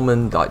using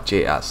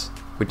moment.js,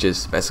 which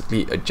is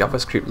basically a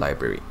JavaScript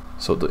library.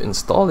 So to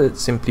install it,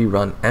 simply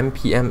run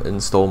npm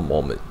install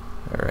moment.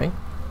 Alright.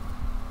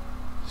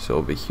 So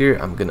over here,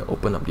 I'm gonna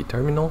open up the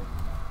terminal,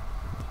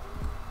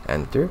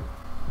 enter.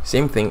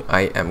 Same thing,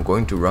 I am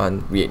going to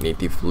run React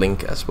Native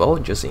link as well,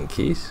 just in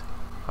case.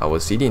 I will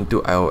cd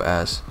into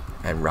iOS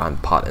and run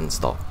pod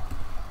install.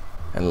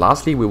 And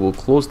lastly, we will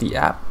close the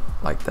app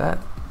like that.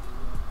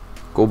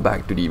 go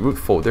back to the root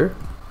folder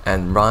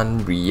and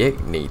run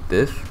React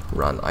Native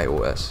run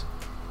iOS.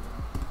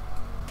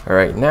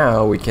 Alright,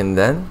 now we can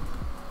then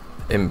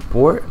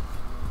import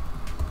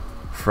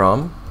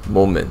from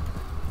moment.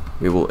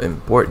 We will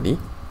import the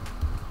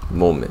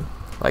moment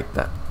like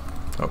that.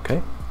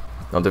 Okay.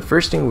 Now the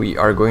first thing we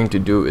are going to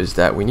do is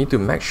that we need to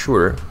make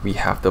sure we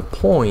have the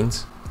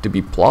points to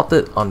be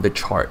plotted on the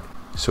chart.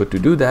 So to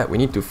do that, we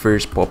need to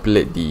first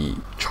populate the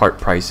chart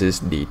prices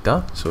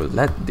data. So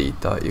let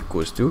data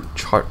equals to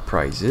chart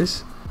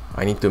prices.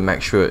 I need to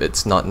make sure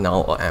it's not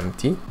null or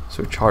empty.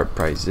 So chart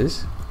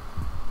prices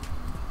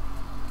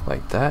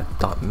like that,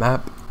 dot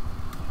map,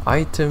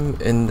 item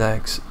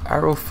index,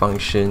 arrow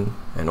function,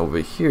 and over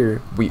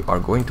here we are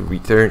going to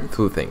return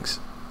two things.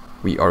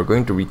 We are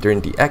going to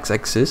return the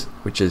x-axis,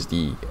 which is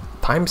the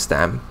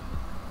timestamp,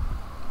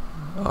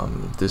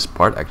 this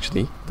part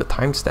actually, the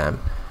timestamp,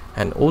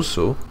 and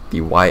also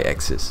the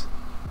y-axis.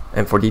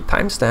 And for the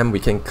timestamp, we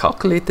can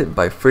calculate it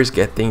by first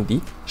getting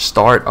the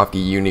start of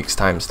the Unix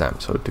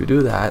timestamp. So to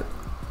do that,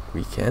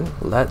 we can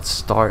let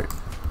start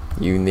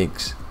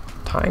Unix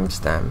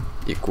timestamp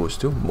equals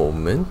to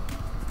moment,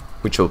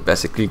 which will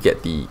basically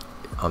get the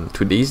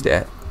today's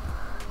date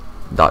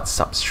dot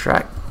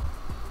subtract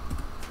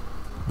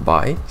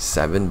by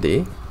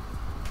 7day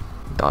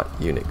dot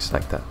Unix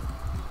like that.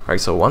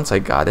 Alright, so once I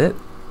got it,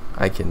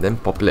 I can then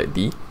populate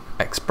the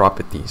X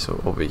property.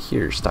 So over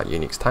here, start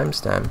Unix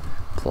timestamp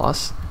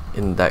plus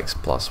index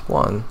plus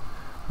 1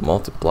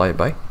 multiplied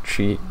by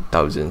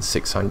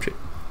 3600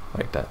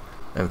 like that.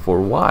 And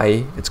for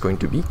Y, it's going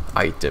to be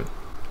item.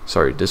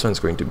 Sorry, this one's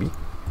going to be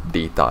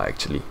data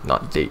actually,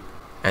 not date.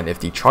 And if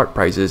the chart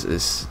prices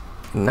is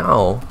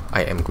null,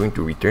 I am going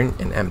to return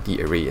an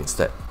empty array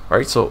instead.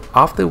 Alright, so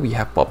after we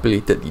have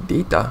populated the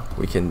data,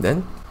 we can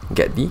then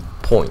get the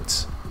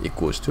points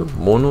equals to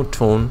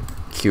monotone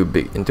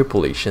cubic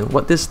interpolation.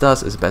 What this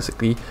does is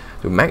basically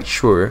to make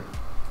sure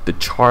the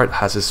chart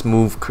has a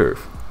smooth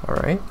curve.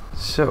 Alright,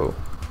 so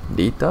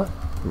data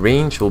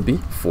range will be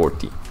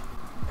 40.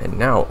 And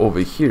now over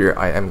here,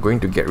 I am going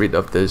to get rid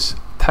of this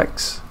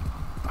text.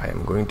 I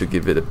am going to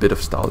give it a bit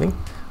of styling,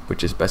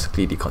 which is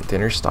basically the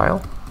container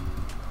style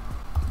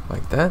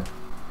like that.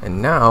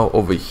 And now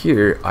over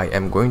here, I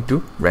am going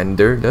to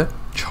render the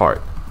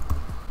chart.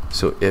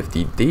 So if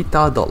the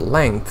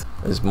data.length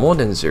is more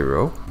than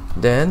 0,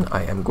 then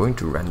I am going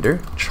to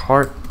render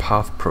chart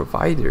path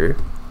provider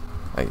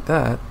like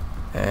that,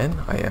 and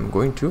I am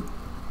going to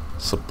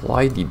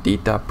supply the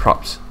data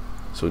props.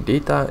 So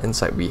data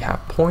inside we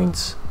have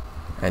points,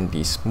 and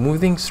the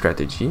smoothing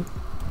strategy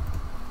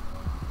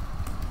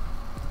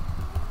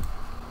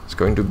is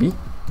going to be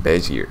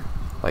Bezier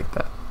like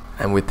that.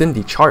 And within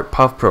the chart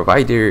path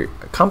provider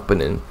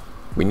component,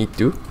 we need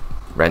to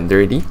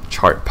render the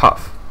chart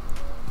path.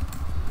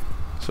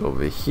 So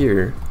over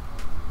here,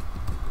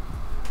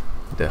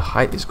 the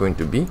height is going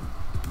to be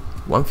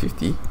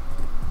 150,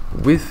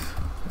 width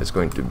is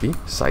going to be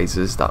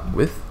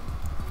sizes.width,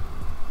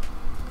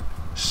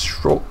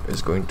 stroke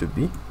is going to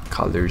be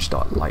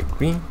colors.light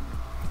green,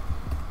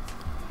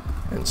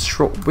 and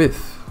stroke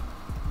width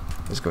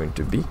is going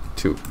to be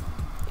 2.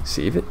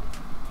 Save it.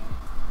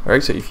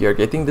 Alright, so if you are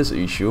getting this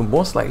issue,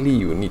 most likely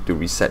you need to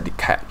reset the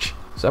cache.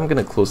 So I'm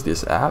going to close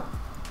this app.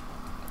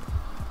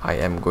 I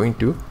am going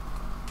to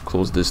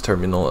close this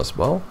terminal as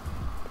well.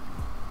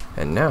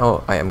 And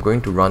now I am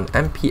going to run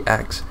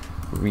npx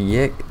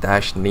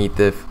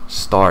react-native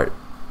start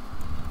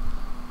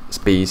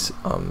space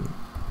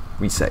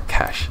reset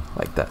cache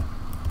like that.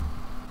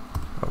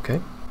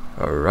 Okay.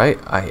 Alright,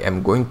 I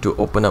am going to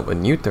open up a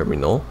new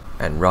terminal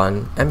and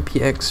run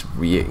npx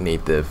react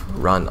native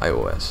run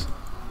iOS.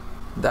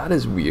 That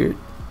is weird.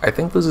 I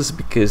think this is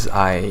because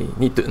I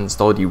need to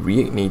install the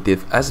React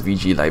Native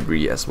SVG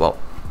library as well.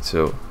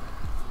 So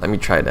let me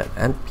try that.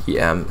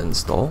 npm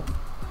install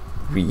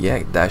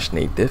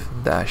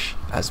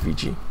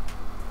react-native-svg.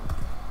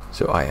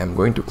 So I am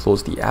going to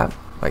close the app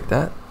like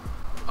that.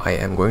 I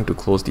am going to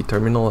close the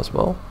terminal as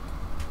well.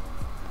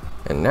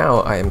 And now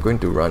I am going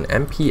to run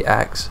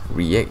npx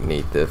react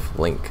native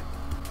link,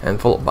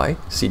 and followed by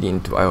cd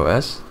into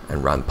iOS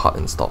and run pod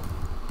install.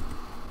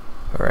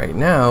 Alright,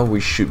 now we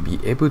should be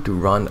able to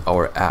run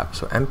our app.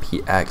 So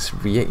npx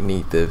react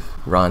native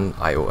run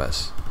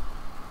iOS.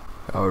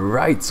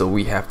 Alright, so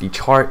we have the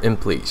chart in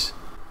place.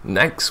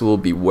 Next, we'll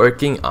be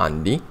working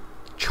on the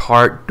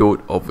chart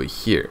dot over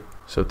here.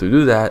 So to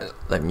do that,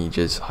 let me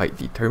just hide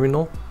the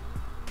terminal.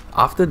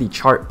 After the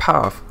chart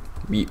path,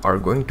 we are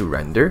going to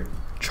render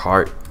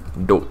chart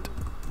dot.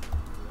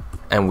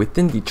 And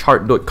within the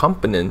chart dot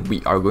component,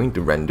 we are going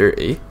to render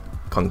a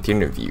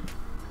container view.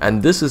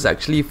 And this is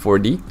actually for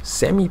the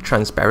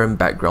semi-transparent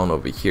background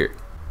over here.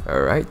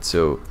 Alright,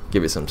 so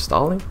give it some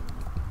styling.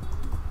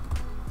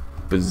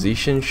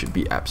 Position should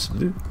be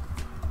absolute.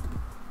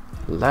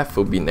 Left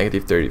will be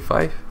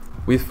 -35.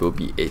 Width will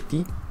be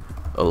 80.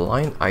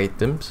 Align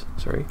items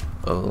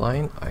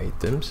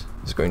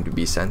is going to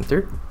be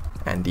center.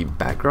 And the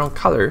background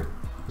color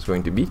is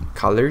going to be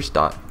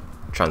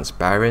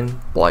colors.transparent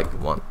black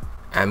 1.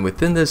 And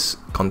within this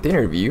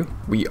container view,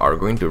 we are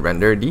going to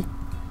render the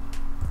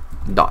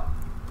dot.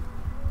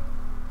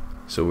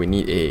 So we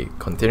need a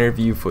container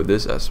view for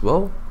this as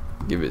well.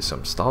 Give it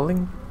some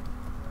styling.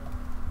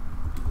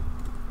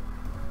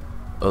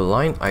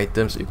 Align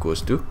items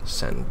equals to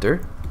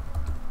center.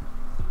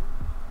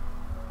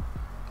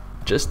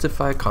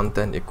 Justify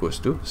content equals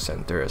to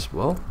center as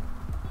well.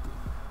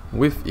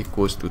 Width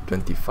equals to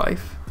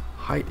 25.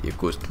 Height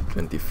equals to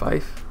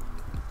 25.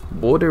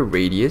 Border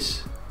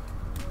radius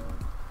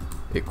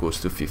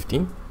equals to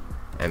 15.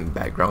 And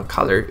background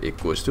color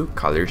equals to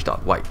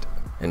colors.white.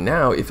 And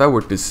now if I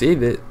were to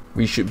save it,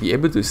 we should be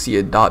able to see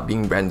a dot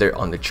being rendered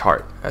on the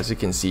chart, as you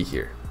can see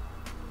here.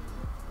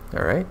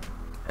 Alright,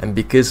 and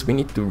because we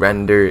need to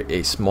render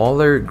a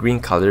smaller green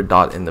color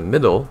dot in the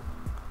middle,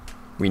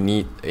 we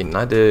need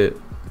another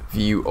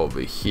view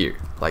over here,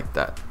 like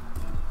that.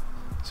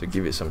 So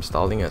give it some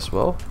styling as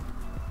well.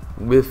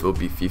 Width will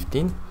be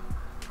 15,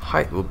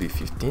 height will be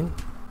 15,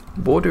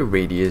 border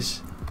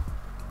radius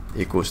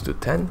equals to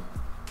 10,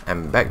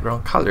 and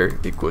background color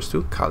equals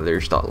to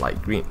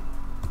colors.light green.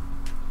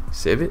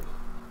 Save it.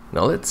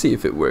 Now let's see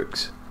if it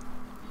works.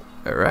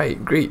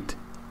 Alright, great.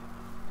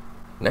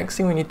 Next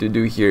thing we need to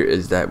do here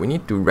is that we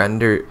need to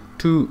render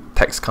two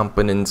text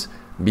components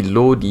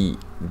below the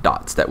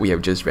dots that we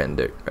have just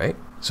rendered, right?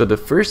 So the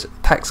first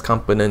text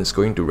component is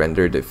going to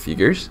render the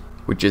figures,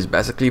 which is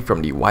basically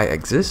from the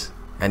y-axis,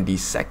 and the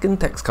second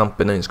text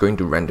component is going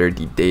to render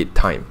the date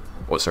time,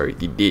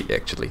 the date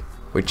actually,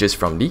 which is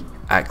from the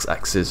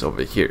x-axis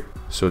over here.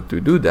 So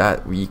to do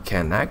that, we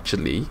can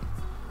actually,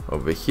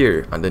 over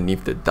here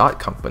underneath the dot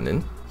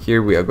component,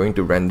 here we are going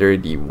to render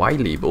the y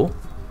label,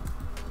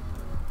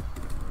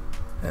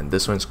 and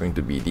this one's going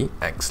to be the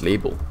x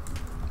label.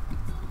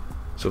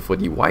 So for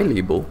the y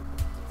label,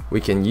 we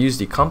can use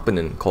the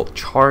component called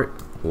chart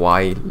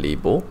y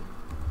label,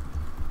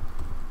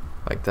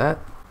 like that.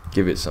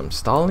 Give it some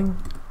styling.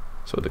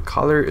 So the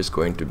color is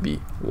going to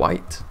be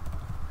white,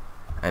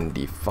 and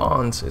the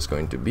font is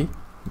going to be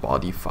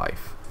body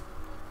 5.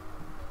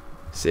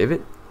 Save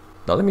it.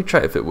 Now let me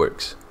try if it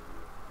works.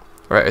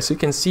 Alright, as you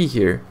can see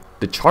here,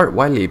 the chart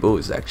y label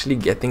is actually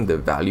getting the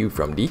value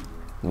from the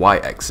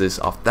y-axis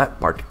of that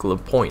particular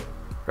point,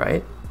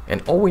 right?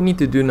 And all we need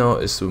to do now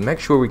is to make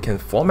sure we can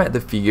format the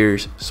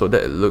figures so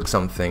that it looks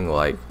something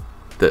like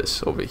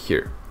this over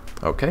here,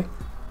 okay?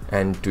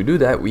 And to do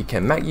that, we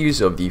can make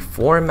use of the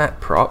format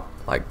prop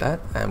like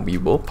that, and we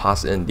will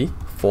pass in the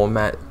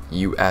format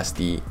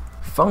USD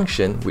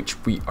function,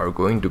 which we are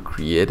going to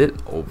create it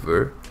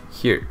over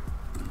here.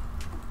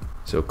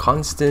 So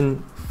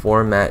constant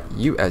format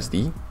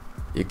USD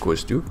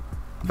equals to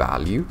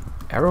value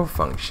arrow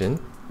function,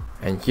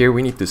 and here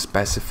we need to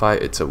specify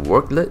it's a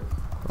worklet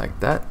like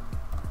that.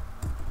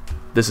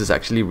 This is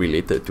actually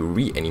related to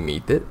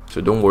reanimated,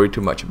 so don't worry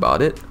too much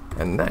about it.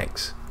 And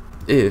next,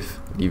 if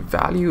the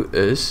value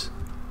is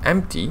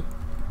empty,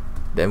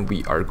 then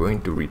we are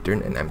going to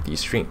return an empty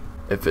string.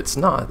 If it's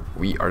not,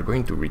 we are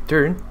going to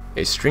return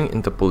a string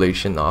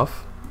interpolation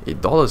of a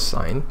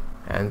 $,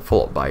 and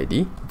followed by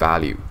the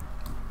value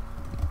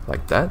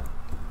like that.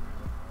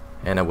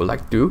 And I would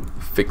like to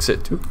fix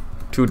it to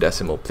 2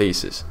 decimal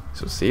places.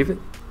 So save it.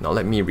 Now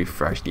let me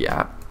refresh the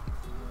app.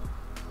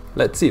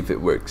 Let's see if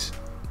it works.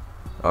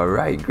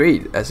 Alright,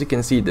 great. As you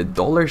can see, the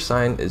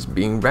 $sign is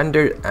being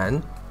rendered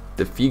and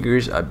the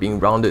figures are being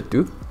rounded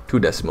to 2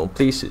 decimal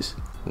places.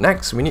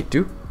 Next, we need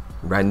to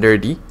render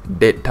the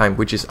date time,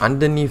 which is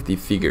underneath the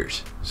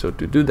figures. So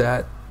to do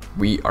that,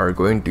 we are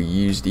going to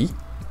use the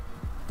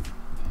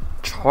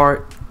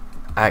chart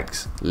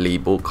x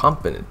label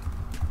component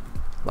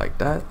like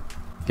that.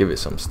 Give it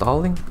some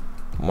styling.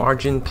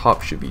 Margin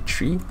top should be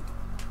 3.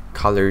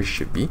 Colors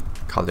should be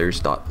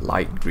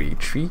colors.light gray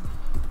 3.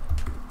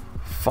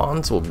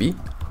 Fonts will be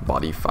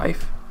body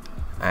 5.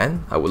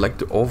 And I would like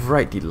to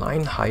override the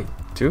line height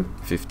to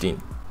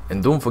 15.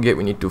 And don't forget,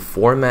 we need to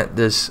format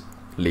this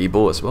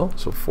label as well.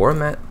 So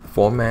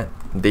format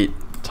date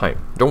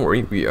time. Don't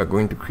worry, we are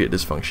going to create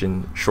this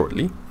function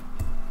shortly.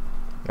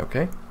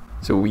 Okay,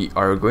 so we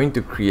are going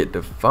to create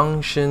the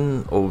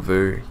function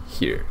over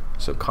here.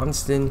 So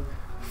constant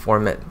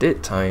format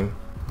date time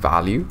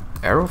value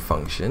arrow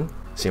function.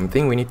 Same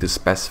thing, we need to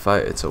specify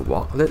it's a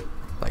walklet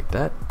like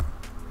that.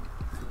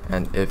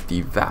 And if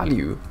the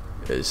value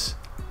is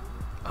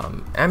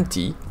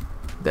empty,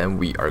 then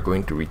we are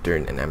going to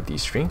return an empty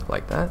string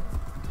like that.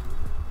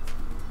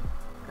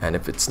 And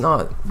if it's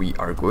not, we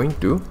are going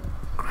to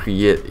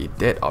create a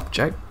date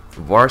object.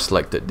 var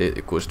selected date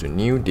equals to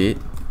new date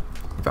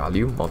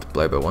value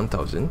multiplied by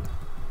 1000.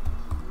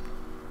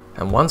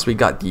 And once we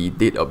got the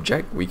date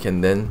object, we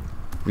can then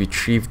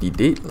retrieve the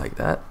date like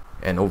that.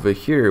 And over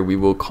here, we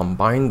will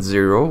combine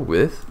 0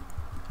 with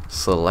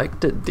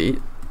selected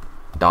date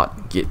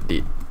dot get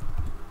date.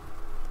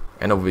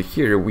 And over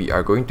here, we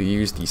are going to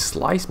use the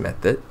slice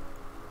method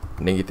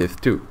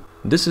 -2.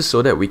 This is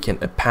so that we can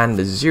append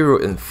the 0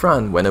 in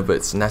front whenever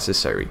it's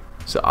necessary.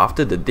 So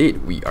after the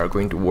date, we are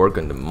going to work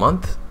on the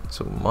month.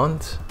 So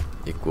month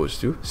equals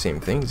to same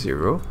thing,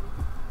 0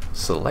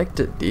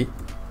 selected date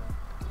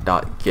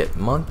dot get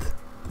month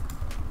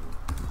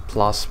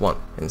plus 1.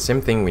 And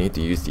same thing, we need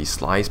to use the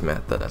slice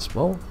method as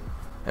well.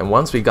 And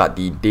once we got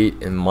the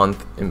date and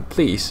month in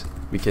place,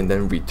 we can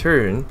then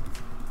return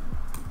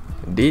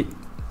date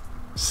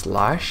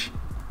slash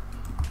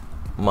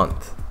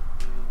month.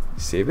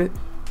 Save it.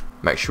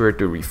 Make sure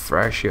to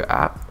refresh your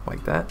app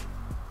like that.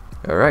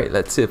 Alright,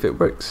 let's see if it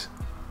works.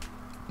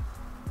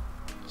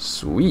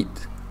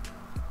 Sweet.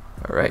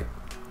 Alright.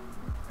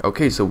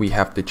 Okay, so we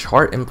have the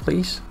chart in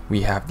place.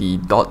 We have the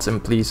dots in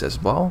place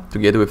as well,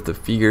 together with the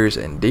figures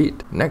and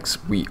date.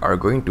 Next, we are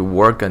going to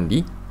work on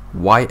the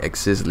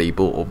y-axis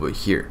label over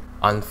here.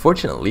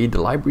 Unfortunately,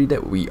 the library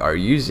that we are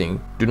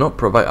using do not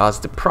provide us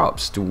the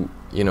props to,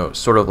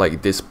 sort of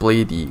like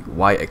display the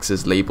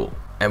y-axis label.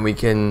 And we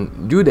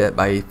can do that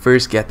by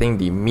first getting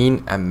the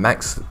mean and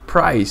max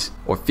price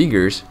or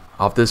figures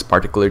of this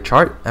particular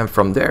chart, and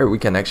from there we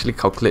can actually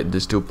calculate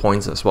these 2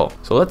 points as well.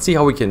 So let's see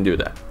how we can do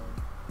that.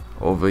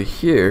 Over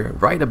here,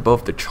 right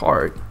above the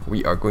chart,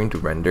 we are going to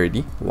render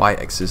the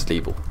y-axis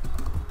label.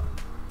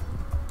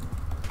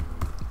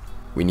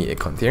 We need a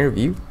container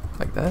view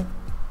like that.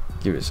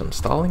 Give it some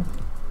styling.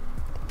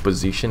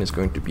 Position is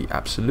going to be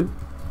absolute.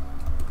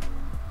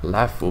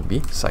 Left will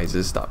be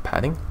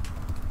sizes.padding.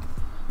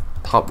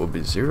 Top will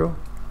be 0.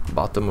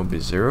 Bottom will be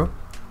 0.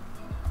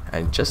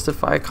 And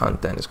justify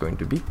content is going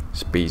to be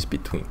space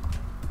between.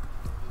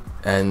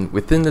 And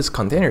within this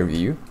container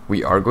view,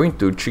 we are going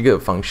to trigger a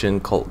function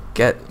called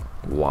get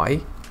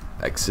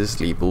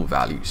y-axis label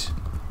values.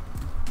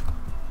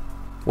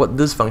 What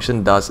this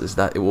function does is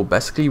that it will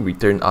basically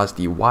return us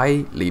the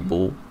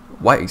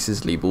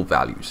y-axis label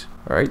values.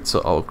 Alright,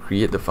 so I'll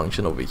create the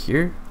function over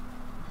here.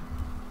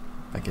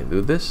 I can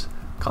do this.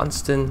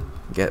 Constant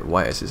get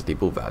y-axis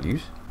label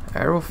values.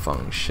 Arrow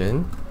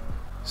function.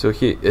 So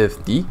here,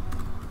 if the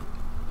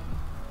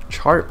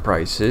chart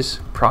prices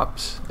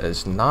props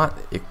is not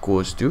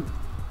equals to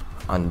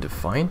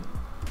undefined,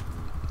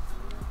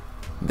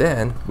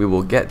 then we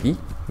will get the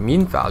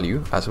mean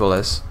value as well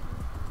as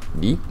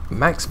the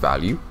max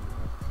value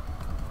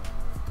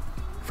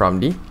from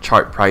the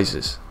chart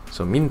prices.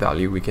 So mean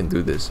value, we can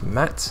do this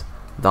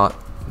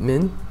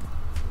max.min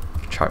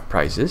chart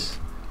prices.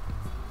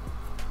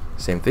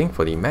 Same thing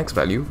for the max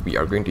value, we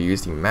are going to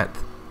use the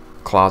math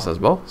class as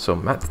well. So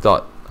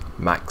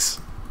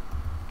math.max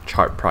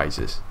chart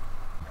prices.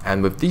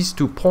 And with these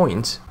 2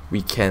 points,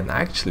 we can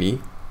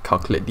actually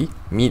calculate the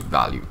mean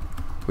value,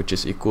 which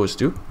is equals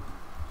to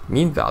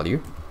mean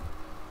value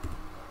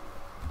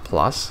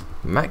plus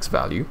max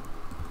value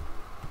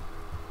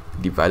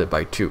divided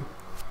by 2.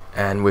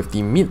 And with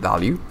the mid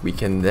value, we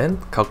can then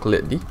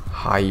calculate the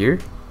higher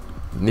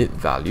mid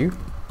value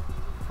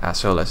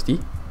as well as the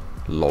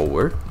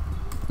lower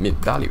mid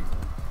value.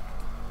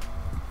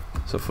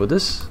 So for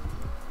this,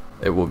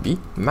 it will be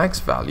max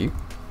value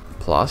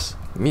plus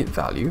mid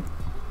value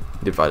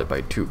divided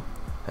by 2.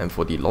 And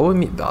for the lower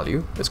mid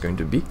value, it's going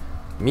to be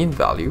mean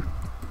value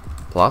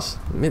plus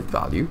mid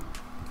value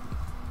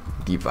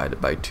divided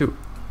by 2.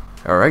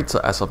 Alright, so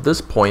as of this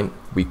point,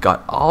 we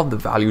got all the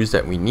values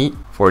that we need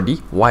for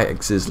the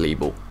y-axis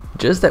label.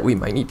 Just that we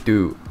might need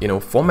to,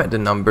 format the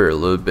number a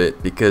little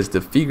bit because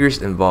the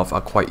figures involved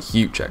are quite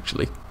huge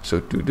actually. So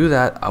to do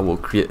that, I will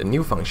create a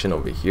new function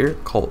over here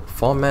called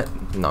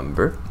format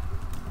number.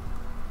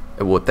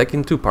 It will take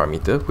in 2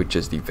 parameters, which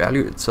is the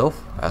value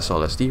itself as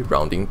well as the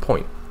rounding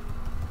point.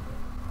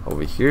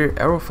 Over here,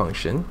 arrow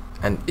function,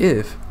 and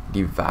if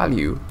the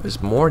value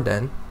is more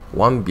than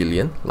 1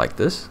 billion like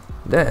this,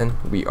 then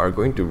we are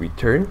going to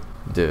return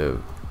the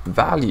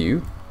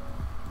value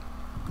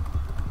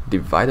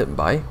divided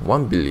by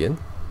 1 billion,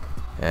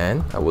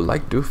 and I would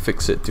like to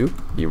fix it to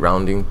the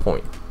rounding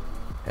point.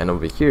 And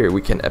over here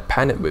we can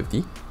append it with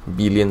the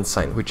billion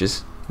sign, which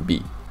is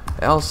B.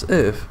 Else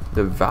if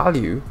the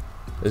value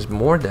is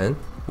more than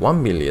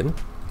 1 million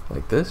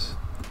like this,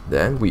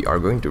 then we are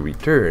going to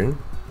return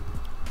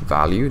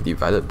value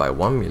divided by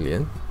 1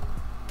 million,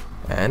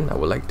 and I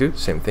would like to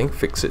same thing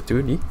fix it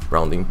to the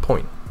rounding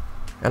point.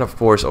 And of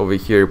course over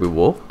here we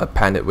will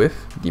append it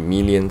with the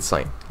million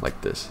sign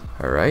like this.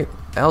 Alright,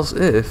 else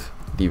if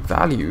the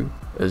value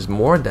is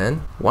more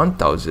than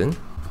 1000,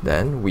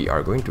 then we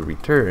are going to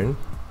return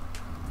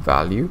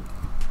value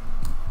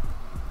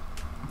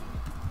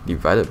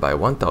divided by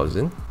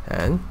 1000,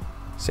 and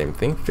same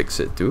thing fix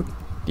it to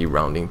the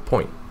rounding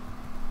point.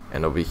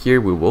 And over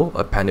here we will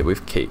append it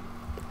with K.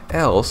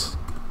 Else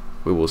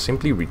we will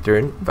simply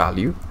return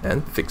value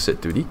and fix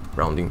it to the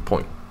rounding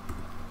point.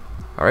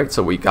 Alright,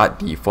 so we got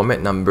the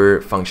format number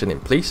function in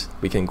place.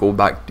 We can go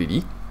back to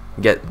the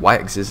get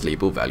y-axis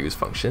label values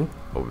function.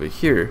 Over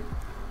here,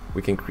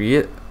 we can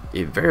create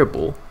a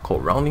variable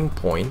called rounding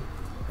point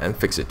and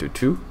fix it to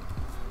 2.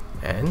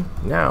 And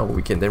now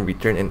we can then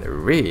return an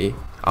array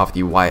of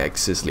the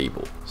y-axis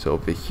label. So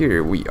over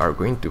here, we are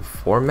going to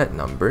we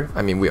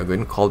are going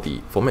to call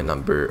the format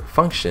number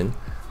function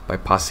by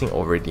passing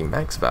over the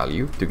max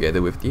value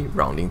together with the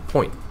rounding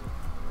point,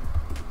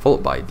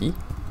 followed by the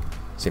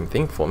same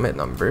thing format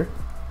number,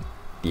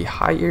 the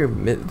higher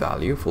mid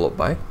value followed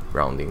by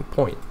rounding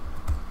point.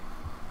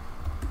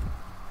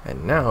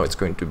 And now it's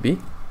going to be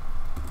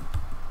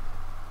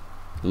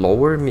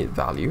lower mid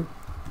value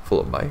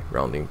followed by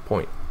rounding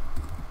point.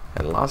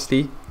 And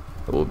lastly,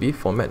 it will be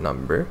format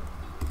number,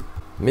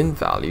 min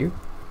value,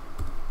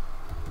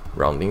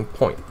 rounding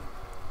point,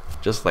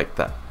 just like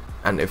that.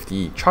 And if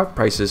the chart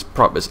prices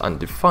prop is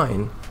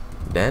undefined,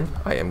 then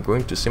I am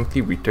going to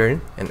simply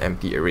return an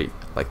empty array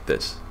like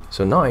this.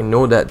 So now I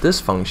know that this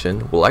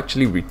function will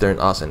actually return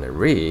us an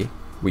array.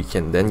 We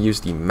can then use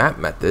the map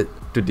method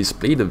to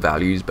display the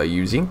values by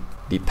using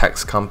the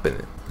text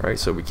component. Alright,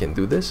 so we can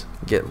do this,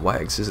 get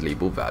y-axis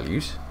label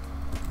values.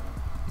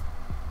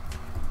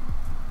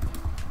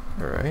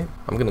 Alright,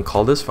 I'm going to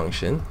call this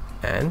function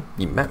and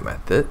the map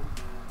method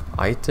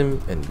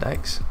item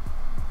index.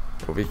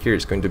 Over here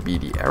is going to be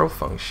the arrow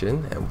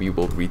function, and we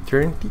will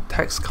return the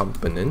text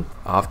component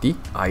of the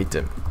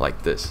item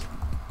like this.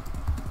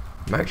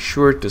 Make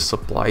sure to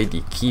supply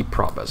the key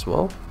prop as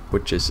well,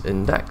 which is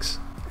index,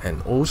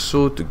 and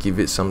also to give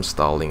it some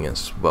styling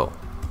as well.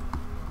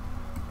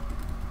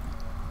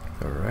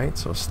 Alright,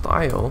 so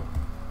style,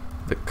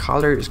 the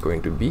color is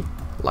going to be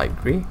light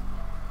gray,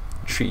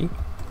 3,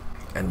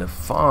 and the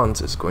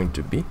font is going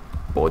to be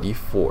body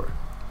 4.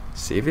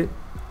 Save it.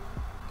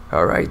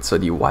 Alright, so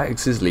the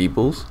y-axis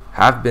labels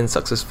have been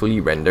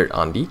successfully rendered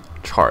on the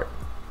chart.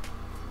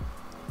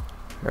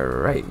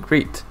 Alright,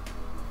 great.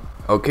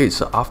 Okay,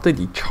 so after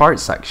the chart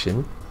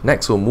section,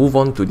 next we'll move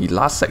on to the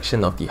last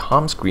section of the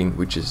home screen,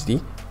 which is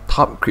the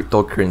top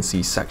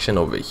cryptocurrency section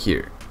over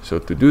here. So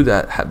to do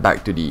that, head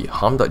back to the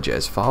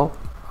home.js file.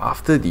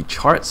 After the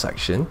chart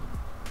section,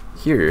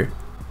 here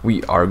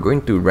we are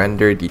going to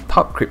render the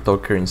top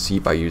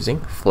cryptocurrency by using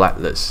flat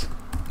list,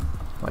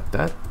 like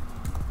that.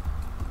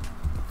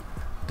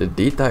 The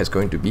data is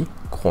going to be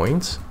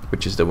coins,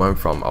 which is the one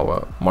from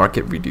our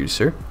market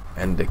reducer,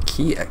 and the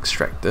key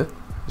extractor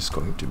is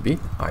going to be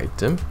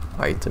item,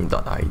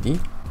 item.id.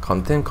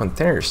 Content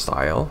container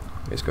style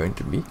is going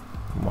to be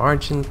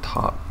margin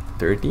top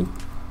 30,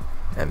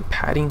 and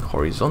padding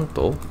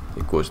horizontal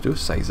equals to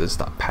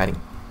sizes.padding.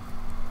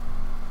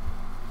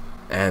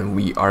 And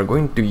we are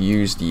going to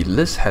use the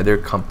list header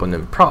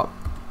component prop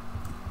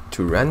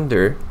to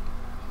render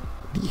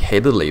the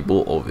header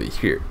label over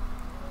here.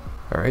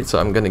 Alright, so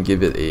I'm going to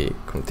give it a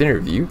container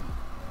view.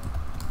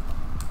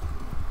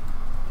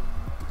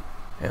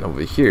 And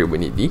over here, we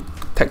need the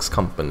text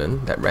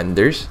component that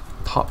renders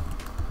top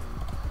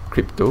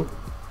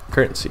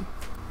cryptocurrency.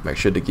 Make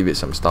sure to give it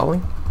some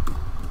styling.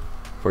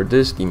 For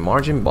this, the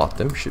margin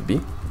bottom should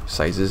be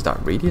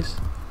sizes.radius.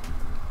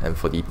 And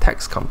for the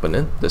text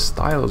component, the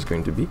style is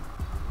going to be,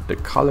 the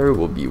color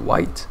will be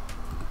white.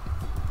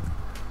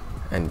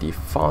 And the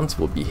fonts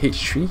will be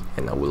H3.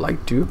 And I would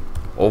like to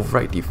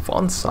override the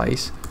font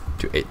size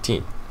to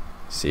 18.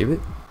 Save it.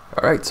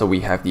 Alright, so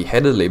we have the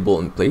header label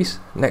in place.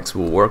 Next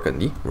we'll work on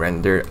the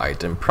render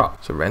item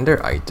prop. So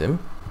render item,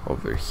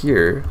 over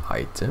here,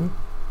 item,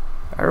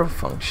 arrow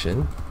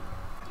function,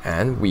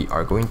 and we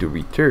are going to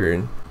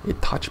return a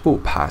touchable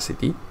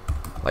opacity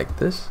like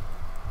this.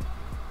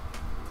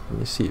 Let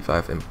me see if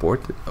I've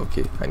imported.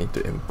 Okay, I need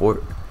to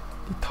import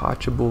the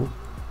touchable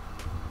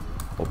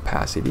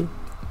opacity.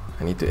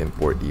 I need to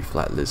import the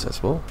flat list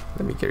as well.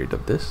 Let me get rid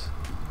of this.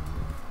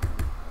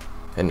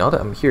 And now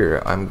that I'm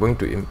here, I'm going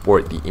to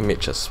import the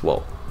image as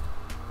well.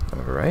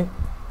 Alright.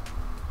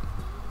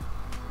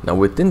 Now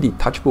within the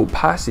touchable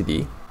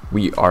opacity,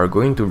 we are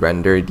going to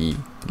render the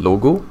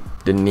logo,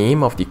 the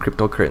name of the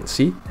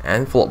cryptocurrency,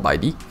 and followed by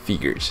the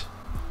figures.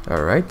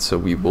 Alright, so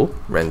we will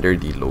render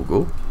the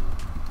logo,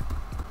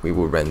 we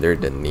will render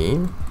the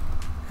name,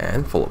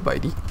 and followed by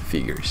the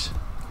figures.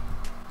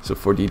 So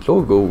for the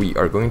logo, we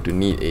are going to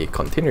need a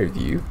container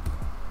view.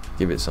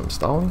 Give it some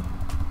styling.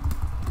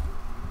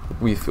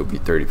 Width will be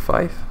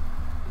 35,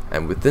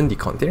 and within the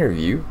container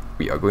view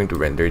we are going to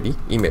render the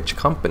image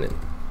component.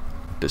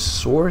 The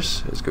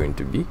source is going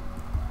to be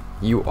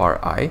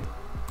URI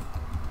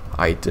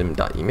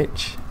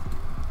item.image,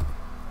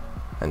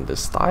 and the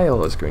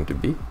style is going to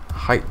be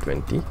height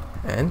 20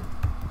 and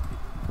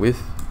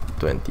width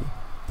 20.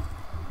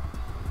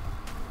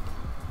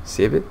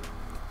 Save it.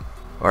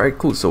 Alright,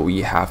 cool. So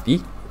we have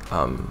the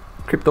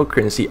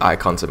cryptocurrency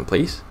icons in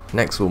place.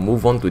 Next we'll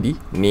move on to the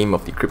name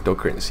of the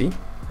cryptocurrency.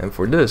 And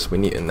for this, we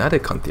need another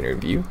container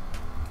view.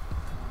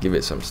 Give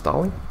it some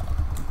styling.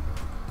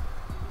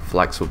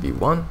 Flags will be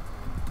 1.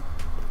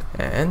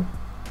 And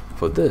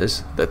for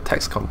this, the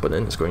text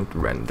component is going to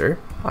render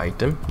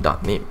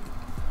item.name.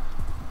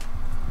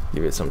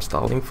 Give it some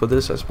styling for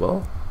this as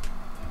well.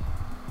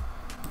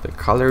 The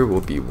color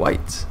will be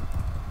white.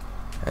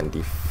 And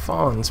the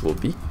fonts will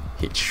be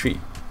H3.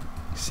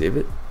 Save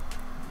it.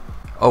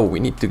 Oh,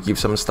 we need to give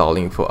some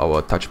styling for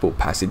our touchable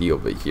opacity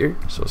over here.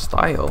 So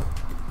style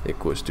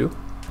equals to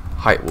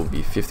height will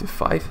be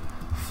 55,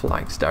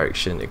 flags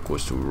direction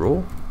equals to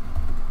row,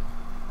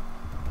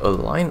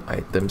 align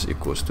items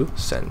equals to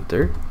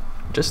center,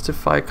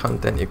 justify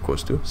content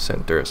equals to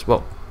center as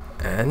well.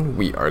 And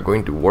we are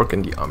going to work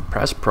on the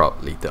unpressed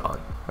prop later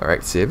on.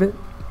 Alright, save it.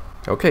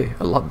 Okay,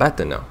 a lot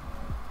better now.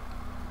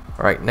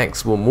 Alright,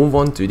 next we'll move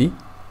on to the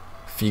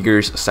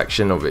figures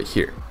section over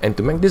here. And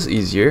to make this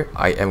easier,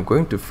 I am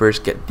going to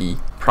first get the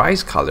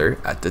price color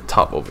at the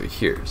top over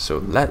here. So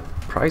let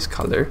price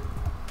color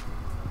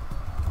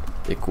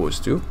equals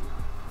to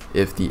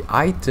if the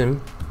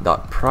item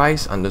dot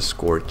price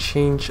underscore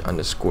change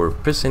underscore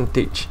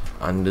percentage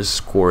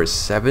underscore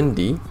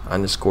 70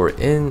 underscore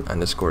in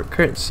underscore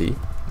currency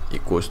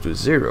equals to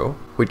 0,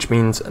 which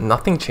means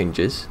nothing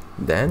changes,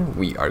 then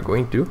we are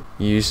going to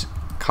use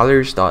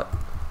colors dot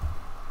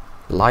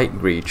light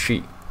gray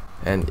tree.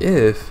 And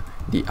if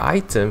the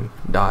item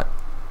dot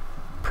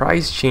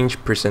price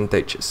change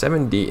percentage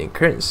 70 in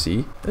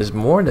currency is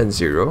more than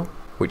 0,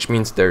 which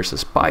means there's a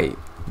spike,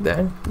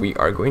 then we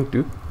are going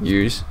to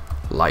use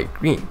light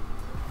green.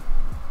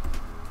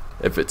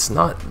 If it's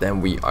not,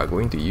 then we are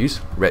going to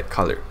use red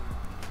color.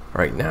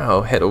 Alright,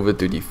 now head over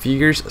to the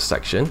figures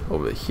section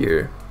over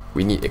here.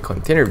 We need a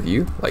container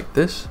view like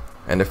this,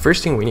 and the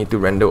first thing we need to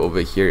render over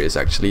here is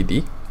actually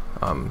the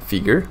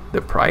figure,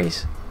 the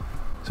price.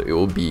 So it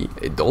will be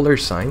a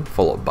 $sign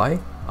followed by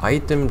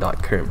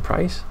item.current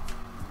price,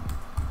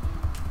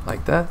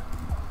 like that,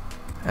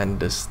 and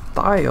the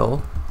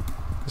style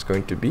is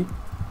going to be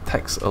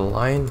text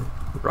align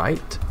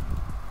right,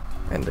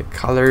 and the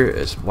color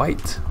is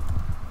white,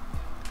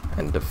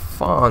 and the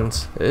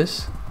font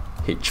is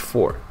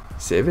H4.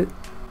 Save it.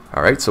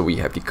 Alright, so we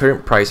have the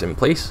current price in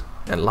place,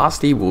 and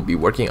lastly we'll be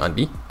working on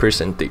the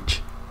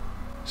percentage.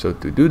 So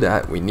to do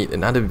that, we need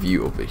another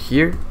view over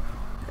here,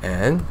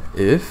 and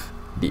if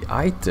the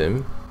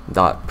item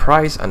dot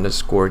price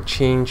underscore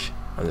change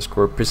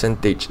underscore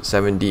percentage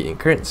 70 in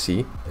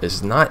currency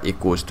is not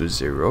equals to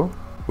 0,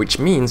 which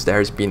means there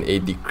has been a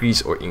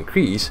decrease or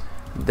increase,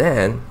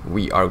 then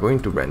we are going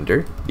to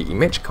render the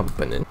image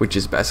component, which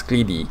is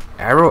basically the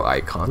arrow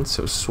icon.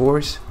 So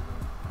source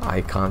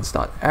icons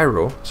dot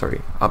arrow,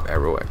 sorry, up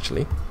arrow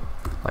actually,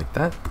 like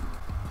that.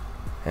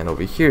 And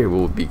over here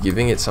we'll be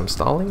giving it some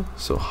styling,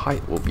 so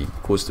height will be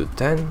equals to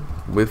 10,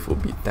 width will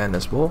be 10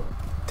 as well,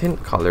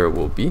 tint color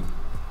will be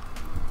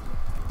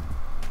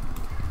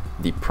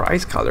the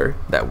price color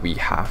that we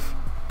have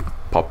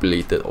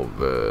populated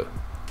over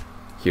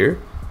here.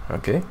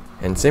 Okay,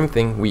 and same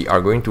thing, we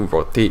are going to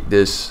rotate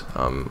this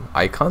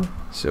icon.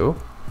 So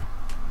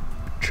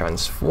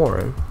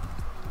transform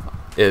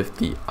if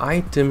the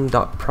item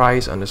dot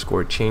price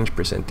underscore change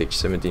percentage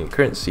 70 in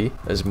currency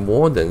is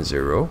more than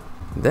 0,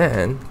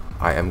 then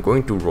I am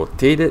going to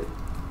rotate it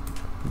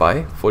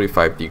by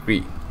 45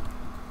 degree.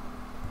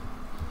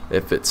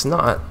 If it's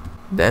not,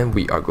 then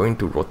we are going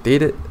to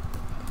rotate it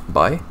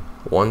by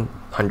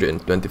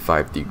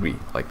 125 degree,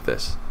 like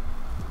this.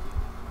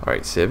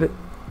 Alright, save it.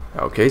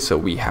 Okay, so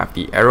we have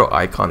the arrow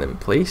icon in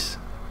place,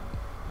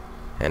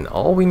 and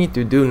all we need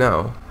to do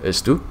now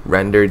is to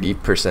render the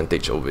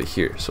percentage over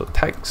here. So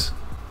text,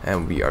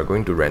 and we are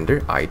going to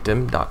render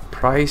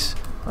item.price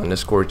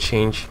underscore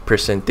change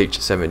percentage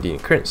 70 in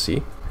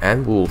currency,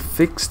 and we'll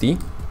fix the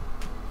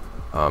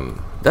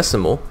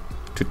decimal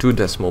to 2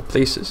 decimal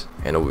places,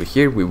 and over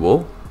here we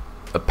will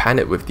append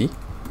it with the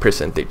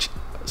percentage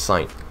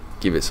sign.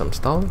 Give it some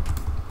styling.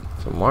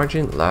 So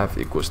margin left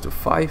equals to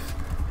 5,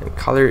 and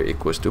color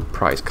equals to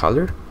price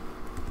color.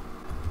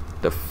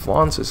 The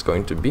font is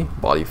going to be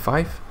body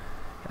 5,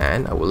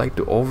 and I would like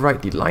to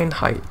override the line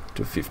height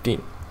to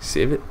 15.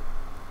 Save it.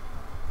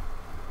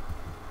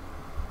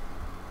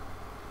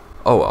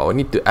 Oh, I will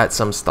need to add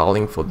some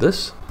styling for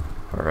this.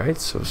 Alright,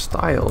 so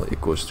style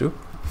equals to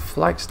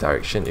flex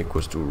direction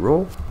equals to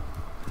row,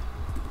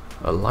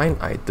 align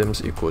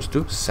items equals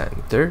to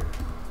center,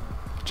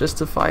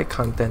 justify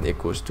content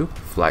equals to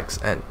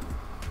flex end.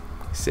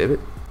 Save it.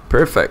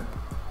 Perfect.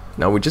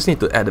 Now we just need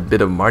to add a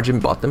bit of margin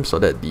bottom so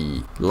that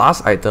the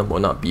last item will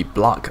not be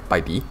blocked by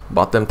the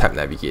bottom tab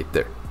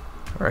navigator.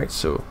 Alright,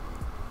 so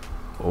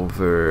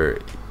over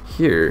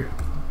here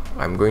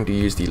I'm going to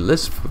use the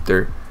list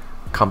footer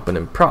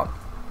component prop,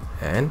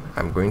 and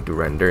I'm going to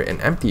render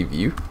an empty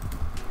view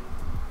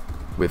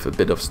with a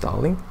bit of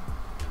styling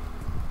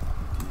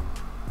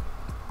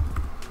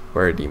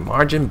where the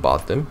margin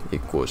bottom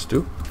equals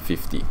to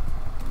 50.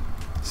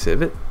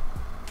 Save it.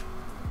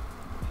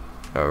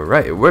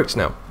 Alright, it works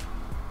now.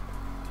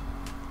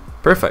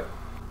 Perfect.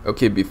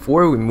 Okay,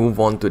 before we move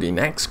on to the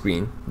next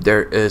screen,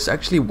 there is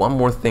actually one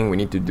more thing we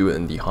need to do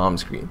in the home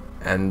screen,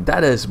 and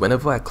that is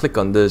whenever I click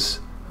on this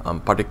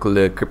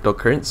particular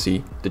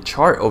cryptocurrency, the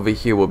chart over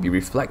here will be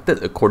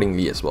reflected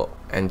accordingly as well.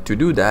 And to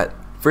do that,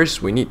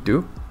 first we need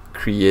to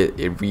create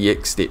a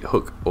React state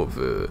hook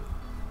over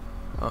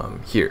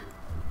here.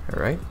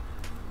 Alright,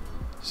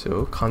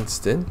 so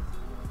constant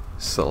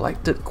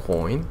selected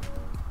coin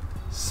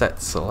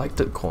set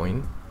selected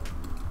coin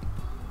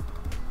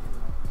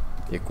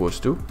equals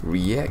to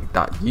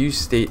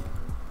react.useState,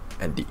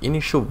 and the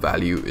initial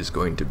value is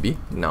going to be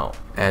null.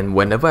 And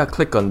whenever I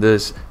click on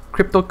this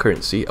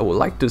cryptocurrency, I would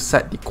like to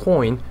set the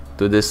coin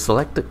to this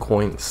selected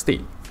coin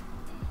state.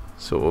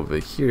 So over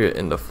here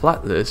in the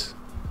flat list,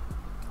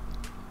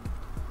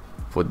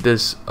 for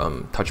this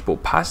touchable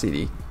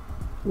opacity,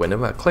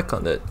 whenever I click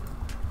on it,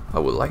 I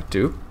would like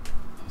to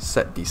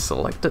set the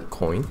selected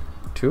coin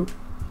to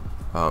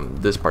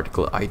this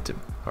particular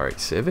item. Alright,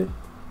 save it.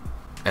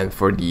 And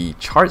for the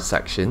chart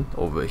section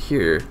over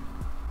here,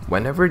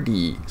 whenever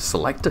the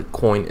selected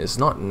coin is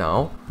not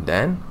null,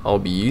 then I'll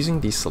be using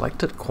the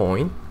selected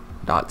coin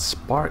dot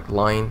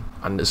sparkline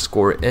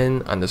underscore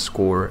in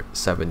underscore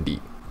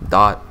 70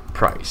 dot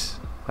price,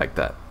 like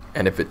that.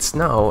 And if it's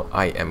now,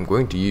 I am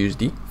going to use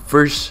the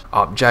first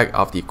object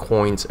of the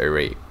coins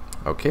array.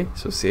 Okay,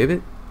 so save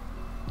it.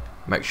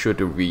 Make sure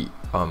to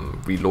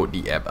reload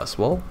the app as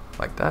well,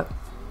 like that.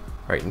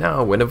 Right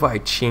now, whenever I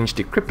change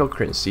the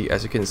cryptocurrency,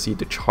 as you can see,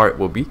 the chart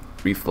will be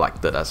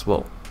reflected as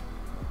well.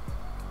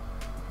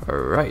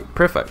 Alright,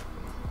 perfect.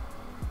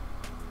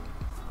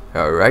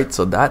 Alright,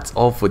 so that's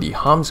all for the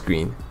home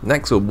screen.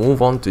 Next, we'll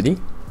move on to the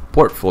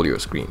portfolio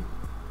screen.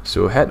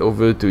 So head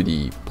over to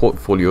the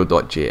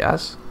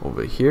portfolio.js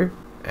over here,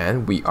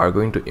 and we are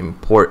going to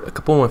import a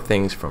couple more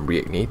things from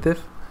React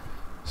Native.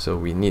 So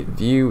we need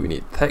view, we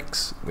need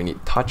text, we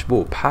need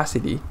touchable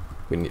opacity,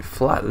 we need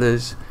flat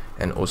list,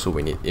 and also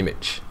we need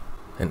image.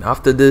 And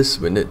after this,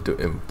 we need to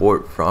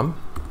import from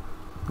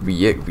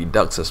React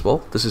Redux as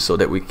well. This is so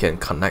that we can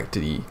connect to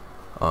the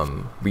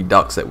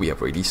Redux that we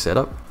have already set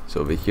up.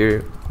 So over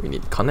here, we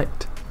need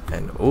connect,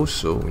 and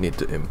also we need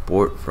to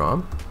import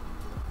from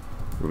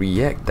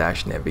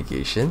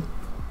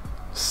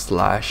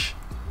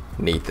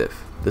React-navigation/native.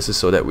 This is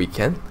so that we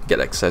can get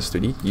access to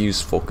the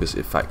use focus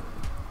effect,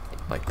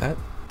 like that.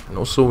 And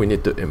also we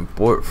need to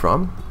import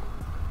from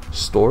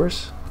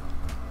stores,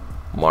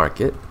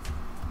 market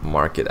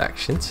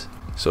actions,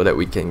 so that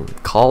we can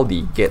call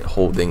the get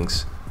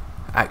holdings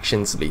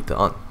actions later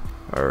on.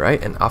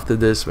 Alright, and after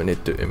this, we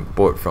need to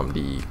import from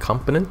the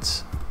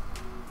components,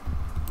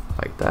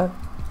 like that.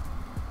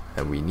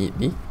 And we need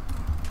the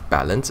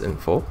balance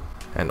info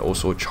and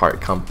also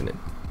chart component.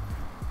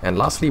 And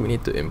lastly, we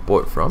need to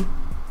import from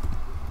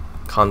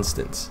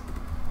constants.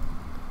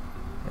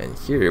 And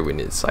here we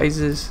need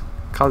sizes,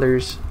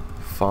 colors,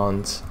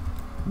 fonts,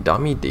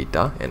 dummy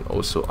data, and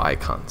also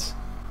icons.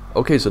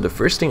 Okay, so the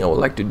first thing I would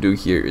like to do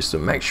here is to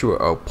make sure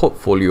our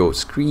portfolio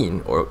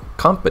screen or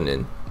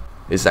component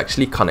is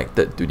actually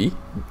connected to the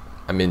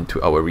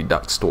to our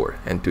Redux store.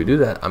 And to do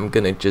that, I'm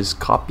gonna just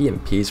copy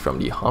and paste from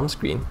the home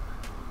screen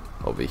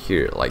over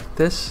here like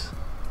this.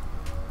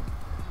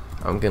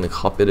 I'm gonna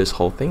copy this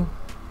whole thing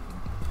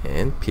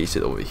and paste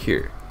it over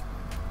here.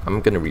 I'm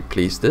gonna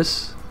replace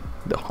this,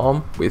 the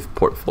home, with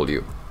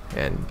portfolio,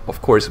 and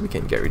of course we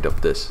can get rid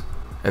of this.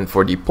 And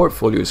for the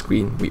portfolio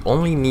screen, we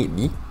only need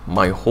the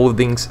my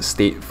holdings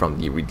state from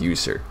the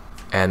reducer,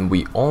 and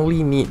we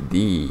only need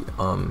the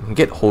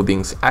get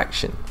holdings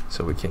action,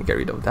 so we can get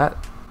rid of that.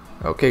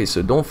 Okay,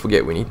 so don't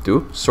forget, we need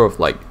to sort of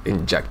like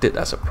inject it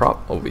as a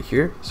prop over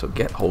here. So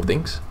get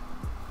holdings,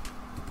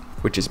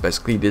 which is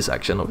basically this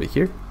action over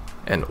here,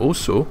 and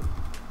also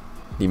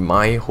the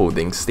my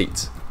holding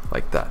states,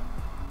 like that.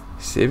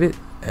 Save it,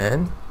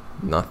 and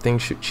nothing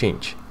should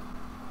change.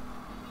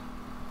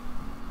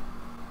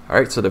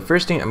 Alright, so the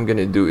first thing I'm going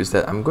to do is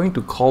that I'm going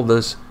to call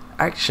this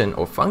action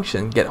or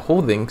function get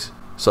holdings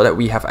so that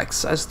we have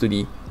access to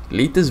the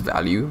latest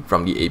value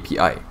from the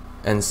API.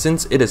 And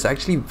since it is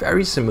actually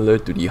very similar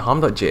to the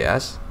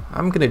home.js,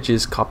 I'm going to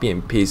just copy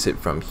and paste it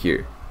from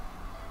here.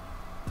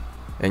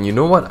 And you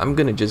know what? I'm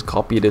going to just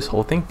copy this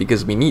whole thing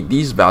because we need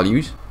these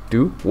values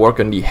to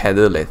work on the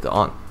header later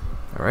on.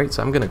 Alright,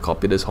 so I'm going to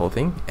copy this whole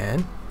thing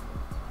and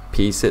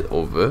paste it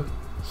over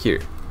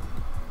here.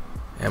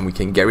 And we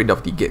can get rid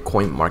of the get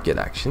coin market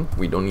action.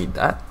 We don't need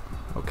that.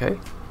 Okay.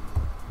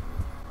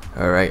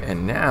 Alright,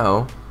 and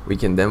now we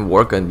can then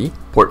work on the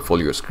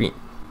portfolio screen.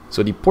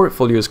 So the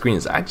portfolio screen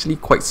is actually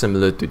quite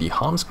similar to the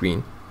home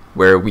screen,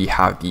 where we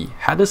have the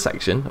header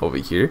section over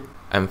here,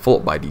 and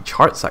followed by the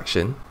chart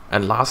section,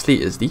 and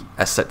lastly is the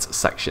assets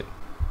section.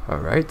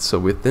 Alright, so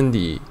within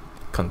the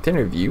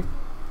container view,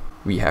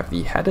 we have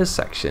the header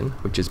section,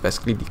 which is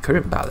basically the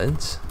current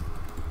balance,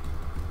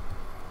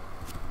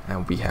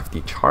 and we have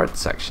the chart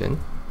section,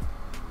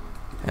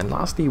 and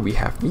lastly we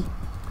have the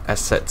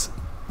assets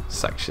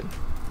section.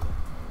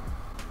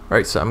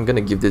 Alright, so I'm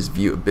gonna give this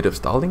view a bit of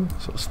styling.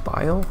 So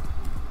style,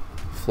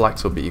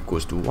 flex will be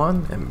equals to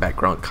 1, and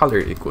background color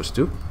equals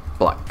to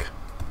black.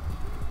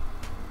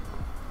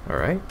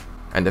 Alright,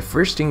 and the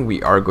first thing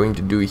we are going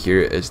to do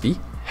here is the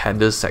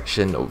header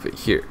section over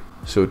here.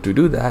 So to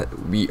do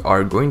that, we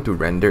are going to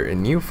render a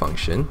new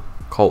function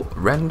called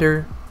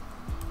render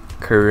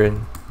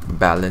current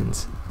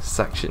balance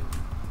section,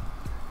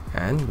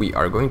 and we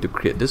are going to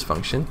create this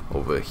function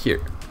over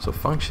here. So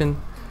function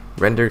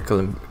render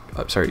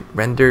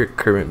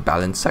current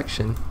balance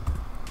section,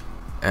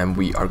 and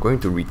we are going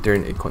to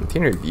return a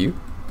container view,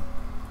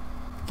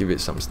 give it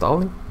some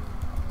styling.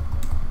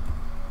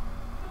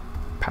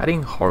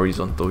 Padding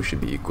horizontal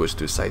should be equals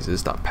to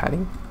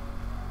sizes.padding.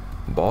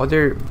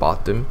 Border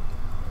bottom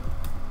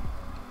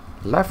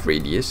left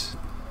radius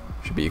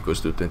should be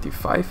equals to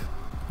 25.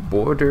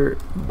 Border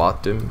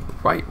bottom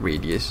right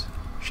radius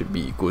should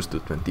be equals to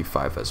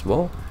 25 as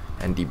well,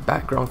 and the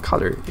background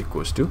color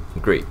equals to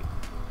gray.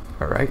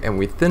 Alright, and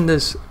within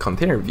this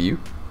container view,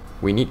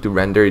 we need to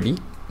render the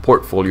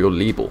portfolio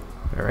label.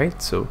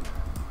 Alright, so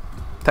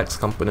text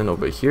component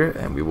over here,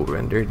 and we will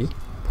render the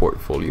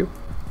portfolio,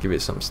 give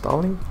it some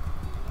styling.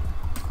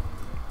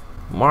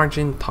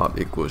 Margin top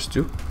equals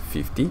to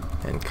 50,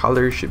 and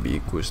color should be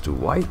equals to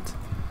white.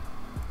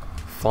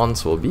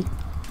 fonts will be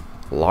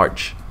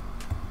large.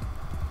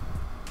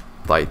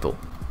 Title.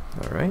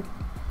 Alright,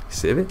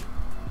 save it.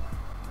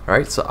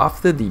 Alright, so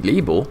after the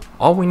label,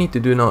 all we need to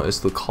do now is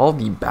to call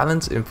the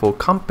balance info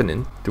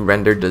component to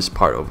render this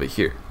part over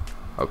here.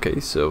 Okay,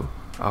 so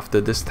after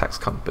this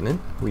text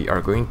component, we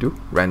are going to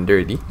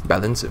render the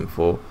balance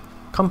info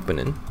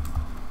component.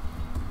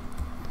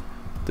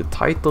 The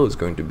title is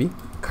going to be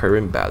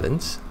current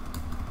balance.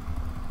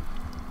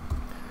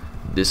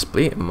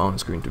 Display amount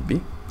is going to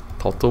be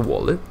total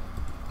wallet,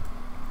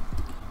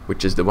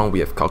 which is the one we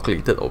have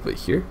calculated over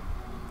here.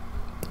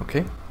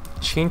 Okay,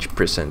 change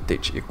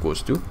percentage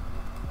equals to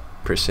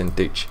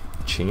percentage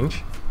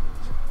change,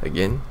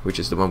 again, which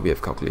is the one we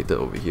have calculated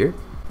over here.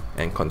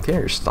 And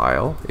container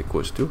style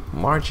equals to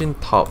margin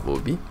top will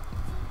be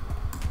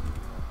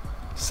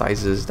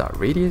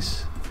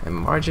sizes.radius, and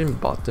margin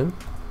bottom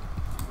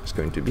is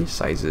going to be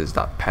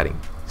sizes.padding.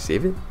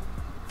 Save it.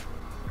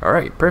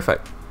 Alright,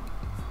 perfect.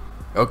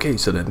 Okay,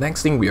 so the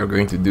next thing we are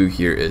going to do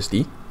here is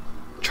the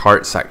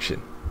chart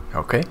section.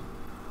 Okay,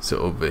 so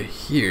over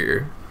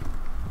here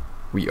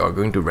we are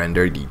going to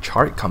render the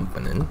chart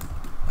component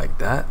like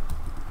that.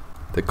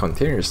 The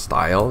container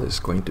style is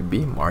going to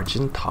be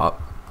margin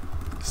top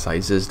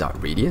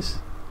sizes.radius,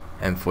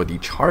 and for the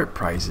chart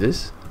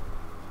prices,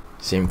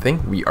 same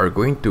thing, we are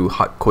going to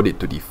hard code it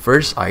to the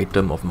first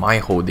item of my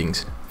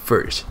holdings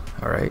first.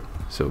 Alright,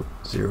 so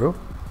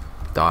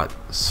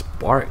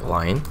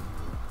 0.sparkline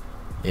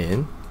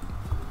in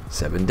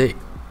 7-day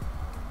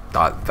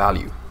dot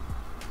value,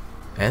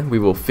 and we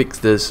will fix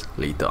this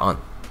later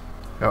on.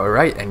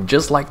 Alright, and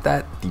just like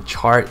that, the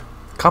chart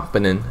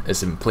component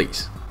is in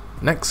place.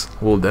 Next,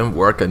 we'll then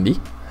work on the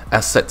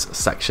assets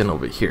section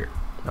over here.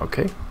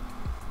 Okay,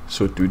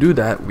 so to do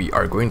that, we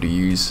are going to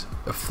use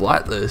a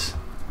flat list.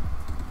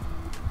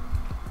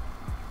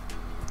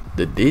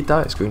 The data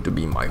is going to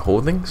be my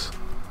holdings.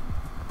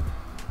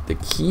 The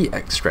key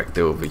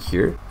extractor over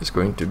here is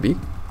going to be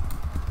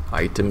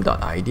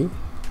item.id.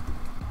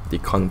 The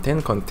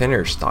content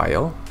container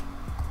style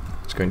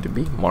is going to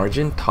be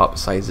margin top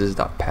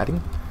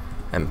sizes.padding,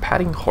 and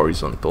padding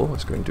horizontal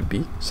is going to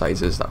be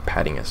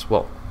sizes.padding as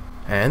well.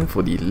 And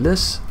for the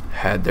list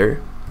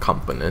header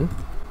component,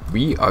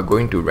 we are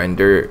going to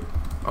render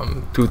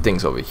two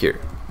things over here.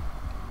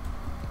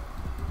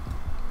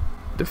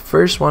 The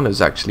first one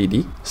is actually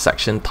the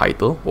section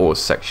title or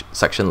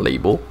section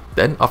label,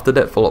 then after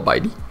that followed by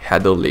the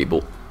header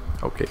label.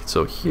 Okay,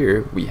 so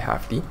here we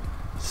have the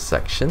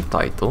section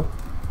title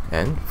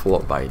and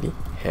followed by the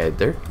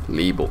header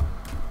label.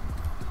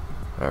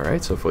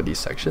 Alright, so for the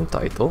section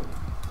title,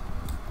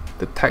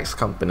 the text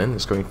component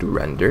is going to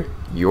render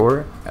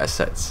your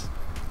assets.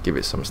 Give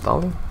it some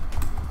styling.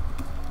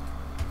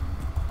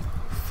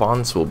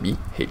 Fonts will be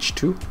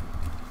H2,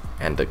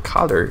 and the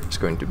color is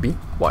going to be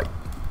white.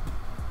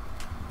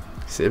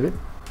 Save it.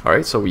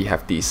 Alright, so we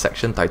have the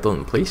section title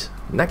in place.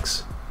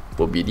 Next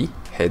will be the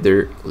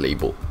header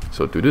label.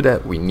 So to do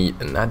that, we need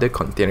another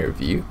container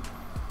view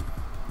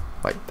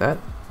like that.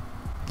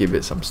 Give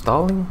it some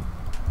styling.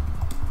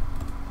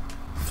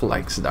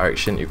 Flex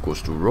direction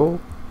equals to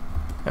row,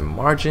 and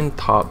margin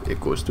top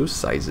equals to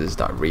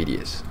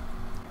sizes.radius.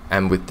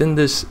 And within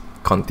this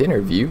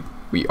container view,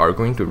 we are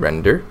going to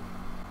render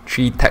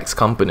three text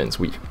components,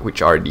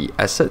 which are the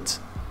assets,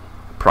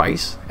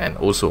 price, and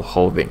also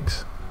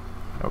holdings.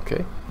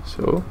 Okay,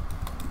 so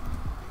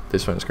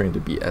this one is going to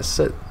be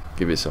asset.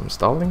 Give it some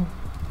styling.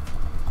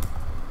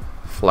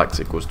 Flex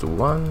equals to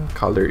 1,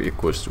 color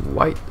equals to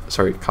white,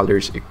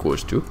 colors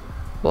equals to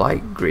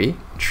light gray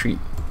 3.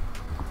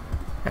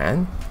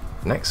 And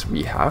next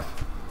we have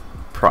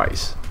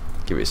price.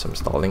 Give it some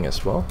styling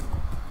as well.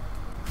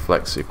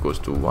 Flex equals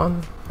to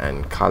 1,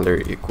 and color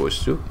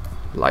equals to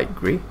light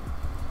gray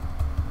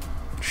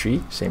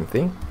 3, same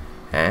thing,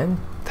 and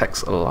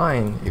text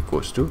align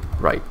equals to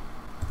right.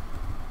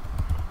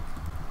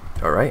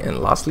 Alright, and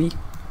lastly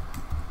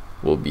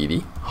will be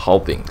the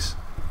holdings.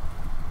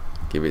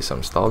 Give it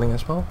some styling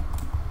as well.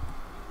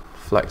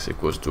 Flex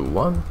equals to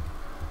 1,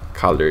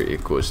 color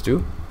equals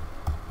to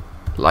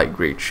light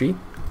gray 3,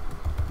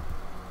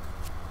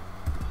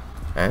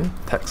 and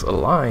text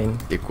align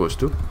equals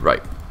to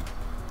right.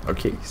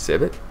 Okay,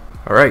 save it.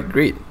 Alright,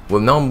 great.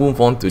 We'll now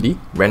move on to the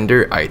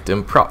render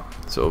item prop.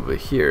 So over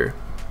here,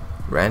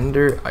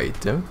 render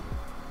item,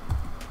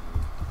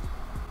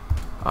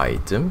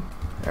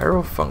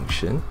 arrow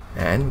function,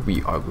 and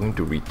we are going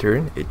to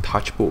return a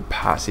touchable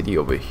opacity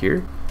over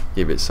here.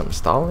 Give it some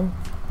styling.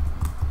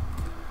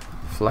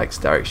 Flex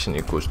direction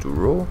equals to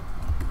row,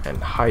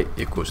 and height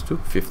equals to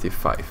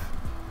 55.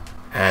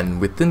 And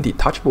within the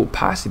touchable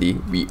opacity,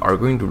 we are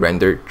going to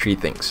render three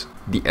things: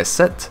 the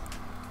asset,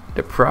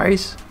 the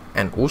price,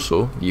 and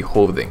also the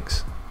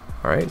holdings.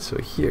 Alright, so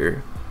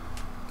here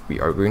we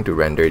are going to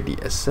render the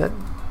asset,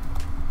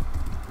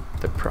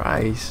 the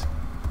price,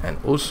 and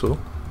also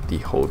the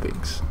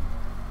holdings.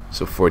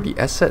 So for the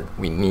asset,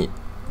 we need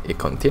a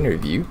container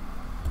view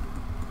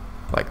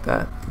like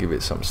that. Give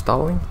it some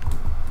styling.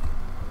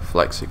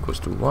 Flex equals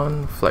to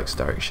 1, flex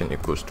direction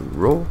equals to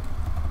row,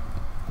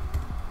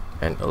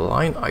 and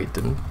align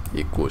item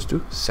equals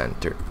to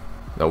center.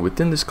 Now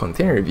within this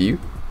container view,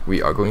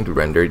 we are going to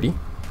render the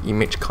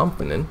image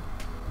component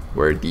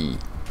where the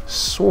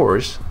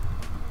source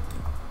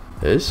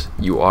is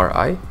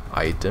URI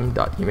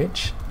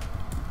item.image,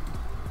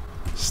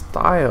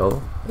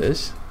 style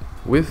is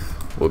width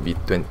will be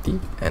 20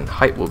 and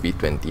height will be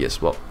 20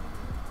 as well.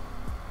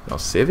 Now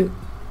save it.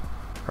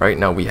 Right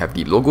now we have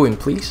the logo in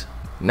place.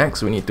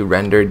 Next we need to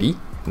render the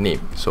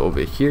name. So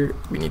over here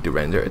we need to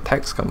render a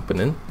text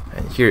component,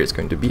 and here it's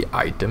going to be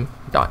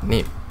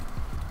item.name.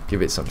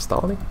 Give it some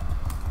styling.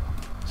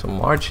 So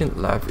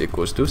margin left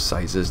equals to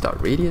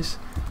sizes.radius,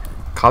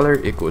 color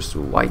equals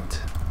to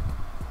white,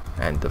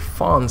 and the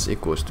fonts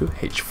equals to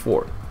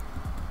H4.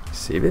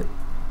 Save it.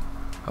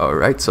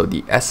 Alright, so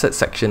the asset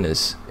section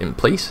is in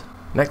place.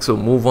 Next we'll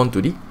move on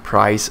to the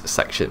price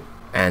section.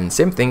 And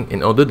same thing,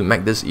 in order to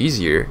make this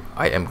easier,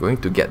 I am going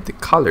to get the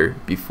color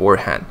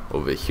beforehand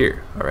over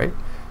here. Alright,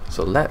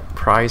 so let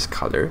price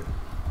color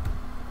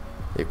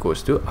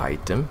equals to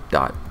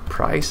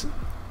item.price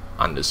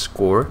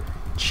underscore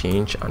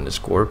change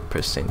underscore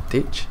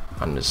percentage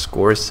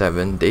underscore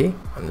 7 day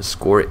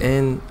underscore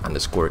in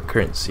underscore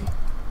currency.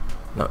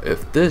 Now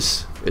if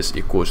this is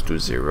equals to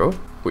 0,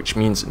 which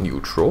means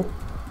neutral,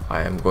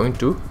 I am going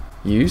to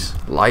use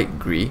light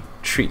gray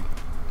tree.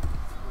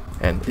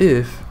 And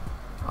if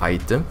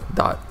item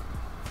dot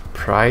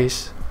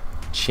price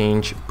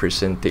change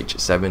percentage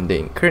 7 day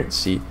in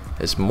currency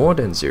is more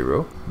than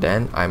 0,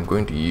 then I'm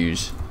going to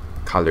use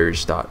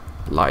colors dot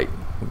light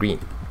green.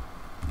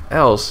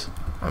 Else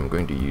I'm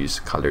going to use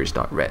colors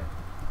dot red.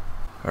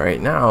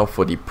 Alright, now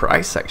for the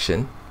price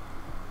section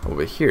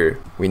over here,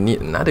 we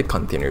need another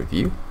container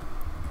view.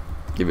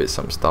 Give it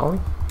some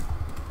styling.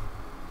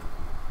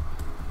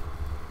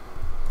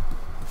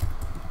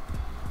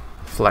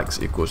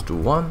 Flex equals to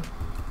 1.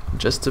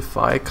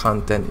 Justify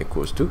content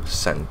equals to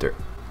center.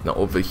 Now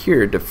over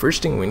here, the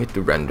first thing we need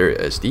to render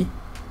is the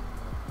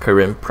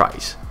current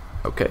price.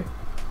 Okay,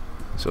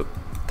 so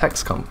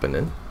text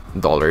component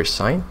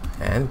 $,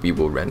 and we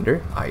will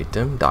render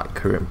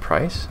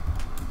item.currentPrice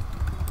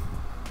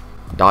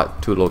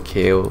dot to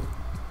locale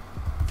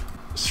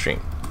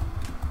string.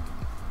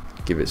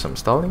 Give it some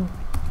styling.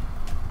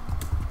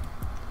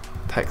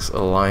 Text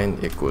align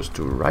equals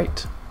to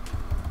right.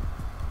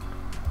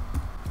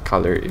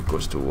 Color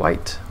equals to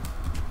white.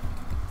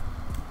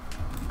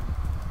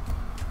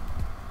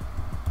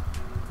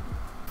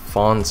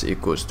 Fonts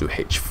equals to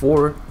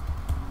H4,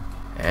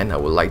 and I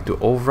would like to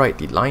override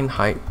the line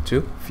height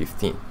to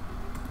 15.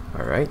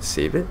 Alright,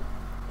 save it.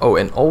 Oh,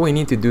 and all we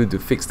need to do to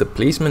fix the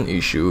placement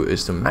issue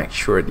is to make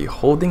sure the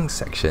holding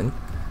section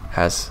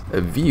has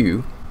a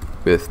view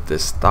with the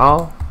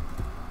style,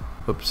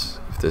 if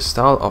the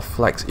style of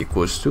flex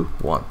equals to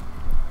 1.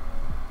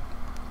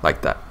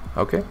 Like that,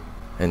 okay?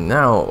 And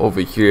now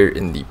over here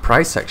in the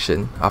price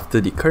section,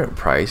 after the current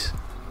price,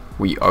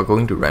 we are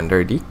going to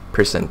render the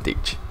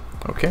percentage,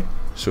 okay?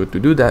 So to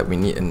do that, we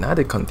need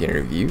another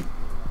container view.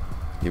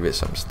 Give it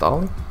some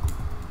styling.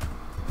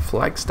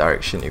 Flex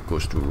direction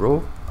equals to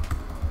row.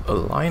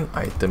 Align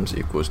items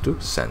equals to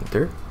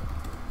center.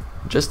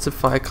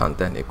 Justify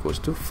content equals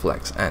to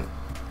flex end.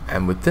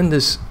 And within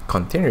this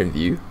container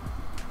view,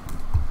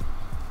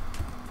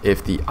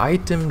 if the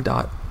item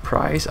dot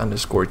price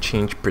underscore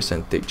change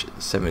percentage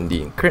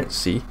 70 in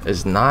currency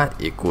is not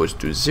equals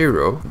to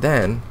 0,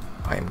 then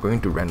I am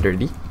going to render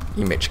the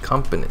image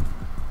component.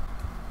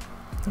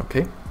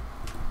 Okay,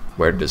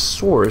 where the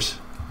source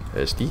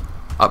is the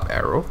up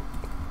arrow,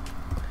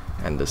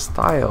 and the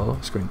style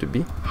is going to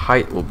be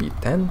height will be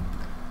 10,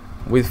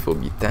 width will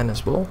be 10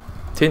 as well,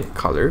 tint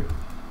color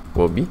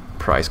will be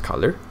price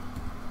color,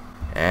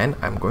 and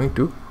I'm going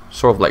to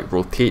sort of like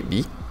rotate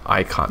the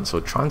icon. So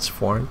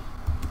transform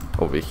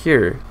over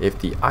here, if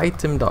the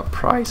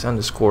item.price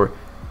underscore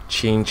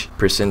change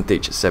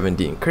percentage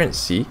 70 in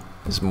currency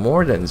is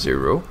more than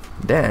 0,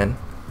 then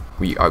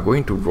we are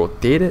going to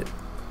rotate it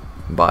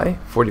by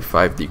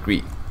 45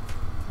 degrees.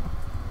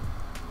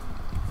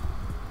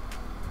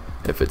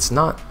 If it's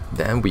not,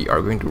 then we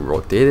are going to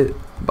rotate it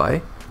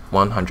by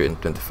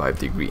 125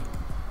 degrees,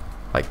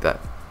 like that.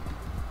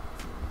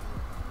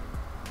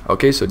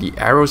 Okay, so the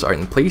arrows are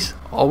in place.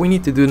 All we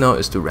need to do now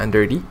is to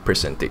render the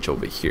percentage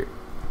over here.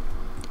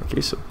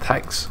 Okay, so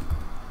text,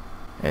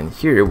 and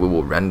here we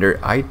will render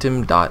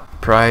item dot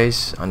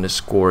price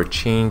underscore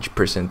change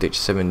percentage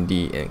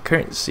 70 in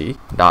currency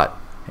dot,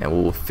 and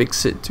we will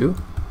fix it to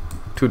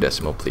 2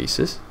 decimal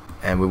places,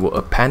 and we will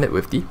append it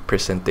with the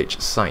percentage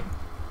sign.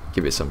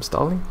 Give it some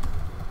styling.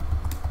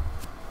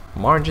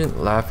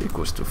 Margin left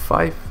equals to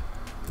 5.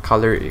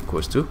 Color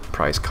equals to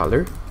price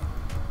color,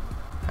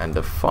 and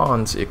the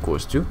fonts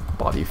equals to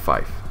body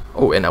 5.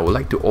 Oh, and I would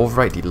like to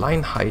override the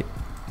line height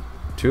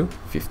to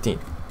 15,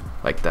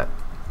 like that.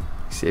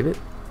 Save it.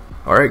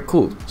 Alright,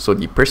 cool. So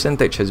the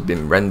percentage has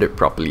been rendered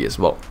properly as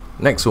well.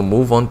 Next, we'll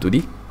move on to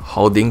the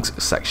holdings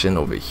section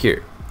over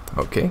here.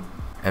 Okay,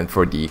 and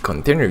for the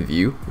container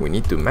view, we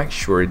need to make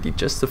sure the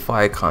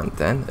justify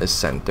content is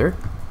center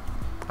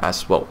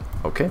as well.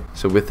 Okay,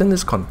 so within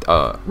this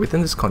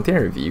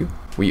container view,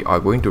 we are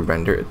going to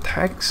render a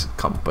text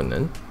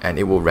component, and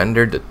it will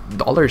render the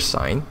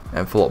 $sign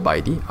and followed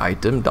by the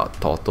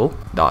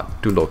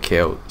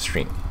item.total.toLocale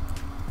string.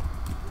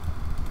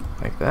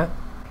 Like that.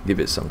 Give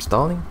it some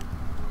styling.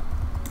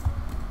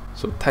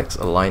 So text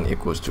align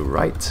equals to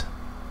right.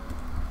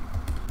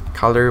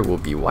 Color will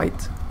be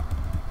white.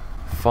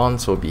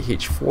 Fonts will be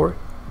H4.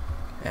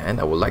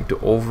 And I would like to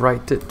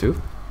overwrite it to,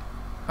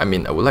 I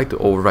would like to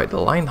overwrite the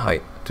line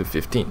height to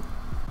 15.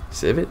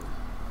 Save it.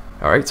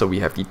 Alright, so we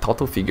have the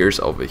total figures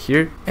over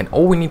here, and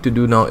all we need to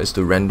do now is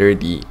to render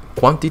the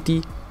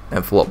quantity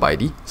and followed by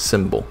the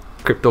symbol,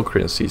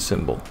 cryptocurrency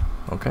symbol.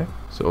 Okay,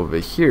 so over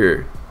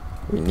here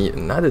we need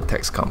another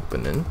text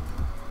component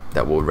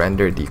that will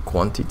render the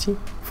quantity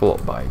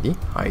followed by the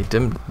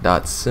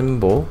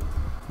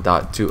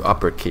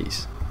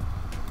item.symbol.toUppercase.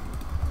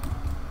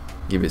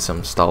 Give it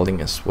some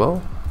styling as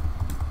well.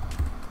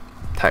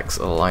 Text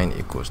align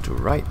equals to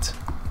right.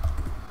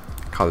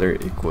 Color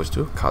equals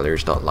to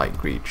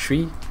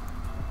colors.lightgray3.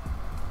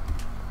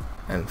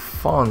 And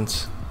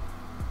font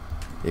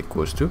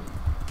equals to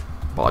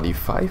body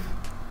 5.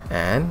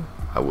 And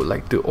I would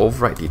like to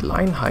overwrite the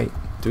line height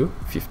to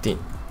 15.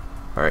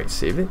 Alright,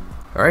 save it.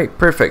 Alright,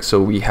 perfect.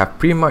 So we have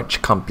pretty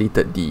much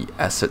completed the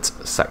assets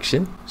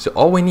section. So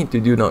all we need to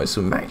do now is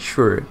to make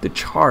sure the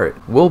chart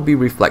will be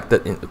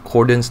reflected in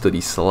accordance to the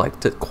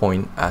selected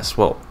coin as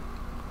well.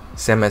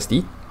 Same as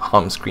the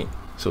home screen.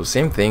 So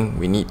same thing,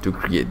 we need to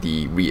create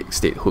the React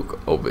state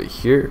hook over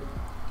here.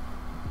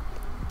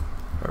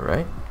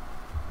 Alright.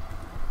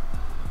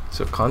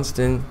 So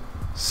constant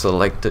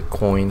selected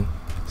coin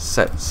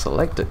set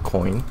selected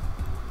coin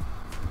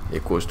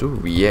equals to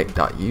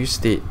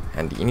react.useState,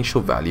 and the initial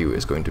value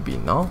is going to be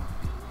null.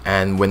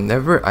 And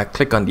whenever I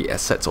click on the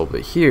assets over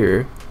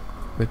here,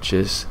 which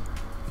is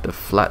the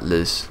flat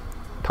list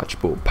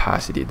touchable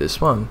opacity,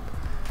 this one,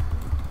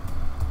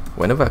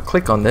 whenever I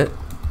click on it,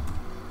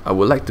 I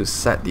would like to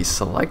set the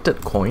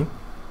selected coin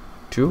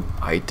to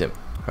item.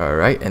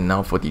 Alright, and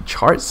now for the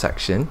chart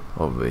section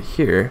over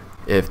here,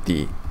 if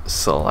the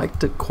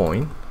selected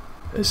coin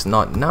is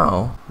not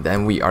null,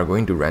 then we are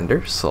going to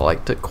render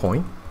selected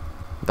coin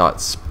dot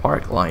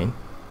sparkline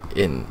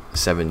in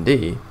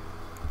 7day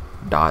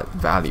dot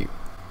value.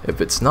 If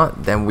it's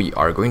not, then we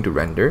are going to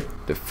render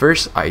the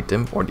first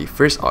item or the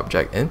first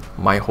object in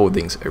my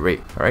holdings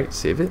array. Alright,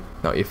 save it.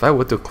 Now if I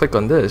were to click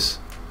on this,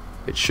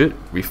 it should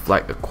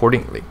reflect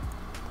accordingly.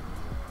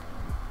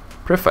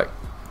 Perfect.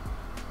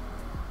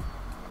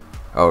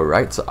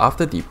 Alright, so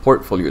after the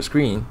portfolio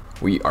screen,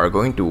 we are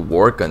going to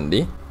work on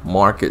the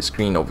market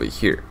screen over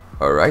here.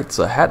 Alright,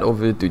 so head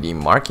over to the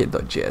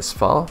market.js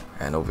file,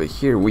 and over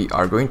here we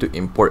are going to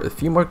import a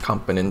few more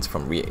components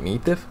from React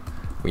Native.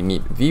 We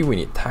need view, we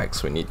need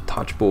text, we need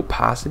touchable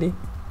opacity.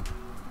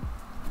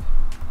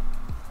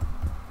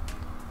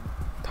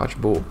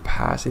 Touchable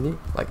opacity,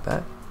 like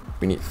that.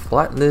 We need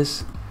flat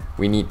list.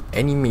 We need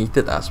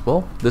animated as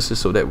well. This is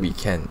so that we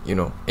can,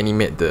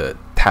 animate the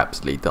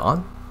tabs later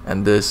on.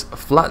 And this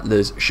flat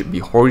list should be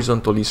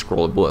horizontally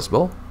scrollable as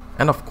well.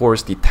 And of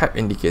course, the tab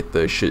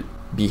indicator should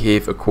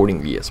behave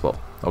accordingly as well.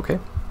 Okay.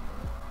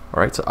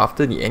 Alright, so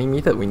after the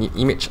animated, we need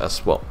image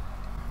as well.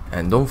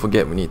 And don't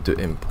forget, we need to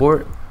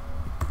import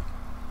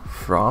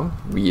from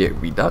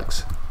React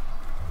Redux.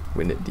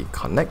 We need the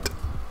connect,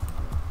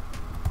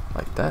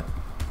 like that.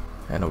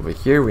 And over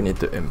here, we need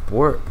to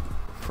import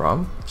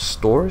from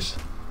stores,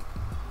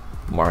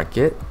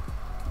 market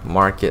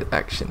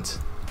actions.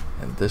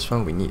 And this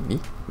one, we need the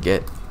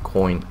get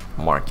coin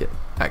market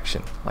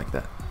action, like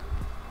that.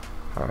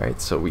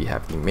 Alright, so we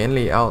have the main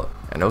layout,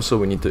 and also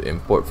we need to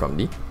import from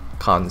the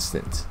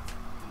constants.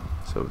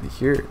 So over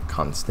here,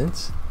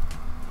 constants.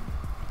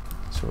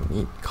 So we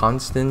need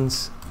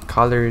constants,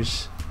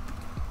 colors,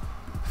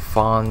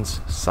 fonts,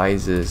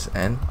 sizes,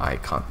 and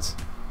icons.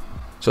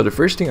 So the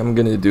first thing I'm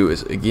going to do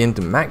is again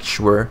to make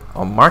sure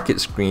our market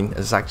screen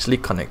is actually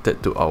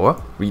connected to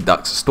our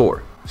Redux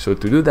store. So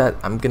to do that,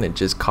 I'm going to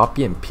just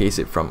copy and paste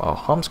it from our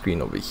home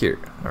screen over here.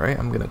 Alright,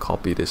 I'm going to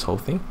copy this whole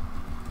thing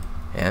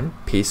and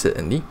paste it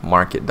in the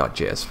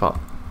market.js file.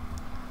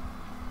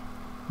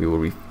 We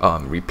will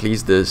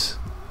replace this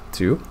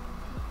to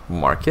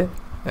market,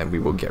 and we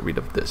will get rid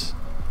of this.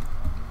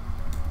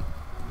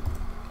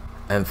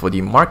 And for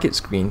the market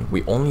screen,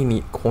 we only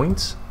need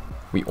coins.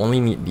 We only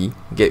need the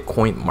get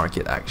coin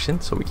market action,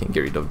 so we can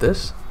get rid of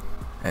this.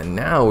 And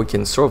now we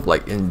can sort of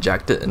like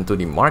inject it into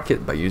the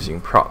market by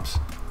using props,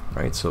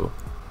 right? So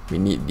we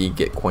need the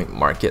get coin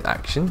market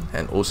action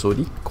and also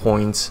the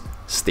coins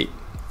state,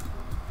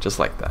 just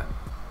like that.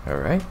 All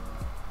right.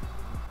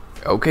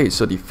 Okay,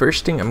 so the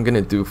first thing I'm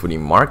gonna do for the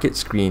market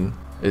screen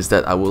is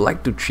that I would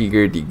like to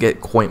trigger the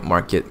get coin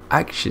market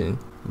action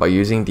by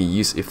using the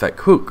use effect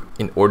hook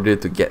in order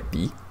to get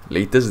the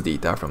latest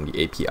data from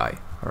the API.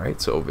 All right,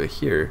 so over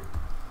here,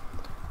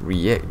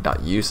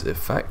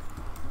 react.useEffect,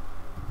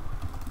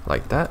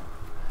 like that,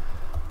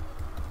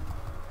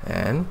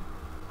 and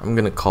I'm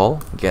gonna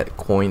call get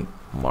coin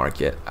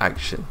market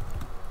action.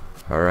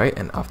 All right,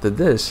 and after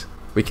this,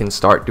 we can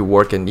start to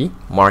work in the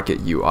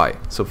market UI.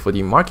 So for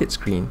the market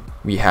screen,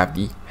 we have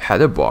the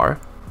header bar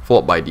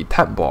followed by the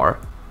tab bar,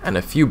 and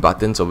a few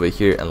buttons over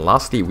here, and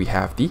lastly we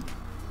have the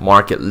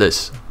market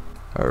list.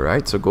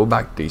 Alright, so go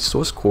back to the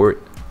source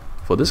code.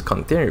 For this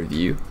container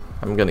view,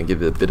 I'm gonna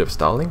give it a bit of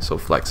styling, so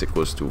flex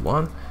equals to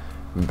 1,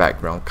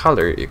 background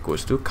color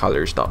equals to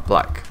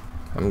colors.black.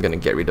 I'm gonna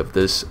get rid of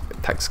this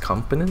text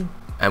component,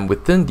 and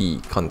within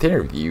the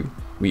container view,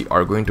 we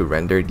are going to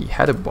render the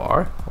header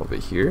bar over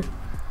here,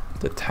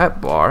 the tab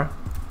bar,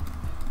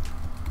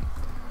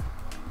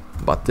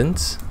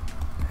 buttons,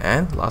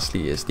 and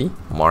lastly is the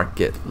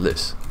market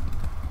list.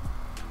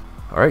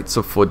 Alright,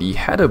 so for the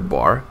header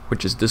bar,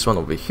 which is this one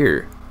over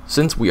here,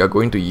 since we are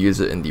going to use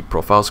it in the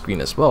profile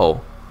screen as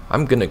well,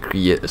 I'm gonna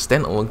create a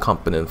standalone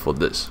component for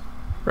this.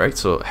 Right,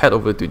 so head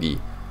over to the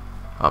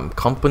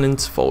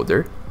components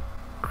folder,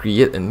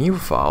 create a new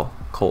file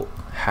called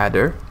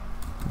header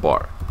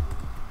bar.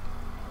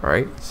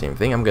 Alright, same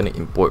thing, I'm gonna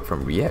import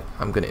from React,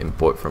 I'm gonna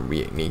import from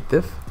React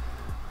Native,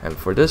 and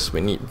for this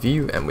we need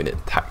view and we need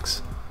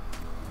text.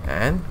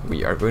 And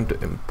we are going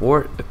to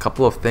import a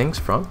couple of things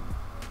from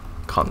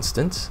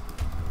constants.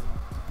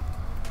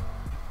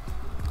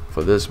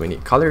 For this we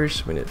need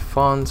colors, we need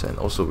fonts, and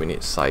also we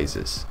need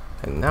sizes.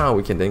 And now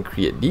we can then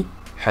create the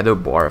header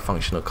bar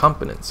functional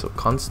component. So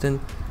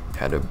constant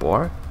header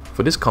bar.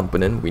 For this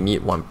component we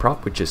need one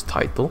prop, which is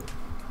title,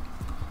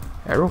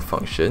 arrow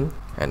function,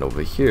 and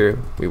over here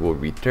we will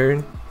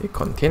return a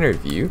container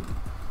view,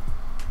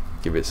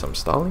 give it some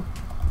styling,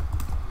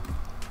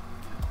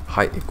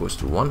 height equals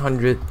to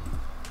 100,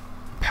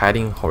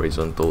 padding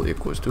horizontal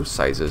equals to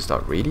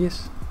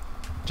sizes.radius,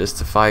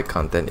 justify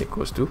content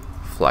equals to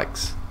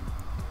flex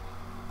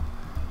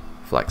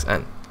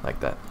n, like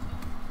that.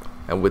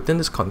 And within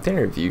this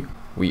container view,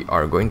 we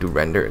are going to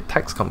render a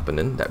text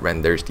component that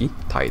renders the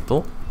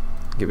title,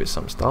 give it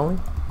some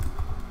styling,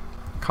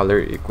 color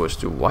equals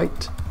to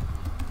white,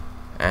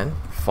 and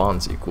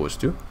fonts equals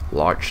to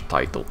large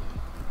title.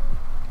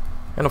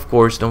 And of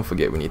course, don't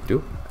forget we need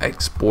to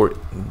export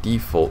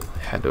default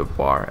header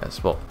bar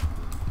as well,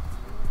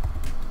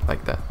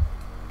 like that.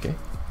 Okay.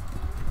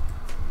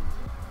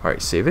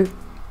 Alright, save it.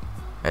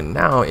 And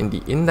now in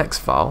the index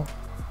file,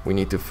 we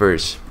need to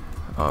first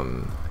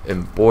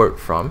import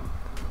from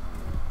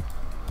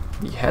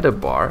the header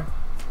bar,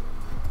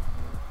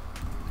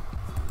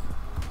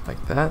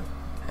 like that,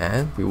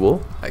 and we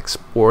will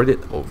export it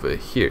over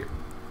here.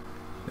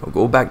 Now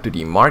go back to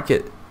the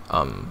market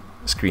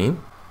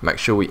screen, make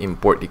sure we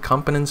import the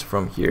components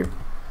from here.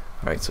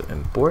 Alright, so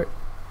import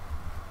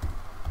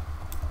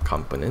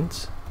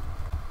components,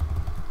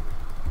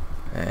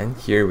 and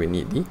here we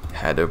need the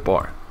header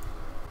bar.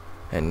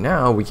 And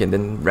now we can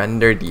then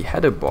render the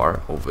header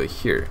bar over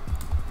here,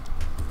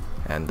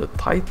 and the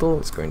title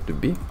is going to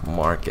be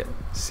market.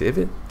 Save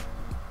it.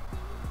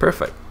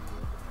 Perfect.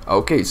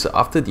 Okay, so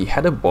after the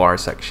header bar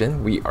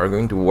section, we are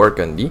going to work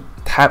on the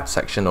tab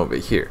section over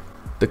here.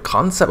 The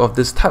concept of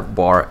this tab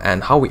bar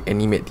and how we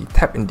animate the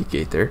tab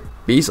indicator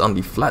based on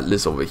the flat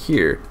list over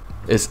here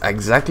is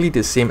exactly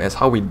the same as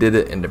how we did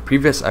it in the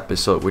previous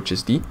episode, which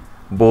is the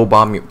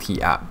boba milk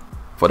tea app.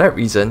 For that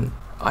reason,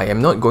 I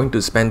am not going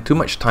to spend too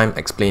much time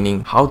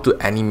explaining how to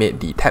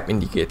animate the tab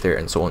indicator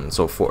and so on and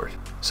so forth.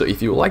 So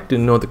if you would like to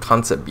know the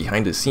concept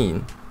behind the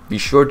scene, be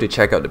sure to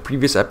check out the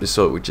previous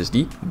episode, which is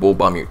the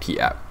boba milk tea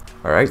app.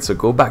 Alright, so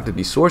go back to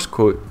the source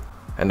code,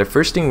 and the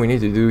first thing we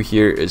need to do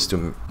here is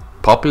to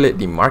populate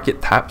the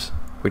market tabs,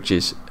 which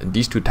is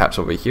these two tabs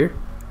over here,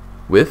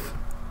 with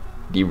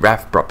the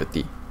ref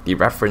property, the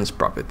reference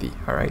property.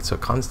 Alright, so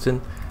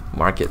constant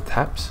market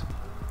tabs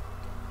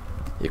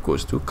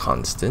equals to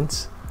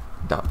constants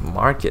dot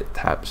market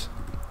tabs,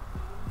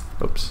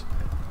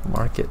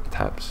 market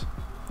tabs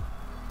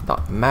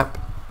dot map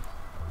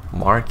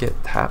market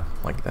tab,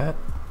 like that,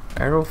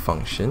 arrow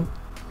function,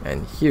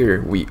 and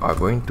here we are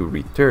going to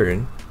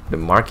return the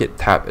market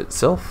tab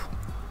itself,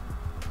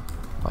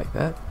 like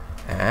that,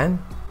 and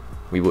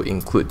we will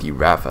include the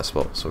ref as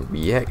well, so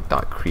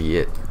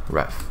react.create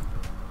ref.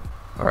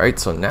 Alright,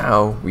 so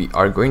now we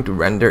are going to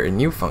render a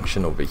new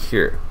function over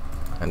here,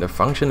 and the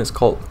function is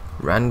called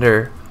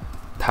render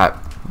tab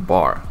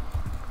bar,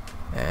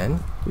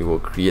 and we will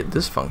create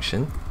this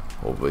function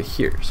over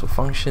here. So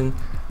function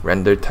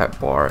render tab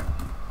bar,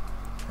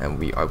 and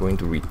we are going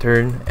to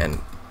return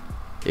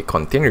a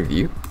container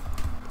view,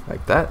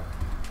 like that,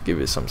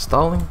 give it some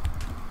styling,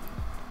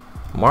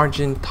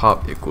 margin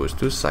top equals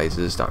to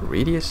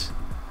sizes.radius,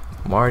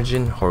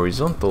 margin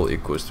horizontal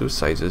equals to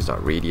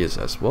sizes.radius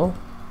as well,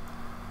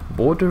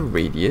 border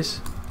radius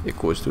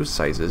equals to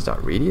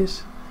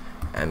sizes.radius,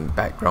 and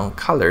background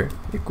color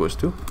equals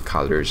to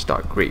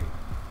colors.gray.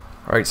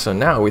 Alright, so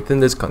now within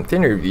this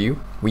container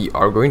view, we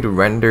are going to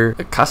render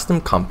a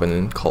custom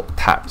component called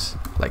tabs,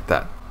 like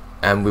that.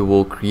 And we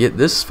will create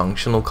this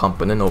functional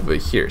component over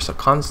here. So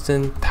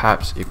constant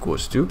tabs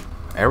equals to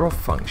arrow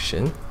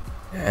function,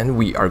 and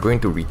we are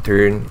going to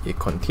return a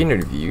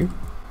container view,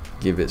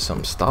 give it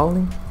some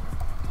styling,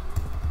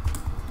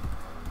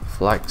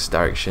 flex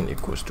direction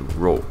equals to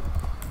row.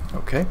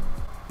 Okay,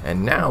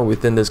 and now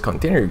within this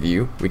container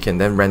view, we can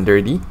then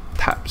render the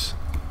tabs.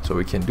 So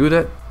we can do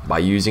that by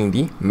using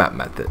the map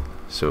method.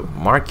 So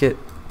market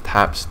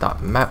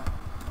tabs.map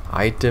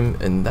item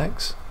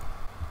index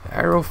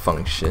arrow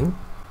function,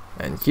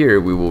 and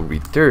here we will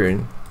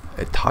return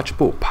a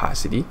touchable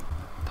opacity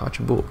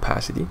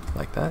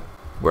like that,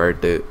 where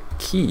the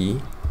key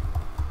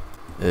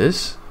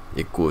is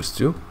equals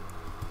to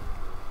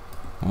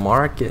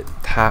market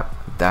tab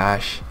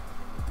dash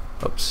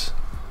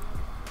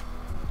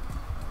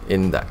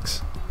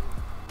index,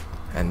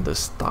 and the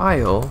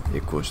style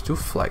equals to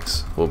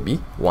flex will be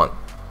 1,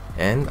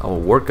 and I'll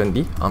work on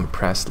the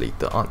unpressed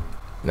later on.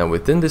 Now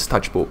within this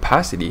touchable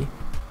opacity,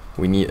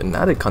 we need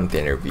another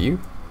container view,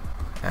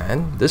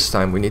 and this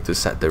time we need to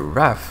set the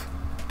ref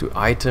to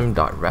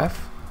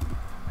item.ref,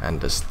 and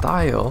the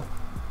style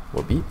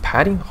will be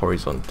padding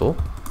horizontal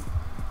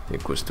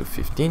equals to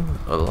 15,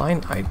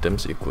 align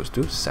items equals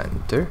to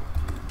center,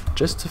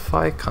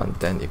 justify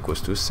content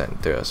equals to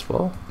center as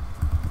well,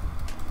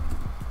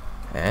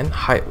 and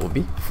height will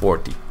be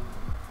 40.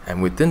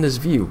 And within this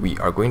view, we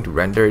are going to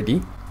render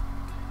the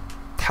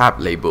tab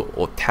label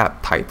or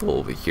tab title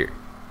over here.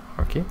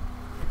 Okay,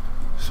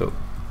 so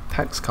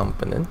text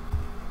component,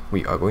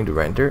 we are going to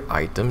render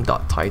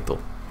item.title.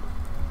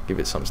 Give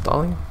it some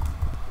styling,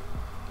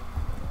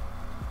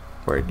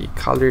 where the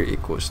color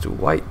equals to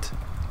white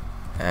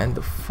and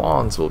the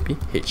fonts will be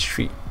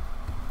H3.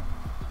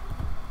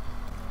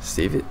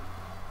 Save it.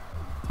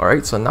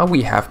 Alright, so now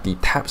we have the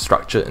tab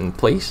structure in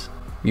place.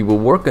 We will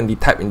work on the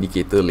tab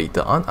indicator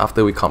later on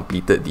after we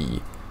completed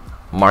the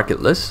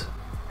market list.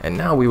 And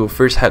now we will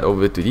first head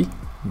over to the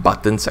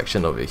button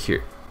section over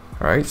here.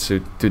 Alright, so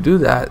to do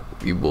that,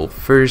 we will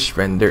first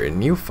render a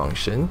new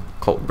function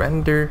called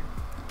render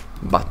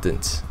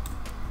buttons.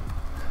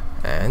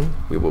 And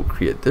we will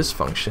create this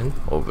function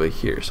over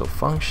here. So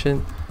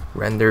function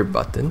render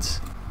buttons,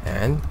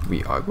 and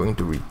we are going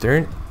to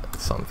return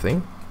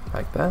something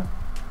like that.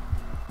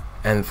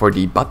 And for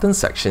the button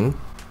section,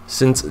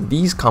 since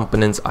these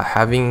components are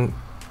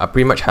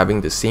pretty much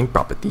having the same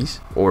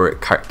properties or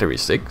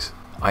characteristics,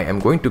 I am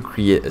going to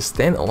create a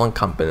standalone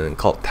component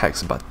called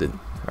text button.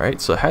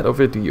 Alright, so head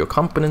over to your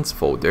components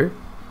folder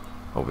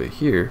over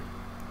here,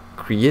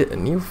 create a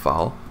new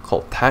file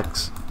called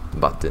text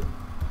button.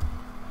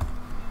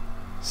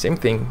 Same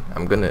thing,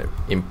 I'm gonna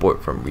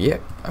import from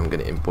React. I'm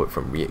gonna import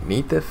from React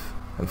Native,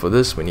 and for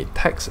this we need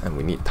text and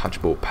we need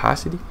touchable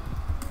opacity.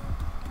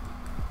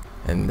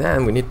 And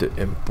then we need to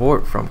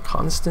import from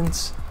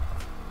constants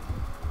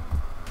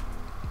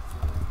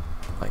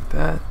like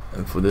that,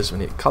 and for this we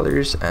need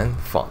colors and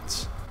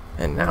fonts.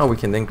 And now we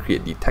can then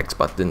create the text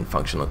button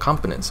functional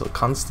component. So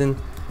constant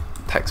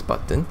text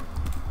button,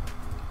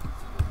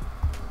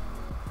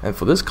 and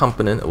for this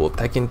component it will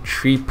take in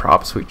 3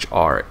 props, which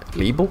are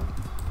label,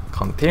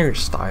 container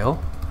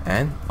style,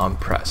 and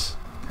onPress.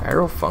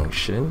 Arrow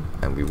function,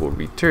 and we will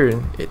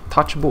return a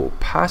touchable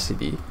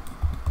opacity,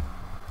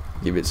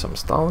 give it some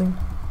styling,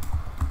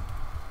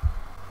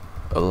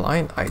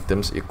 align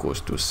items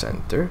equals to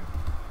center,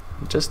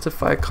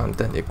 justify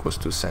content equals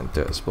to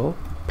center as well,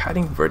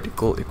 padding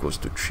vertical equals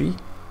to 3,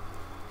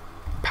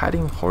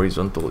 padding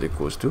horizontal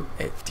equals to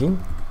 18,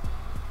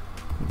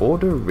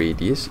 border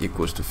radius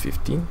equals to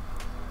 15,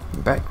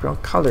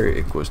 background color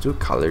equals to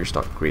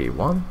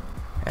colors.gray1,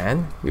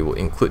 and we will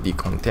include the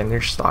container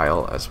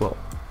style as well.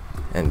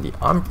 And the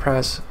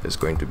onPress is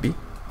going to be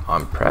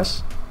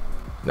onPress.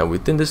 Now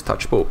within this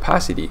touchable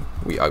opacity,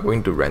 we are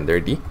going to render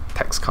the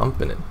text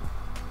component.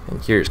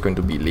 And here it's going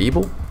to be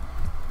label,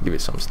 give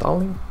it some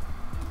styling.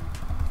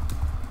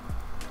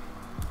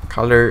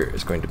 Color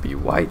is going to be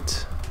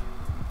white,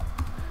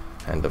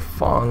 and the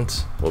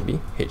font will be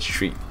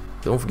H3.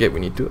 Don't forget, we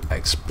need to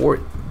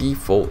export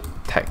default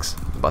text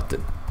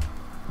button.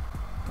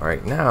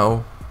 Alright,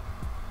 now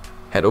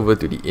head over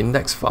to the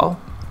index file.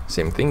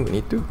 Same thing, we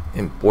need to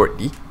import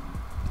the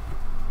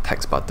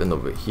text button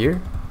over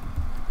here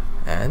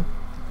and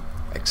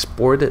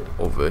export it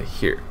over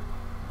here.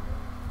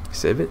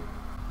 Save it.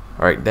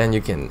 Alright, then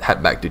you can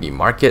head back to the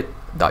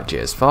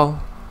market.js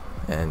file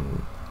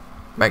and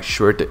make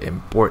sure to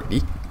import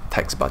the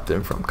text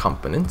button from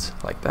components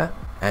like that.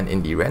 And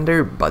in the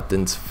render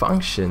buttons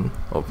function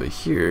over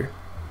here,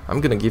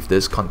 I'm gonna give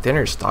this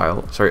container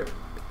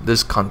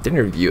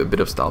view a bit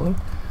of styling.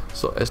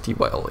 So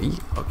style,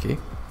 okay.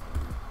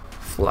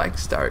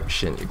 Flex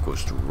direction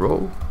equals to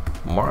row,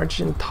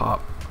 margin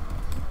top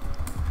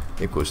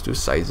equals to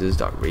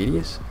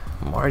sizes.radius,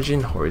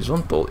 margin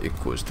horizontal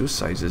equals to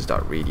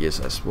sizes.radius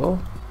as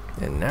well.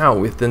 And now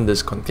within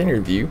this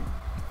container view,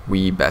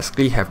 we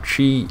basically have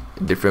 3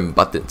 different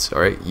buttons.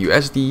 Alright,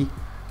 USD,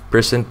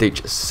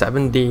 percentage,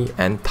 7-day,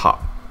 and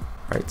top.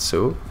 Alright,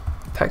 so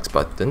text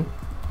button.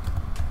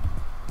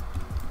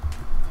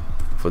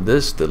 For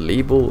this, the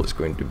label is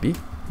going to be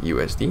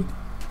USD,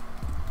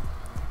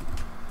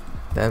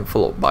 then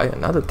followed by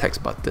another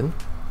text button,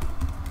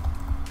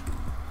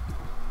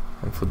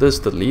 and for this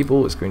the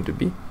label is going to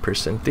be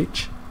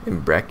percentage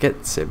in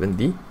bracket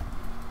 7D,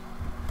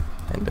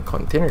 and the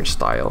container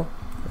style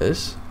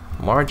is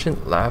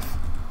margin left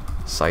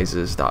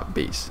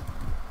sizes.base.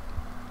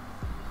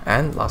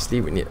 And lastly,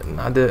 we need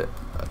another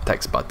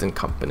text button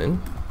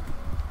component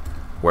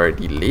where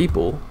the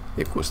label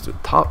equals to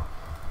top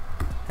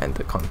and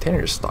the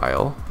container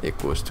style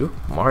equals to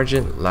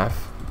margin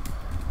left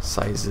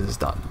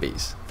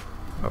sizes.base.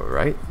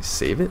 Alright,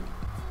 save it.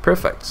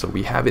 Perfect, so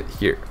we have it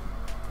here.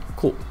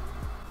 Cool.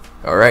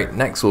 Alright,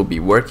 next we'll be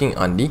working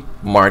on the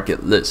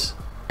market list.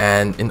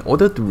 And in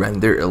order to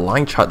render a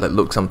line chart that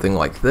looks something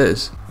like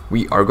this,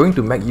 we are going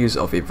to make use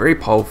of a very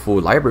powerful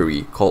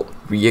library called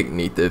React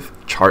Native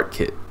Chart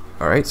Kit.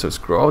 Alright, so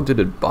scroll to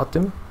the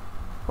bottom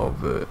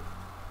of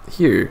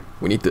here.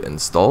 We need to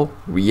install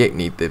React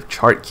Native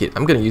Chart Kit.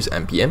 I'm going to use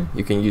npm.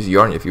 You can use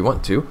yarn if you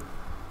want to.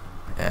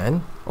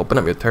 And open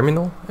up your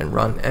terminal and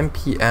run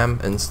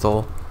npm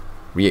install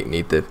React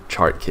Native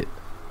Chart Kit.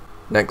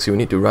 Next, you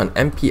need to run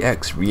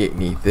npx React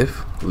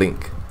Native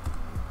link.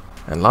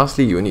 And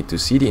lastly, you need to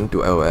cd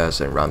into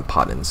LS and run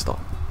pod install.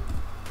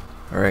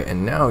 Alright,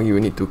 and now you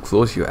need to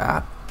close your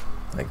app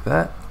like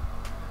that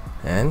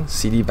and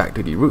cd back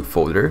to the root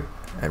folder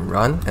and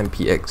run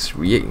npx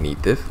React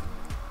Native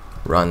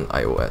run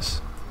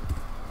iOS.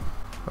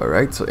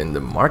 Alright, so in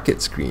the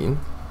market screen,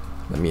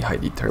 let me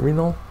hide the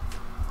terminal.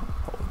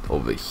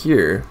 Over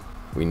here,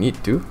 we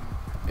need to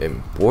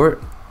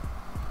import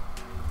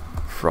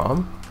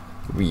from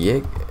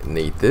React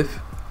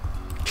Native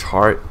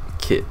Chart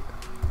Kit.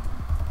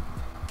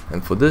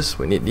 And for this,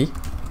 we need the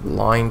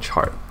line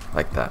chart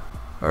like that.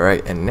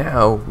 Alright, and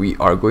now we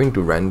are going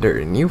to render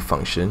a new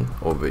function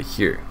over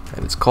here,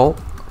 and it's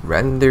called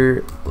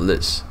render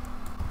list.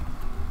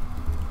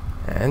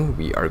 And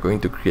we are going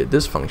to create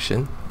this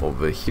function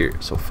over here.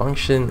 So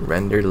function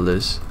render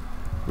list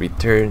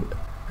return,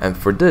 and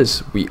for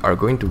this we are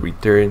going to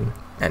return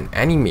an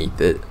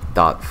animated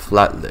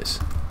 .flat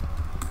list.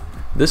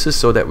 This is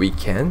so that we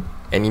can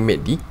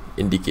animate the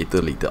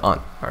indicator later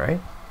on.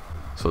 Alright,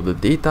 so the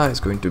data is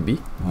going to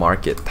be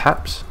market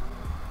tabs.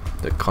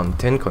 The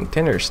content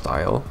container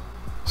style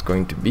is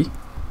going to be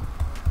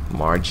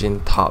margin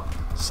top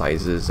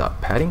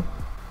sizes.padding,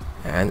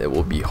 and it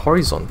will be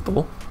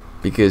horizontal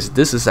because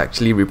this is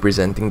actually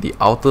representing the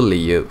outer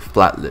layer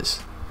flat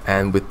list.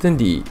 And within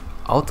the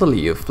outer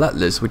layer flat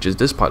list, which is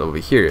this part over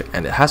here,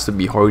 and it has to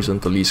be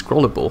horizontally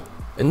scrollable,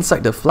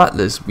 inside the flat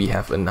list we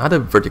have another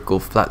vertical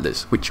flat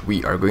list, which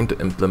we are going to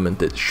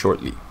implement it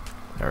shortly.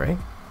 Alright,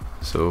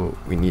 so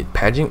we need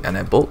padding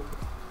enabled,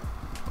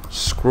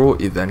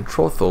 scroll event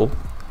throttle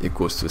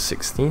equals to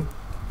 16,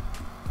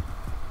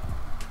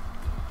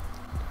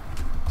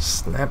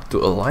 snap to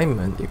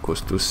alignment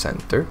equals to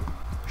center,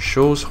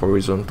 shows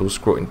horizontal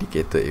scroll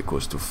indicator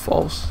equals to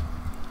false,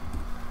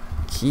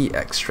 key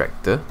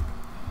extractor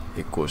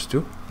equals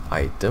to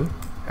item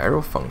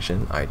arrow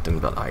function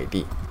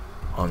item.id,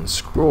 on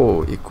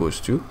scroll equals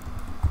to,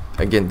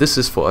 again this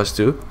is for us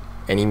to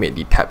animate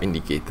the tab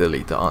indicator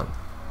later on.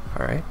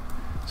 Alright,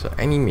 so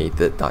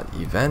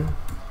animated.event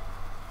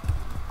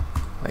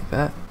like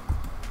that,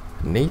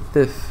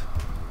 native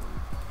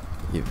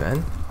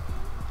event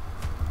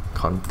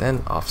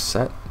content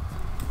offset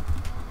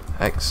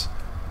x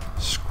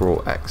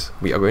scroll x.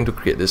 We are going to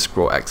create this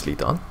scroll x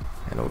later on,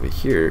 and over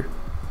here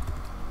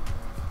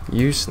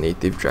use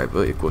native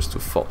driver equals to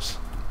false.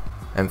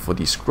 And for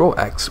the scroll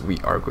x, we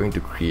are going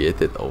to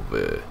create it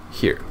over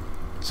here.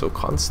 So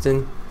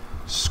constant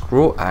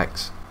scroll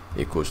x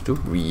equals to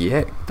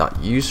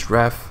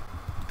react.useRef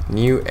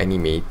new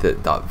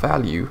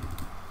animated.value,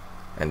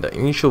 and the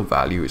initial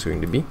value is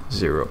going to be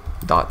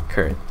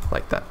 0.current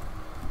like that.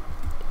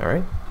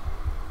 Alright,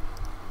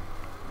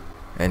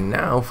 and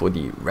now for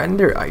the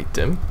render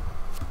item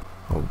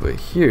over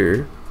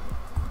here,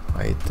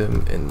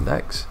 item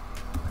index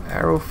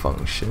arrow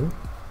function,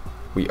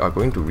 we are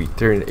going to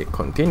return a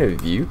container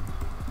view,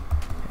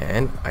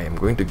 and I am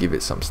going to give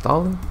it some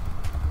styling.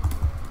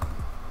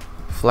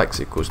 Flex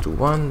equals to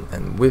 1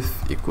 and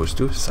width equals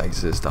to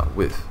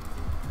sizes.width.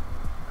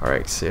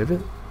 Alright, save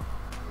it.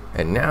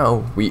 And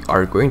now we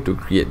are going to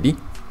create the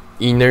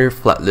inner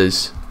flat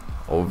list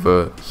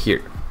over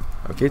here.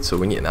 Okay, so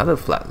we need another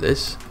flat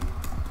list,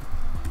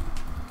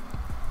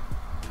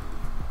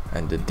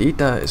 and the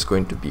data is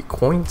going to be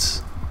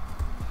coins.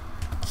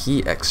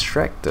 Key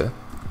extractor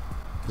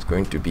is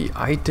going to be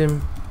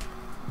item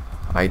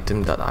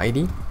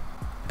item.id,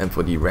 and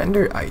for the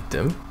render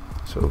item,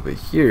 so over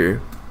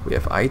here we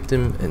have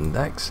item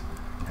index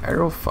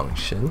arrow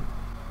function,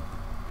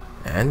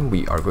 and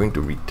we are going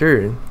to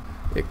return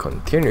a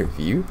container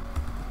view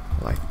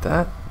like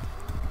that.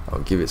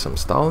 I'll give it some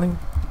styling.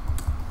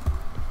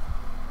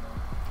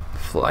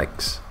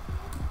 Flex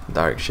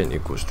direction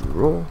equals to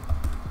row,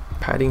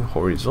 padding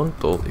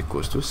horizontal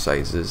equals to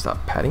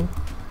sizes.padding,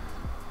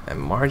 and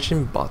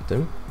margin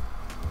bottom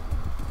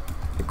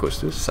equals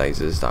to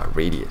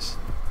sizes.radius.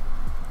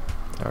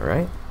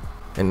 Alright,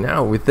 and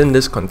now within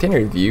this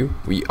container view,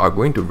 we are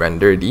going to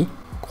render the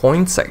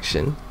coin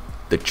section,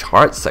 the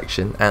chart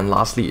section, and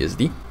lastly is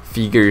the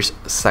figures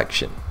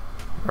section.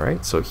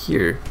 Alright, so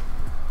here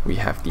we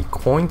have the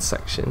coin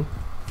section,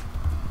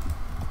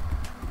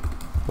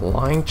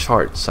 line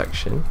chart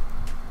section,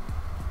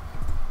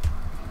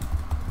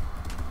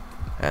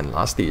 and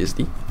lastly is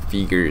the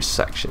figures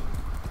section.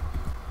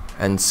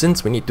 And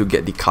since we need to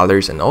get the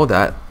colors and all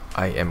that,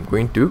 I am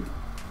going to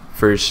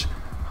first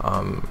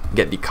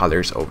get the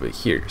colors over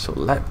here. So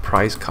let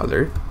price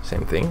color,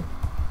 same thing,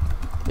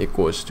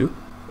 equals to,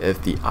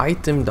 if the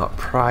item dot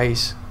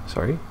price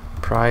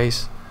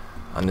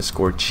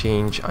underscore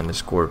change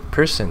underscore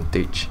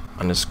percentage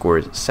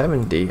underscore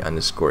 7 day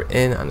underscore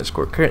in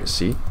underscore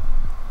currency,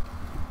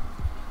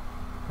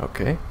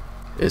 okay,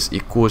 is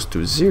equals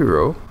to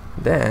 0,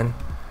 then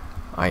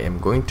I am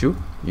going to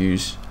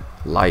use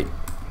light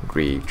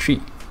gray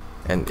tree.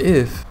 And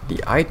if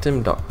the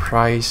item dot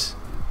price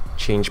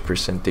change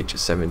percentage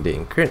 7 day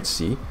in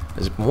currency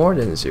is more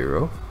than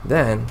 0,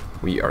 then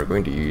we are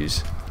going to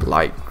use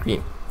light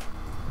green.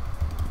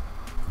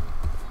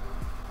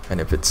 And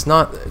if it's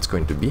not, it's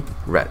going to be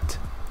red.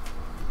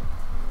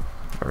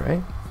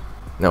 Alright.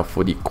 Now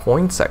for the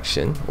coin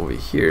section over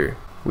here,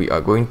 we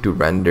are going to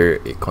render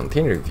a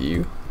container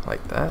view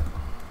like that.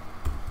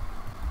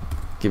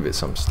 Give it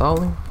some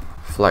styling.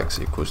 Flex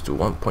equals to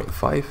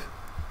 1.5.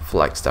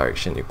 Flex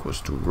direction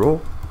equals to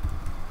row.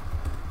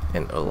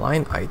 And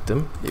align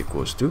item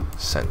equals to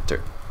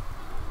center.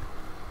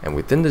 And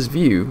within this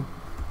view,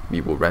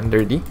 we will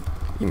render the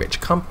image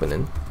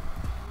component.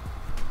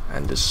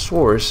 And the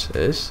source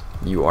is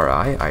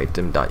URI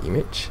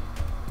item.image.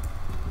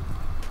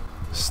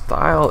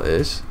 Style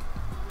is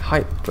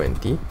height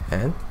 20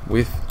 and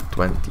width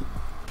 20.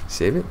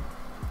 Save it.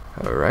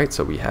 Alright,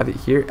 so we have it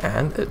here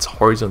and it's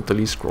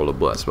horizontally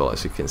scrollable as well,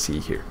 as you can see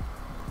here.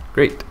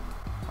 Great.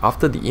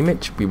 After the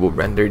image, we will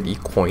render the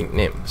coin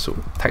name, so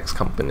text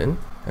component.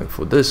 And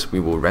for this, we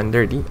will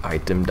render the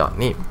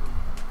item.name.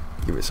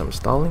 Give it some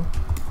styling.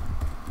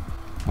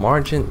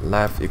 Margin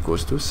left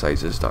equals to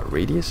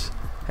sizes.radius.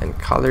 And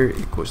color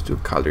equals to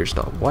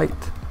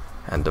colors.white,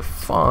 and the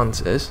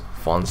font is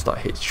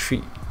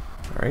fonts.h3.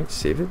 Alright,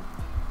 save it.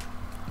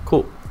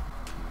 Cool.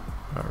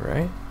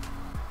 Alright,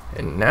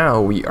 and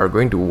now we are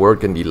going to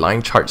work in the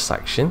line chart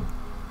section.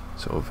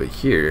 So over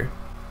here,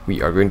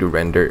 we are going to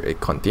render a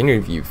container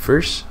view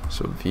first.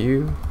 So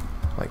view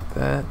like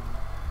that.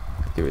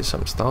 Give it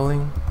some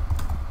styling.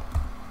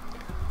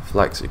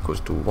 Flex equals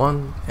to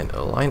 1 and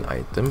align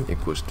item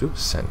equals to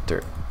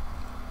center.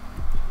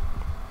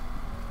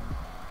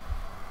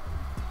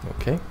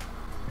 Okay,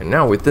 and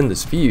now within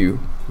this view,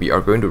 we are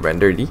going to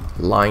render the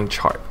line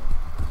chart.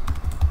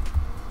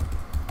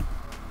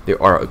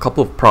 There are a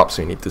couple of props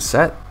we need to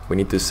set. We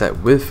need to set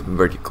with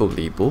vertical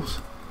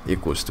labels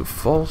equals to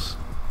false,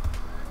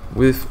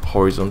 with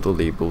horizontal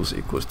labels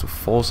equals to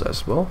false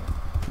as well,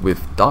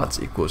 with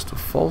dots equals to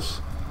false,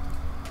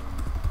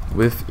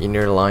 with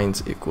inner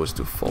lines equals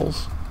to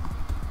false,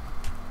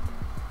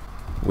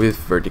 with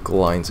vertical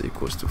lines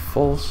equals to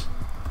false,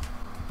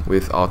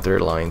 with outer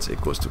lines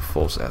equals to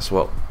false as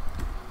well.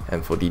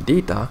 And for the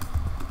data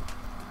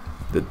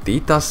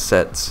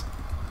sets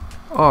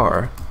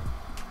are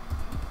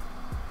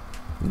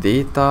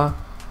data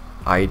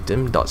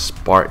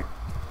item.spark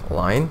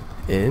line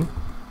in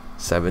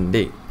 7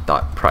 day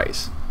dot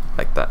price,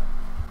 like that.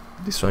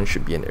 This one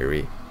should be an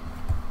array.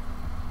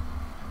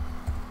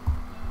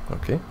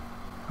 Okay.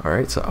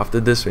 Alright, so after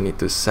this, we need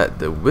to set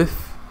the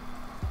width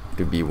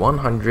to be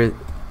 100,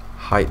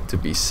 height to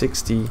be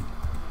 60,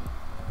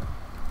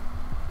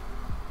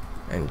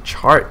 and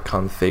chart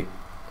config,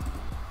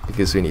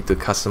 because we need to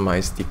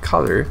customize the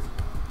color,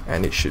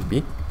 and it should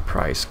be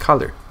price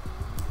color.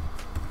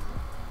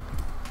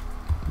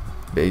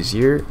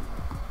 Bezier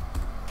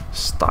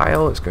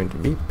style is going to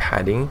be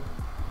padding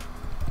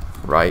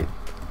right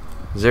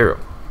 0.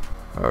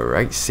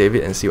 Alright, save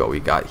it and see what we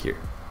got here.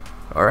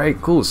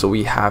 Alright, cool. So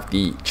we have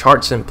the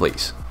charts in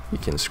place. You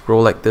can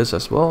scroll like this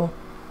as well.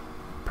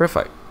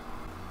 Perfect.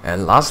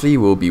 And lastly,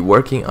 we'll be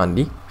working on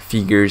the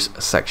figures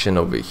section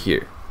over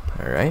here.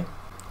 Alright,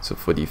 so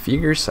for the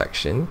figures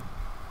section,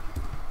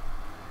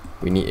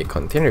 we need a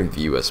container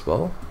view as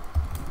well.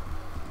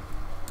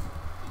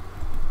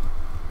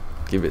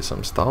 Give it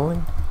some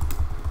styling.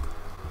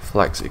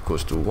 Flex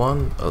equals to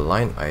 1,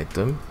 align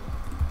item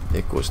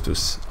equals to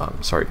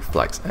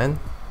flex n.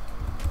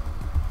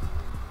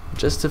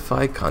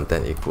 Justify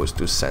content equals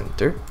to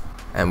center.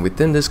 And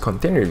within this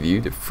container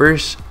view, the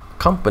first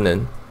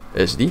component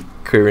is the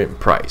current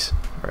price.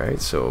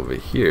 Alright, so over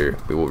here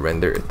we will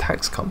render a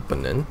text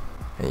component,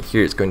 and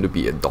here it's going to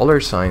be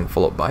a $sign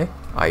followed by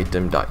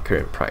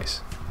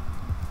item.currentPrice.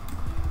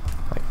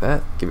 Like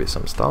that. Give it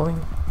some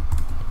styling.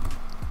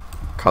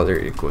 Color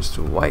equals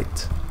to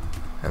white,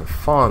 and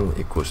font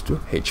equals to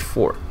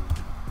H4.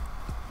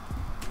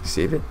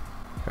 Save it.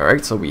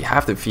 Alright, so we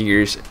have the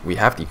figures, we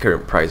have the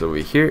current price over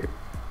here.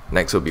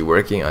 Next we'll be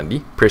working on the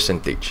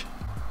percentage.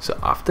 So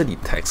after the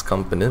text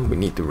component, we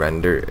need to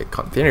render a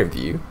container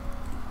view.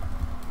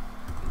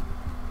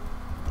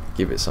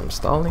 Give it some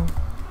styling.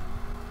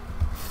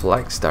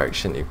 Flex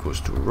direction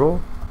equals to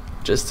row.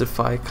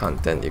 Justify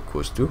content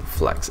equals to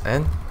flex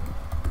n.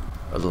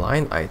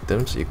 Align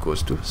items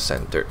equals to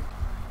center.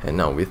 And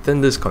now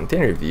within this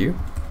container view,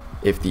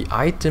 if the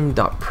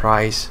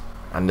item.price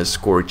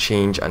underscore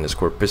change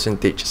underscore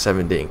percentage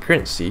 7 day in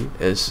currency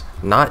is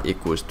not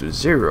equals to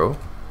 0,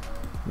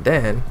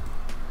 then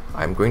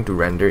I'm going to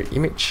render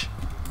image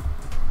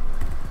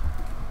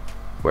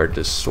where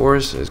the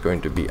source is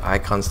going to be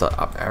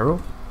icons.up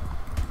arrow,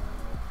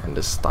 and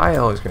the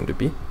style is going to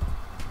be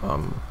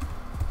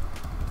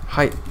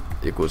height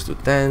equals to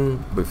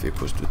 10, width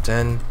equals to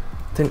 10,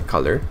 tint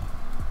color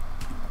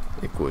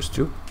equals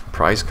to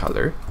price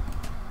color,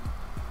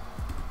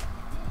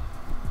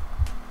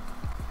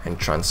 and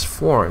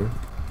transform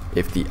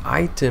if the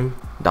item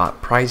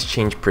dot price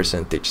change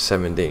percentage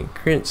 7-day in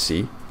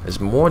currency is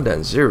more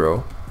than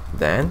 0,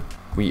 then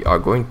we are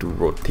going to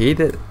rotate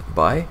it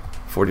by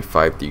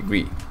 45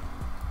 degree,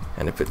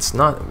 and if it's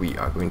not, we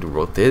are going to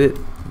rotate it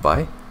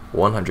by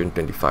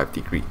 125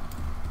 degree,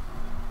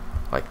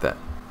 like that.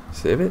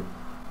 Save it.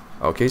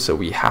 Okay, so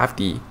we have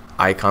the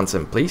icons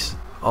in place.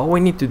 All we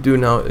need to do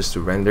now is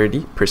to render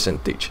the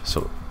percentage.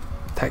 So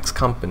text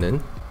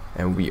component,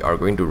 and we are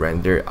going to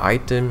render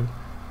item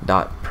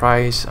dot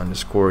price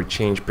underscore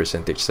change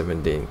percentage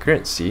 7-day in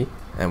currency,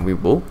 and we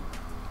will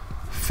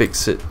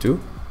fix it to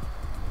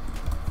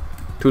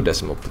 2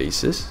 decimal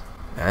places,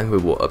 and we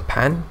will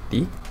append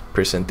the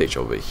percentage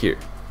over here.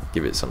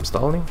 Give it some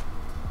styling.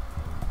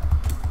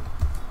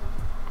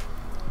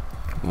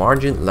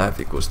 Margin left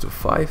equals to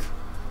 5,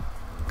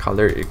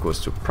 color equals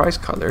to price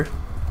color,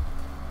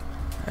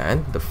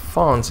 and the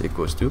fonts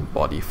equals to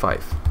body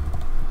 5.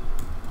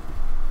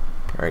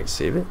 Alright,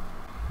 save it.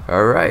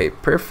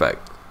 Alright,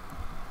 perfect.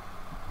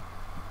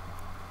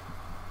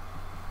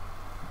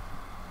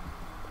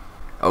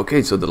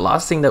 Okay, so the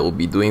last thing that we'll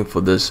be doing for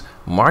this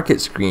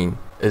market screen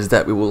is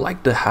that we would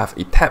like to have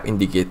a tab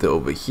indicator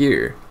over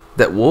here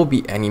that will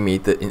be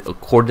animated in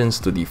accordance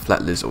to the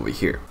flat list over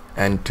here.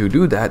 And to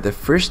do that, the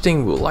first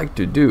thing we'll like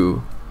to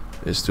do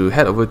is to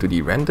head over to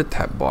the render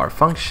tab bar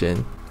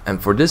function,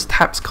 and for this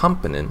tabs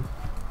component,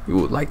 we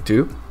would like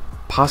to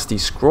pass the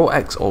scroll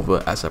X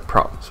over as a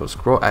prop. So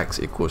scroll X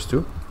equals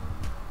to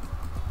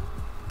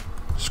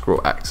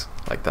scroll X,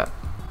 like that.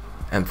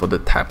 And for the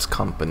tabs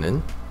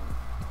component,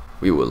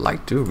 we would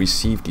like to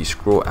receive the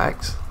scroll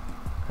X.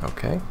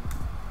 Okay.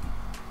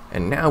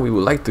 And now we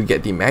would like to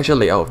get the measure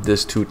layout of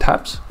these 2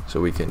 tabs.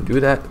 So we can do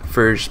that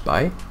first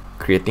by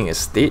creating a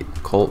state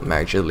called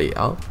measure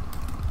layout.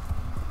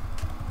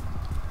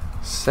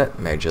 Set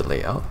measure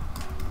layout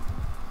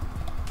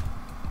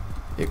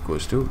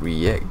equals to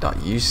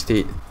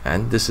react.useState,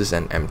 and this is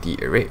an empty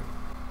array.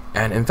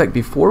 And in fact,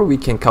 before we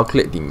can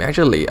calculate the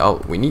measure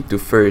layout, we need to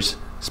first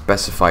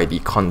specify the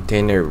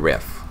container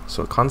ref.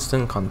 So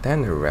constant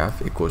container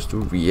ref equals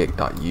to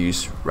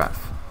react.useRef,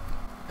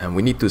 and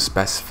we need to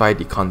specify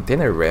the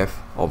container ref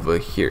over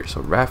here.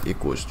 So ref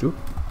equals to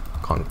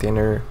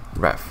container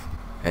ref.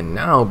 And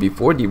now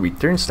before the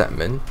return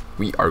statement,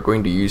 we are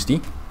going to use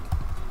the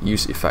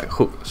useEffect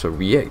hook. So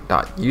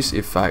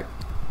react.useEffect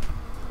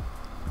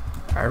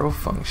arrow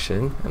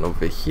function, and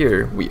over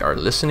here we are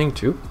listening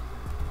to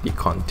the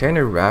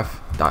container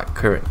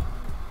ref.current.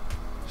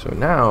 So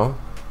now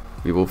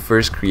we will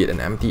first create an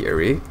empty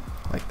array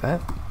like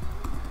that,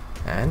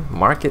 and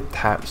market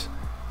tabs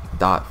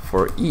dot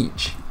for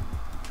each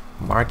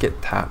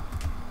market tab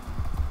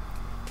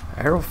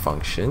arrow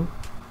function,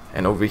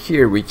 and over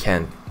here we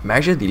can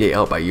measure the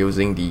layout by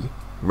using the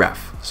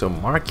ref. So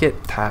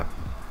market tab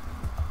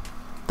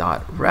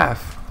dot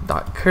ref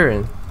dot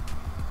current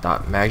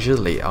dot measure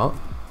layout.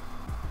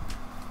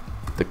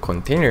 The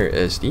container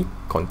is the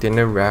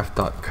container ref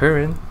dot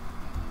current,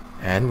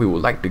 and we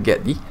would like to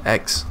get the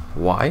X,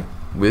 Y,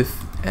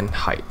 width, and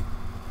height.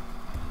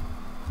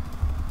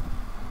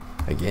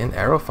 Again,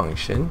 arrow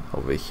function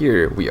over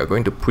here, we are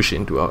going to push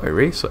into our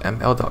array. So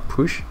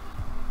ml.push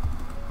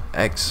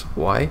X,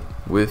 Y,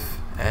 width,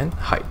 and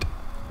height.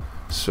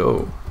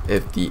 So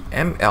if the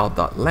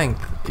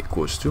ml.length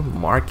equals to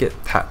market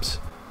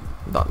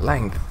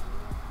tabs.length,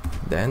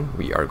 then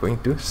we are going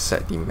to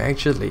set the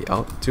measure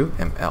layout to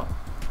ml.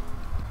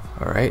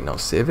 Alright, now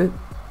save it.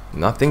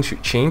 Nothing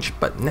should change,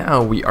 but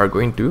now we are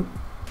going to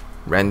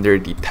render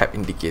the tab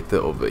indicator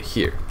over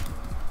here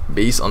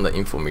based on the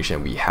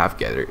information we have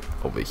gathered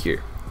over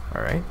here.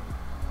 Alright,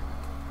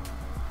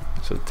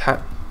 so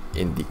tab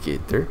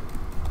indicator,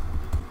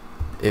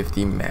 if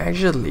the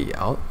measure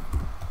layout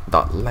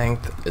dot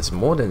length is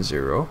more than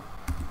 0,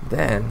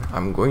 then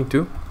I'm going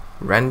to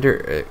render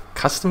a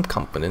custom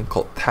component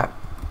called tab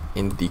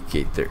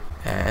indicator,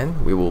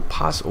 and we will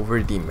pass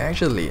over the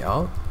measure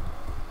layout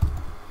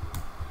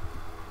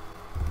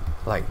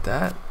like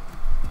that,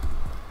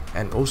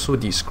 and also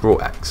the scroll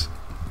X.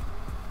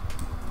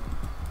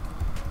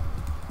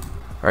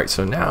 Alright,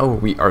 so now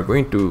we are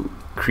going to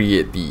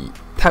create the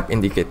tab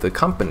indicator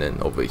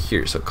component over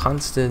here. So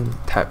constant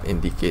tab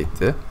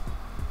indicator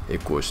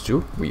equals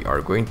to, we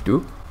are going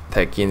to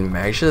tag in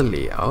measure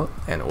layout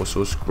and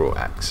also scroll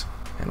X.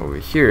 And over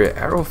here,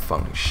 arrow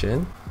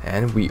function,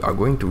 and we are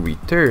going to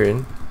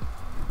return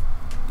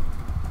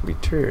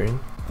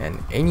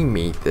an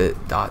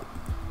animated dot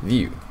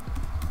view,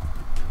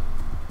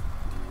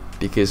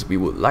 because we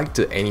would like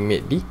to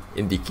animate the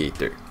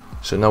indicator.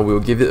 So now we'll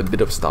give it a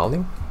bit of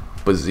styling.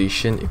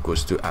 Position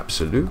equals to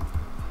absolute,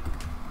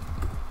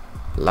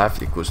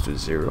 left equals to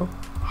 0,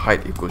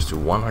 height equals to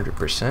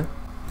 100%,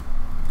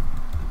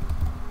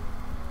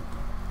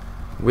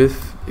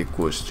 width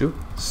equals to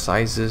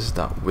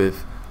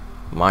sizes.width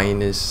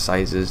minus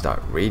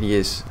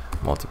sizes.radius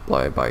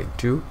multiplied by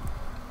 2,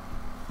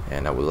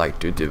 and I would like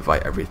to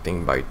divide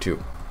everything by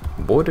 2.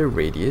 Border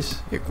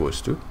radius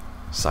equals to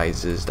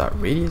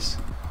sizes.radius,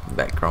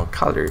 background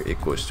color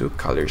equals to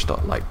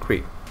colors.light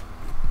gray.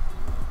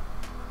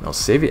 Now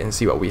save it and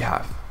see what we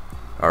have.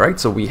 Alright,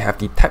 so we have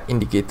the tab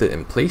indicator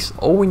in place.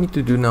 All we need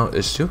to do now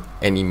is to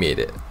animate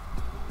it.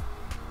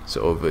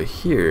 So over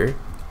here,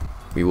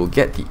 we will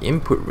get the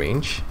input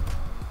range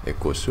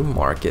equals to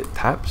market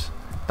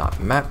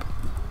tabs.map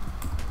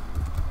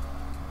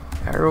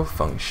arrow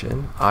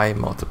function I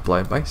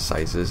multiplied by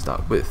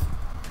sizes.width,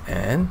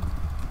 and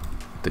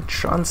the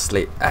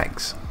translate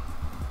x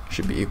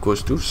should be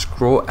equals to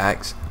scroll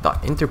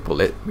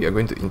x.interpolate. We are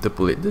going to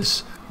interpolate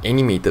this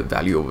animated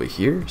value over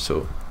here.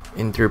 So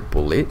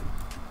interpolate,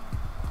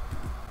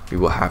 we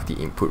will have the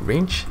input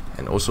range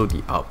and also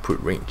the output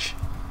range,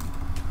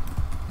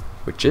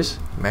 which is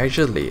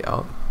measure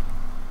layout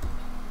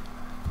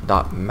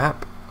dot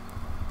map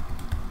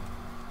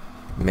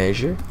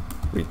measure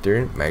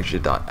return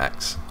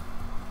measure.x.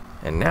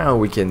 And now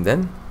we can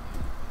then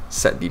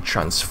set the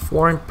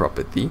transform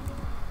property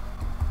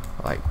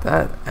like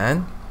that,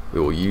 and we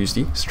will use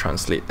the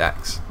translate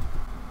x.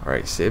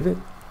 Alright, save it.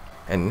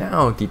 And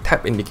now the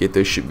tab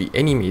indicator should be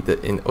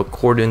animated in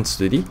accordance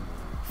to the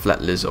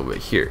flat list over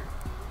here.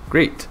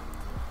 Great.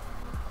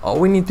 All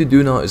we need to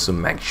do now is to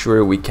make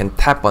sure we can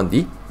tap on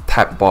the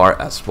tab bar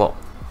as well.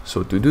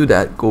 So to do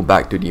that, go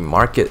back to the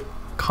market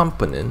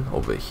component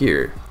over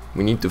here.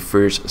 We need to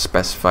first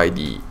specify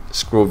the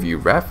scroll view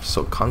ref.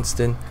 So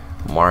constant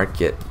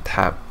market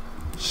tab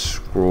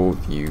scroll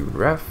view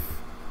ref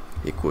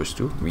equals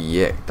to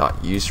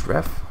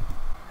react.useRef,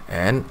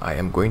 and I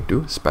am going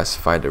to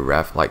specify the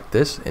ref like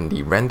this in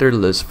the render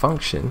list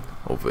function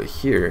over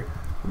here.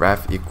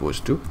 Ref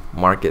equals to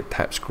market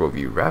tab scroll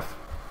view ref,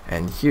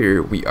 and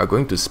here we are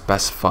going to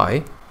specify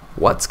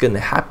what's going to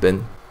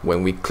happen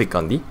when we click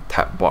on the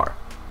tab bar.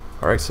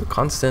 Alright, so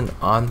constant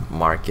on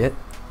market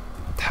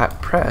tab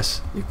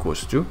press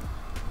equals to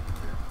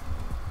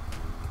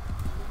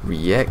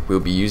React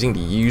will be using the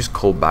use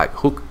callback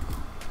hook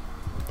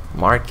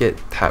market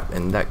tab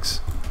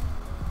index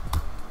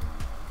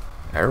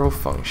arrow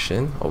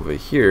function over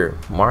here,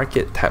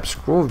 market tab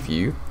scroll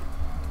view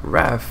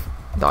ref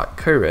dot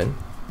current.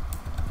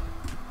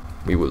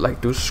 We would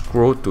like to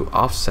scroll to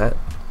offset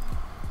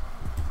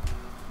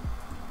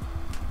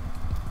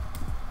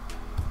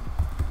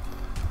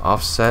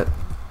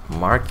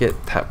market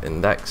tab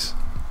index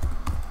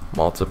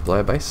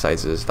multiplied by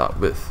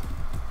sizes.width.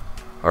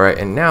 Alright,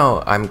 and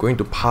now I'm going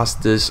to pass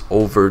this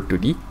over to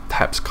the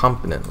tabs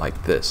component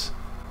like this.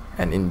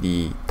 And in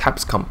the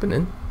tabs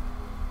component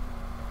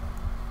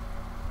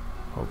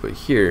over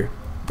here,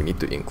 we need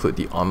to include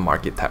the on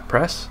market tab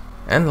press.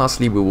 And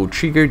lastly, we will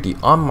trigger the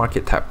on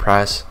market tab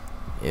press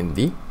in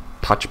the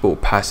touchable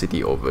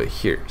opacity over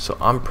here. So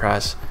on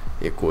press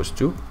equals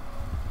to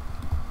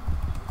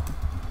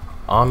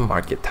on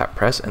market tab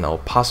press, and I'll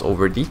pass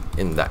over the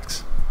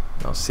index.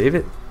 Now save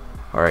it.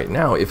 Alright,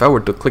 now if I were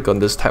to click on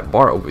this tab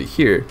bar over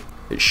here,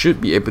 it should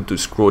be able to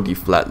scroll the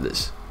flat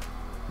list.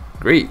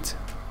 Great.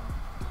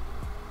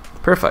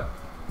 Perfect.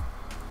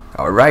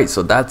 Alright,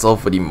 so that's all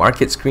for the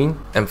market screen,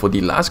 and for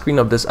the last screen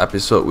of this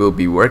episode, we'll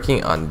be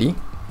working on the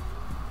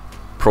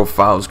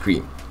profile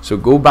screen. So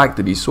go back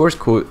to the source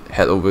code,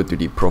 head over to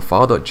the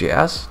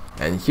profile.js,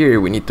 and here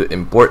we need to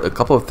import a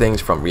couple of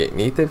things from React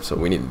Native. So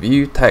we need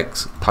view,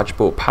 text,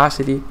 touchable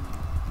opacity,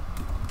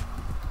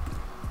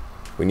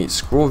 we need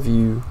scroll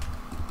view,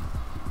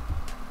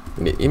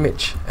 we need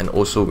image, and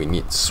also we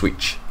need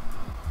switch.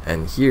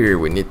 And here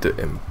we need to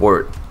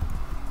import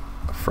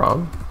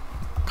from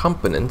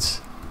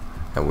components,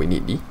 and we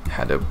need the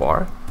header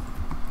bar,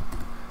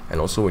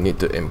 and also we need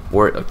to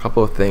import a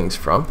couple of things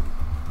from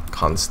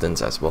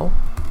constants as well.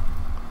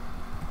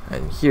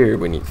 And here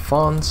we need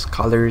fonts,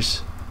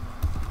 colors,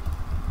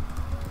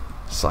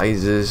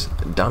 sizes,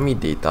 dummy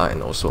data,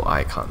 and also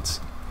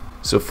icons.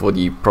 So for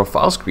the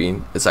profile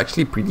screen, it's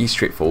actually pretty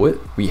straightforward.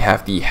 We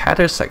have the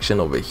header section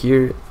over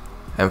here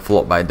and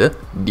followed by the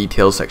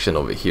detail section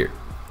over here.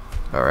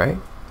 Alright,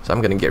 so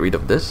I'm gonna get rid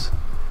of this.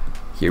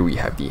 Here we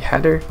have the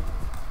header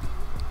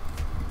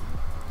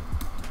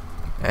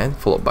and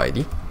followed by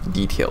the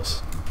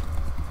details.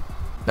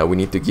 Now we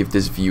need to give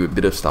this view a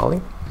bit of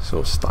styling.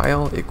 So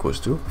style equals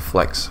to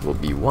flex will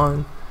be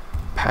 1,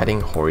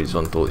 padding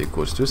horizontal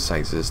equals to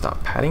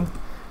sizes.padding,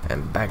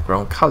 and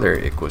background color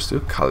equals to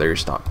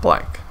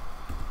colors.black.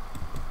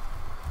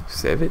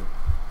 Save it.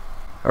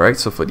 Alright,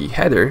 so for the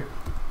header,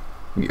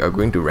 we are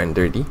going to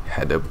render the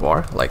header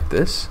bar like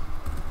this,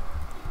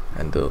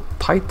 and the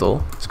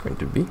title is going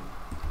to be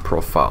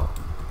profile.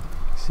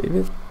 Save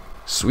it.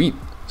 Sweet.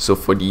 So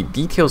for the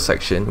detail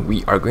section,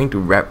 we are going to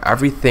wrap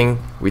everything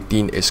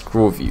within a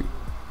scroll view.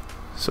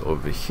 So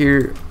over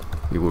here,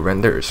 we will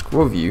render a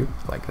scroll view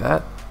like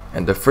that.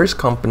 And the first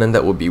component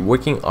that we'll be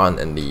working on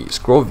in the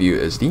scroll view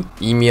is the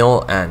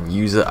email and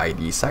user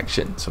ID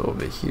section. So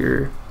over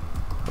here,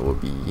 it will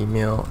be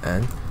email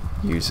and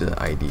user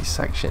ID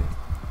section.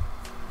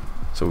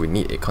 So we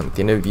need a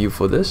container view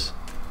for this.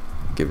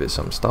 Give it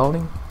some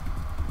styling,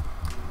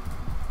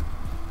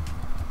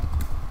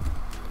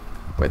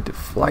 where the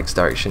flex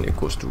direction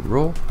equals to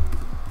row,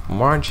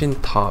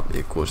 margin top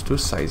equals to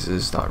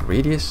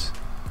sizes.radius.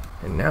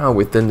 And now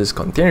within this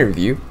container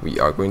view, we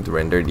are going to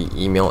render the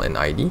email and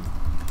ID,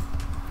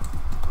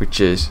 which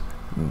is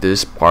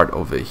this part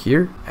over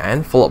here,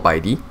 and followed by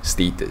the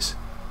status.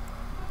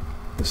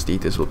 The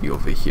status will be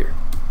over here.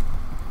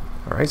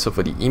 Alright, so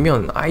for the email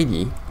and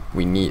ID,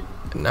 we need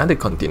another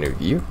container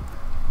view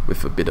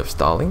with a bit of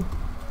styling,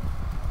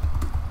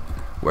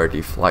 where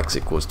the flex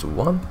equals to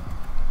 1.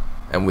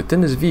 And within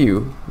this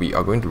view, we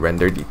are going to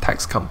render the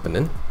text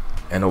component.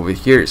 And over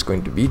here, it's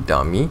going to be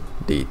dummy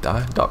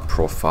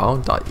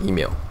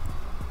data.profile.email.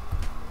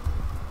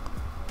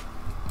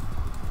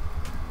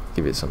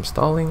 Give it some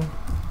styling.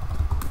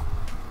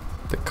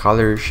 The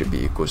color should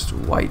be equals to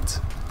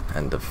white,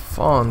 and the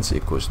fonts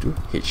equals to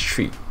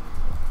H3.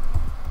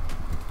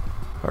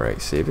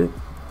 Alright, save it.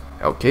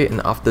 Okay,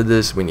 and after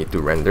this, we need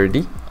to render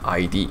the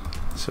ID.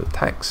 So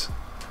text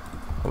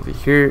over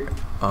here,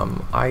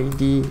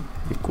 ID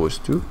equals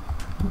to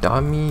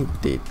dummy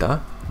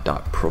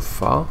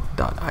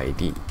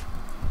data.profile.id.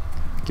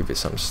 Give it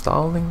some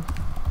styling.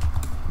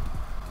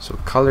 So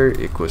color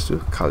equals to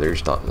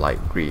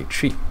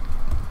colors.light-gray-3,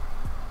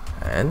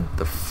 and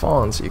the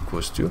fonts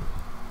equals to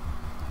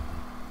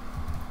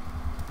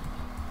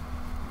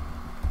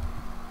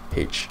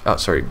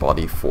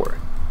body 4.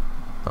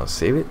 I'll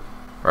save it.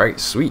 Alright,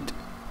 sweet.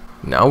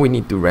 Now we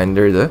need to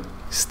render the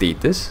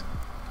status.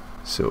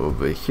 So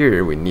over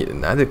here, we need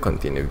another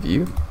container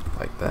view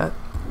like that.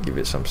 Give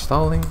it some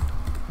styling.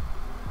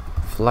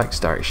 Flex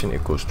direction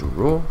equals to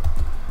row,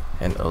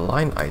 and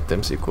align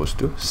items equals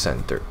to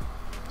center.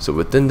 So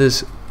within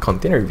this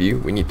container view,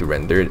 we need to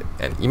render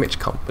an image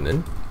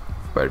component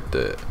where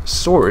the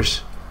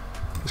source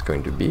is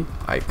going to be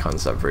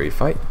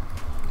icons.verified,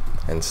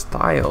 and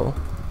style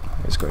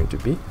is going to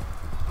be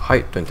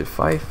height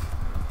 25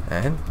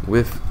 and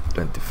width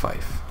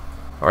 25.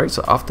 Alright,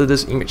 so after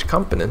this image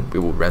component, we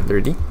will render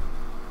the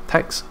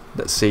text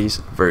that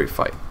says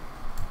verified.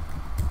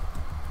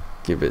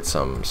 Give it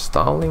some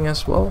styling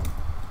as well.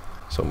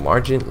 So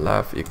margin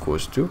left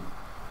equals to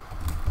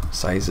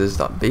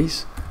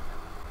sizes.base,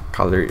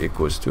 color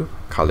equals to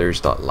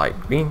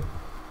colors.light-green,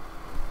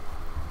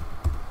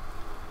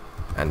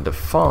 and the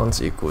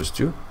fonts equals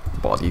to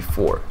body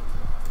 4.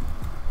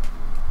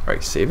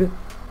 Alright, save it.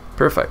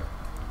 Perfect.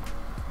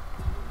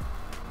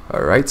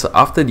 Alright, so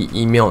after the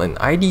email and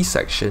ID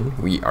section,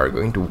 we are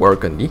going to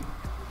work on the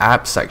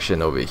app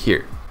section over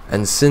here.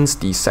 And since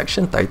the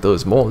section title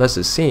is more or less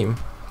the same,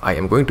 I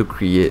am going to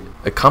create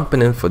a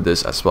component for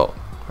this as well.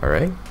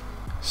 Alright,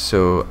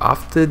 so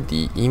after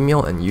the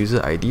email and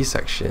user ID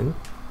section,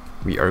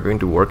 we are going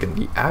to work in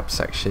the app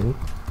section,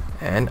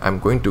 and I'm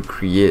going to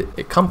create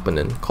a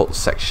component called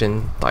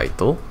section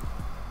title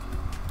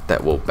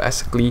that will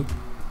basically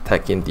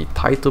tag in the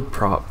title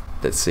prop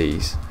that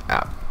says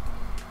app.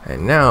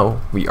 And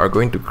now we are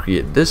going to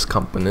create this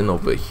component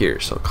over here.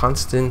 So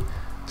constant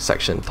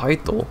section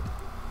title,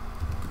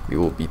 we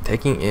will be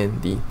taking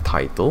in the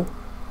title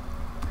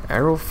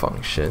arrow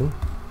function.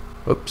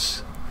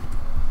 Oops,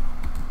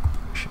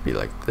 should be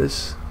like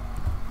this.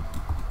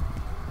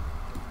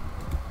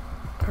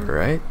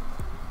 Alright,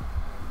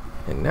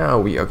 and now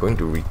we are going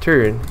to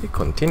return a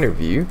container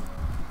view.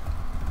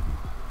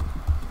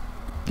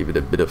 Give it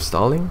a bit of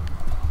styling.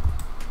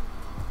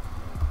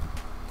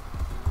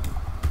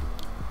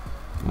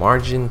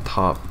 Margin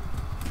top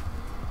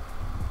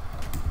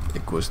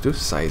equals to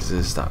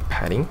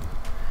sizes.padding,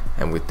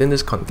 and within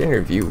this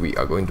container view, we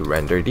are going to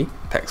render the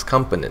text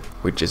component,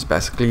 which is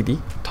basically the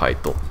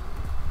title.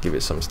 Give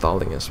it some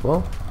styling as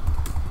well.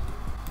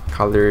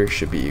 Color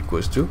should be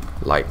equals to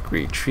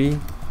light-gray-3,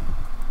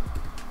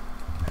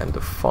 and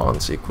the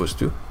fonts equals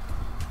to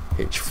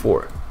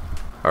H4.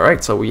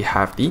 Alright, so we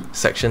have the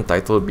section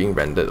title being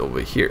rendered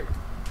over here.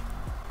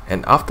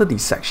 And after the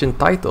section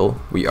title,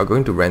 we are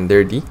going to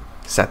render the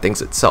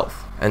settings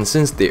itself. And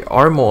since they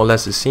are more or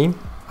less the same,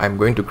 I'm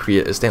going to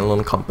create a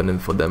standalone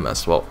component for them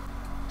as well.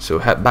 So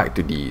head back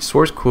to the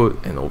source code,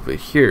 and over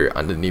here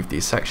underneath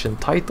the section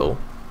title,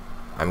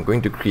 I'm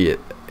going to create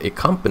a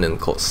component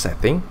called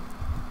setting,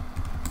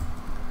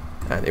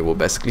 and it will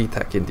basically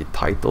tag in the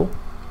title.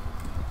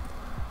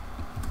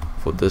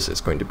 For this,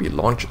 it's going to be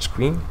launch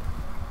screen,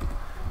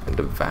 and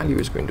the value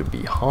is going to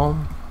be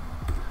home.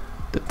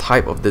 The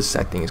type of this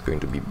setting is going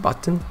to be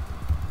button.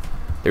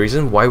 The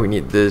reason why we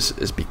need this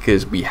is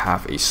because we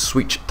have a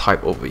switch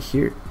type over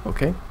here,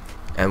 okay?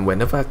 And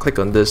whenever I click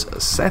on this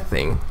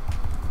setting,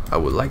 I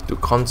would like to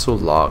console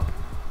log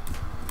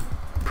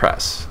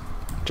press,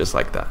 just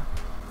like that.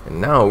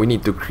 And now we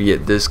need to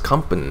create this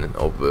component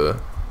over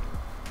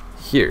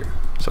here.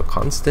 So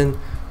constant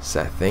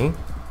setting,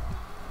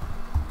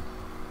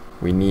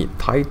 we need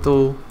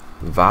title,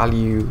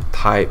 value,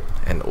 type,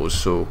 and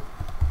also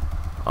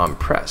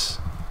press.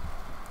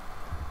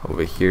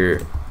 Over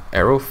here,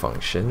 arrow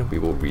function, we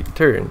will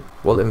return,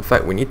 well, in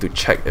fact, we need to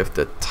check if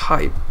the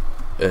type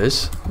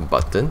is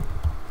button,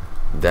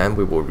 then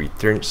we will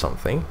return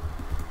something.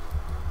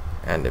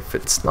 and if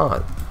it's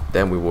not,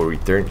 then we will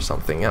return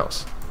something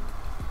else,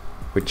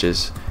 which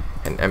is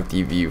an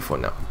empty view for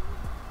now.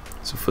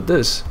 So for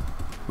this,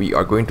 we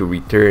are going to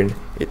return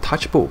a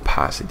touchable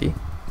opacity,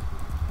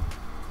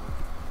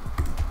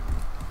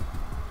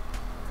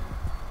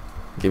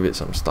 give it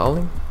some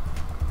styling,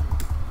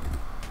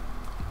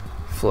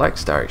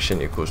 flex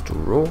direction equals to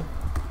row,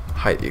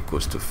 height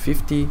equals to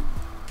 50,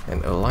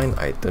 and align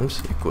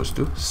items equals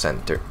to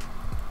center.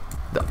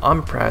 The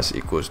unpress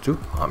equals to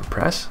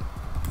unpress.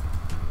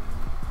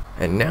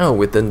 And now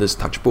within this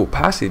touchable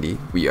opacity,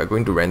 we are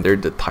going to render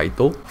the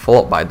title,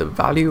 followed by the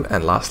value,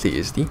 and lastly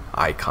is the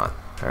icon.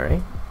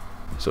 Alright,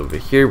 so over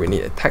here we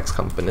need a text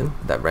component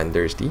that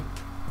renders the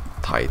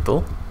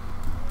title,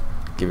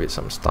 give it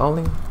some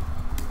styling,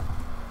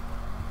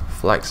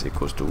 flex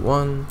equals to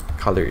 1,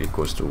 color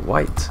equals to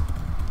white,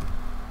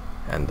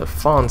 and the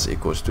fonts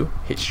equals to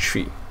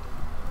H3.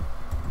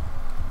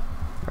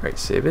 Alright,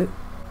 save it.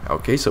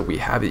 Okay, so we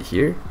have it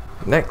here.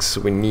 Next,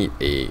 we need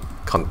a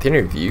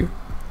container view,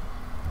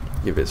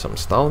 give it some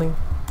styling,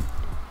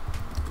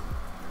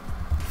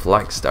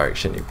 flex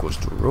direction equals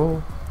to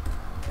row,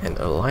 and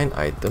align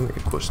item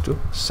equals to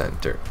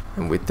center.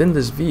 And within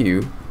this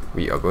view,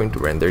 we are going to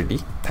render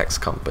the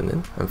text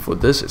component, and for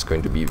this it's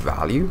going to be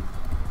value,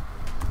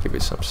 give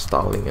it some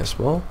styling as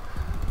well,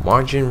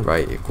 margin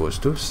right equals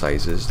to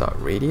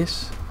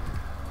sizes.radius,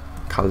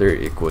 color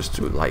equals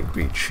to light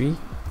gray 3,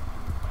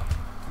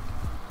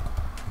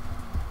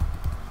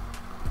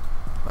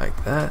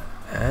 like that,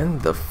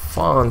 and the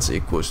fonts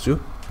equals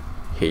to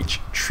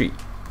H3.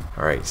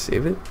 Alright,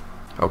 save it.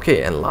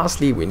 Okay, and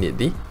lastly we need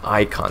the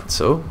icon.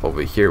 So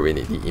over here we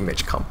need the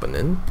image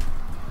component,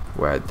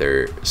 where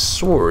their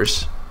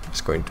source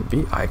is going to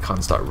be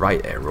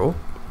icons.right arrow,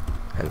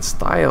 and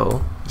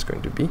style is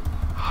going to be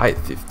height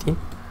 15,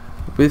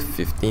 width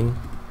 15,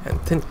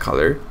 and tint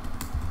color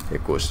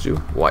equals to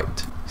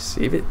white.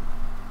 Save it.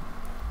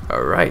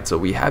 Alright, so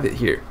we have it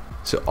here.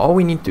 So all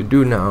we need to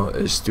do now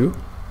is to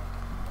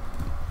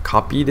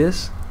copy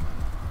this,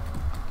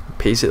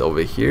 paste it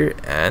over here,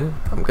 and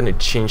I'm gonna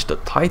change the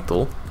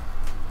title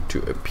to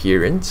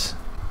appearance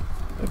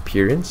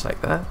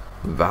like that.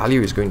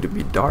 Value is going to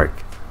be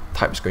dark,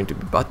 type is going to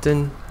be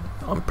button,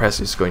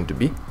 unpress is going to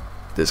be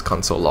this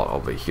console log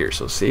over here.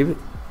 So save it.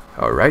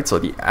 Alright, so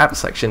the app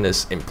section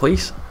is in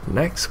place.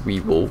 Next we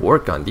will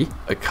work on the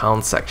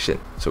account section.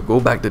 So go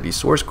back to the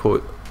source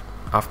code.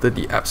 After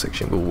the app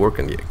section, we'll work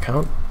on the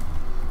account.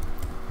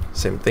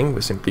 Same thing,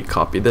 we'll simply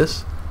copy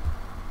this,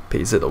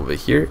 paste it over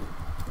here,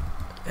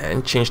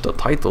 and change the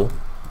title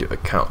to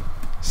account.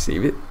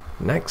 Save it.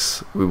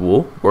 Next, we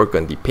will work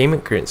on the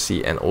payment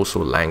currency and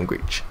also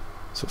language.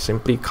 So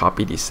simply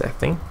copy the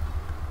setting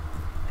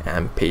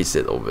and paste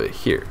it over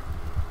here.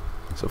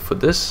 So for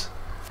this,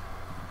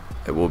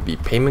 it will be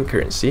payment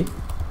currency.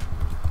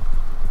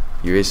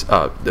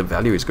 The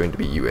value is going to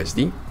be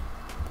USD,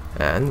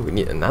 and we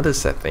need another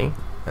setting,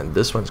 and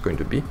this one's going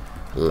to be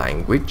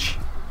language.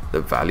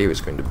 The value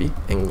is going to be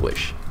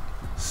English.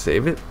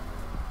 Save it.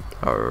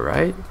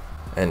 Alright,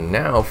 and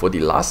now for the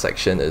last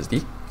section is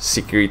the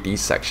security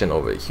section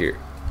over here.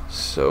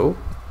 So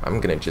I'm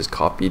gonna just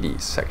copy the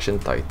section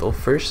title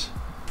first.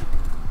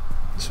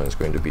 This one's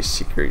going to be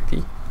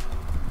security,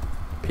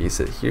 paste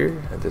it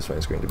here, and this one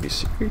is going to be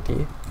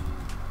security,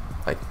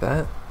 like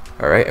that.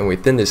 Alright, and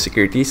within the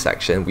security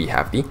section we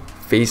have the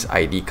Face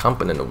ID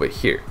component over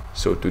here.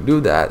 So to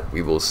do that,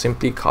 we will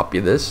simply copy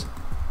this,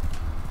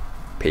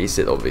 paste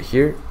it over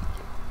here.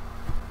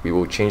 We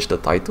will change the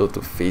title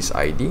to Face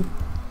ID.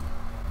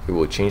 We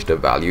will change the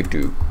value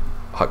to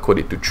hardcode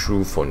it to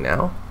true for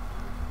now.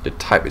 The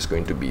type is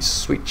going to be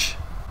switch.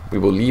 We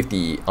will leave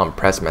the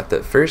onPress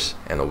method first,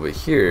 and over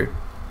here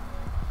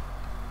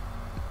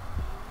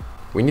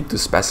we need to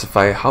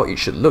specify how it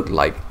should look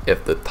like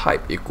if the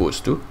type equals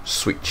to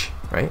switch,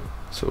 right?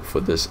 So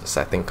for this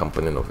setting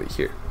component over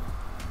here,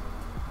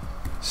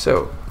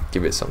 so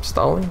give it some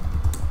styling,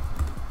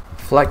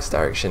 flex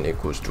direction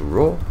equals to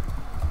row,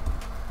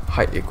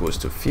 height equals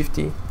to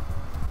 50,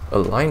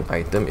 align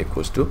item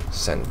equals to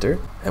center,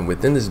 and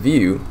within this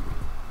view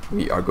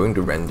we are going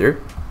to render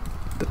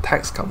the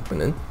text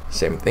component,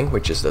 same thing,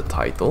 which is the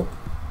title,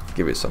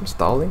 give it some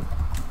styling,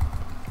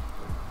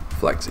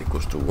 flex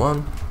equals to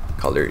 1,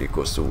 color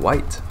equals to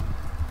white,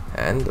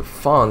 and the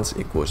fonts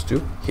equals to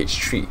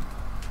H3.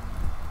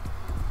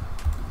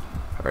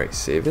 Alright,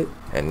 save it.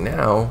 And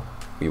now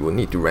we will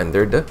need to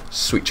render the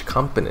switch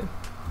component.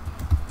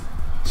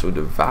 So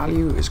the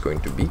value is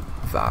going to be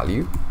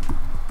value,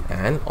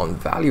 and on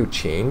value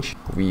change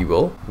we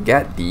will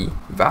get the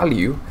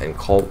value and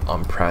call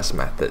onPress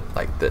method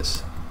like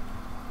this.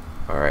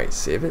 Alright,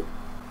 save it.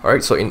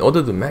 Alright, so in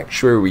order to make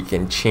sure we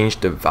can change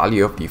the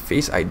value of the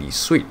Face ID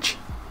switch,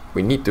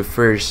 we need to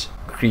first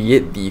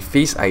create the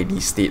Face ID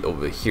state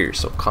over here.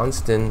 So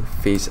constant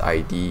Face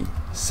ID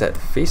set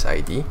Face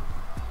ID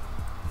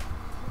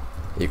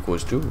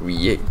equals to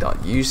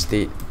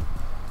react.useState,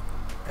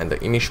 and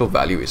the initial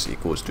value is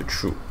equals to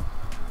true.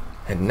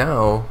 And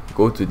now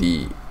go to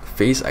the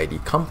Face ID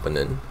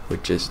component,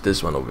 which is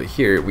this one over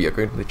here. We are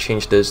going to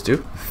change this to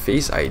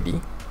Face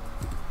ID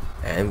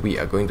and we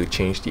are going to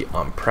change the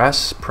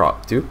onPress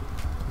prop to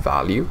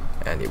value,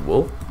 and it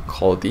will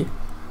call the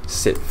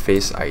set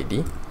face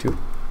ID to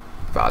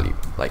value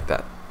like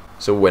that.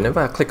 So whenever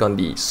I click on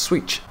the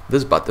switch,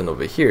 this button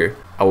over here,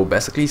 I will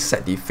basically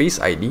set the face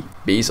ID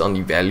based on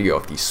the value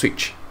of the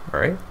switch.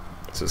 Alright,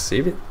 so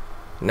save it.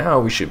 Now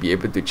we should be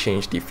able to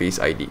change the face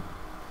ID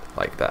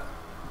like that.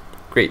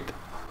 Great.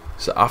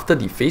 So after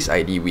the face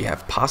ID, we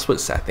have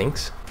password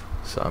settings.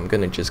 So I'm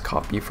gonna just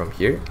copy from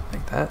here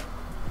like that.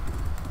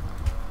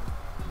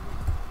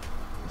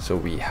 So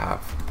we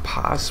have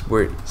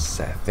password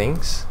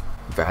settings.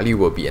 Value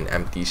will be an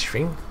empty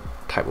string.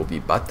 Type will be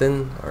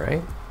button.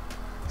 Alright,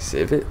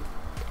 save it.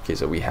 Okay,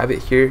 so we have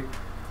it here.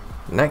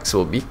 Next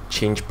will be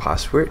change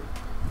password.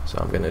 So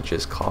I'm gonna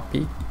just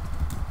copy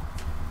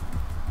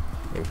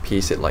and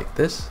paste it like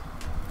this.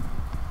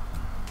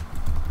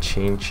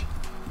 Change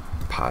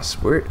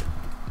password.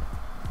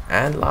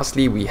 And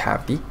lastly, we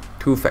have the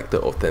two-factor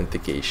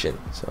authentication.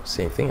 So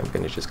same thing, I'm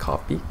gonna just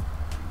copy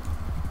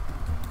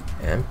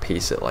and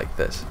paste it like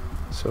this.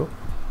 So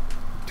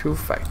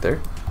two-factor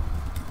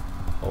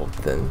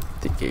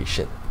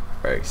authentication.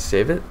 Alright,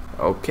 save it.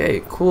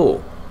 Okay,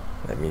 cool.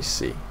 Let me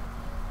see.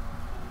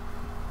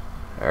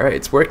 Alright,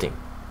 it's working.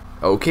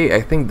 Okay,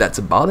 I think that's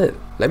about it.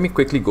 Let me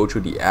quickly go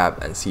through the app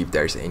and see if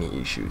there's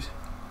any issues.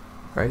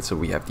 Right, so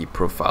we have the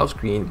profile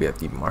screen, we have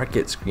the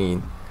market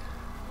screen.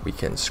 We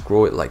can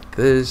scroll it like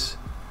this.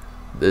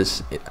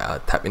 This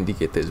tab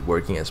indicator is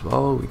working as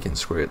well. We can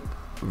scroll it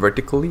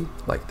vertically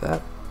like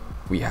that.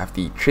 We have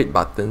the trade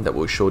button that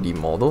will show the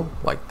model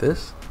like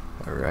this.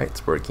 Alright,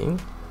 it's working.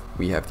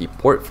 We have the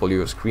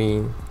portfolio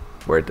screen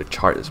where the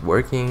chart is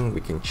working.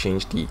 We can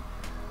change the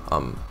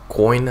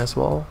coin as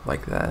well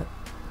like that.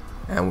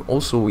 And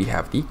also we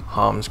have the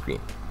home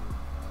screen.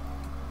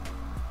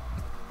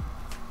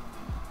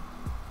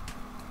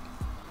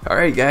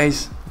 Alright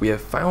guys, we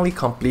have finally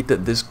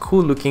completed this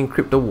cool looking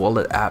crypto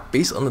wallet app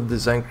based on the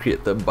design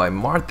created by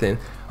Martin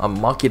on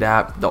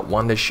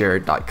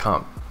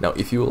mockittapp.wondershare.com. Now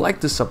if you would like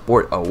to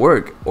support our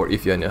work, or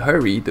if you're in a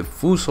hurry, the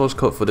full source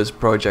code for this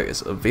project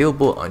is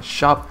available on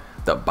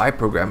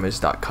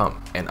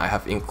shop.byprogrammers.com, and I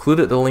have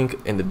included the link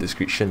in the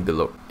description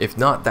below. If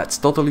not, that's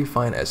totally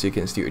fine, as you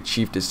can still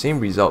achieve the same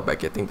result by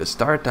getting the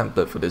starter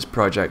template for this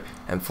project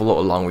and follow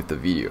along with the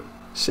video.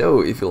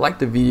 So if you like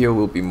the video,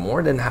 we'll be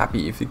more than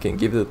happy if you can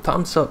give it a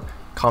thumbs up,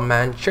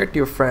 comment, share to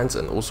your friends,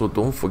 and also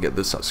don't forget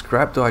to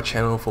subscribe to our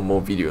channel for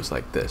more videos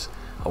like this.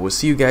 I will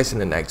see you guys in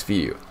the next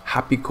video.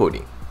 Happy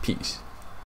coding. Peace.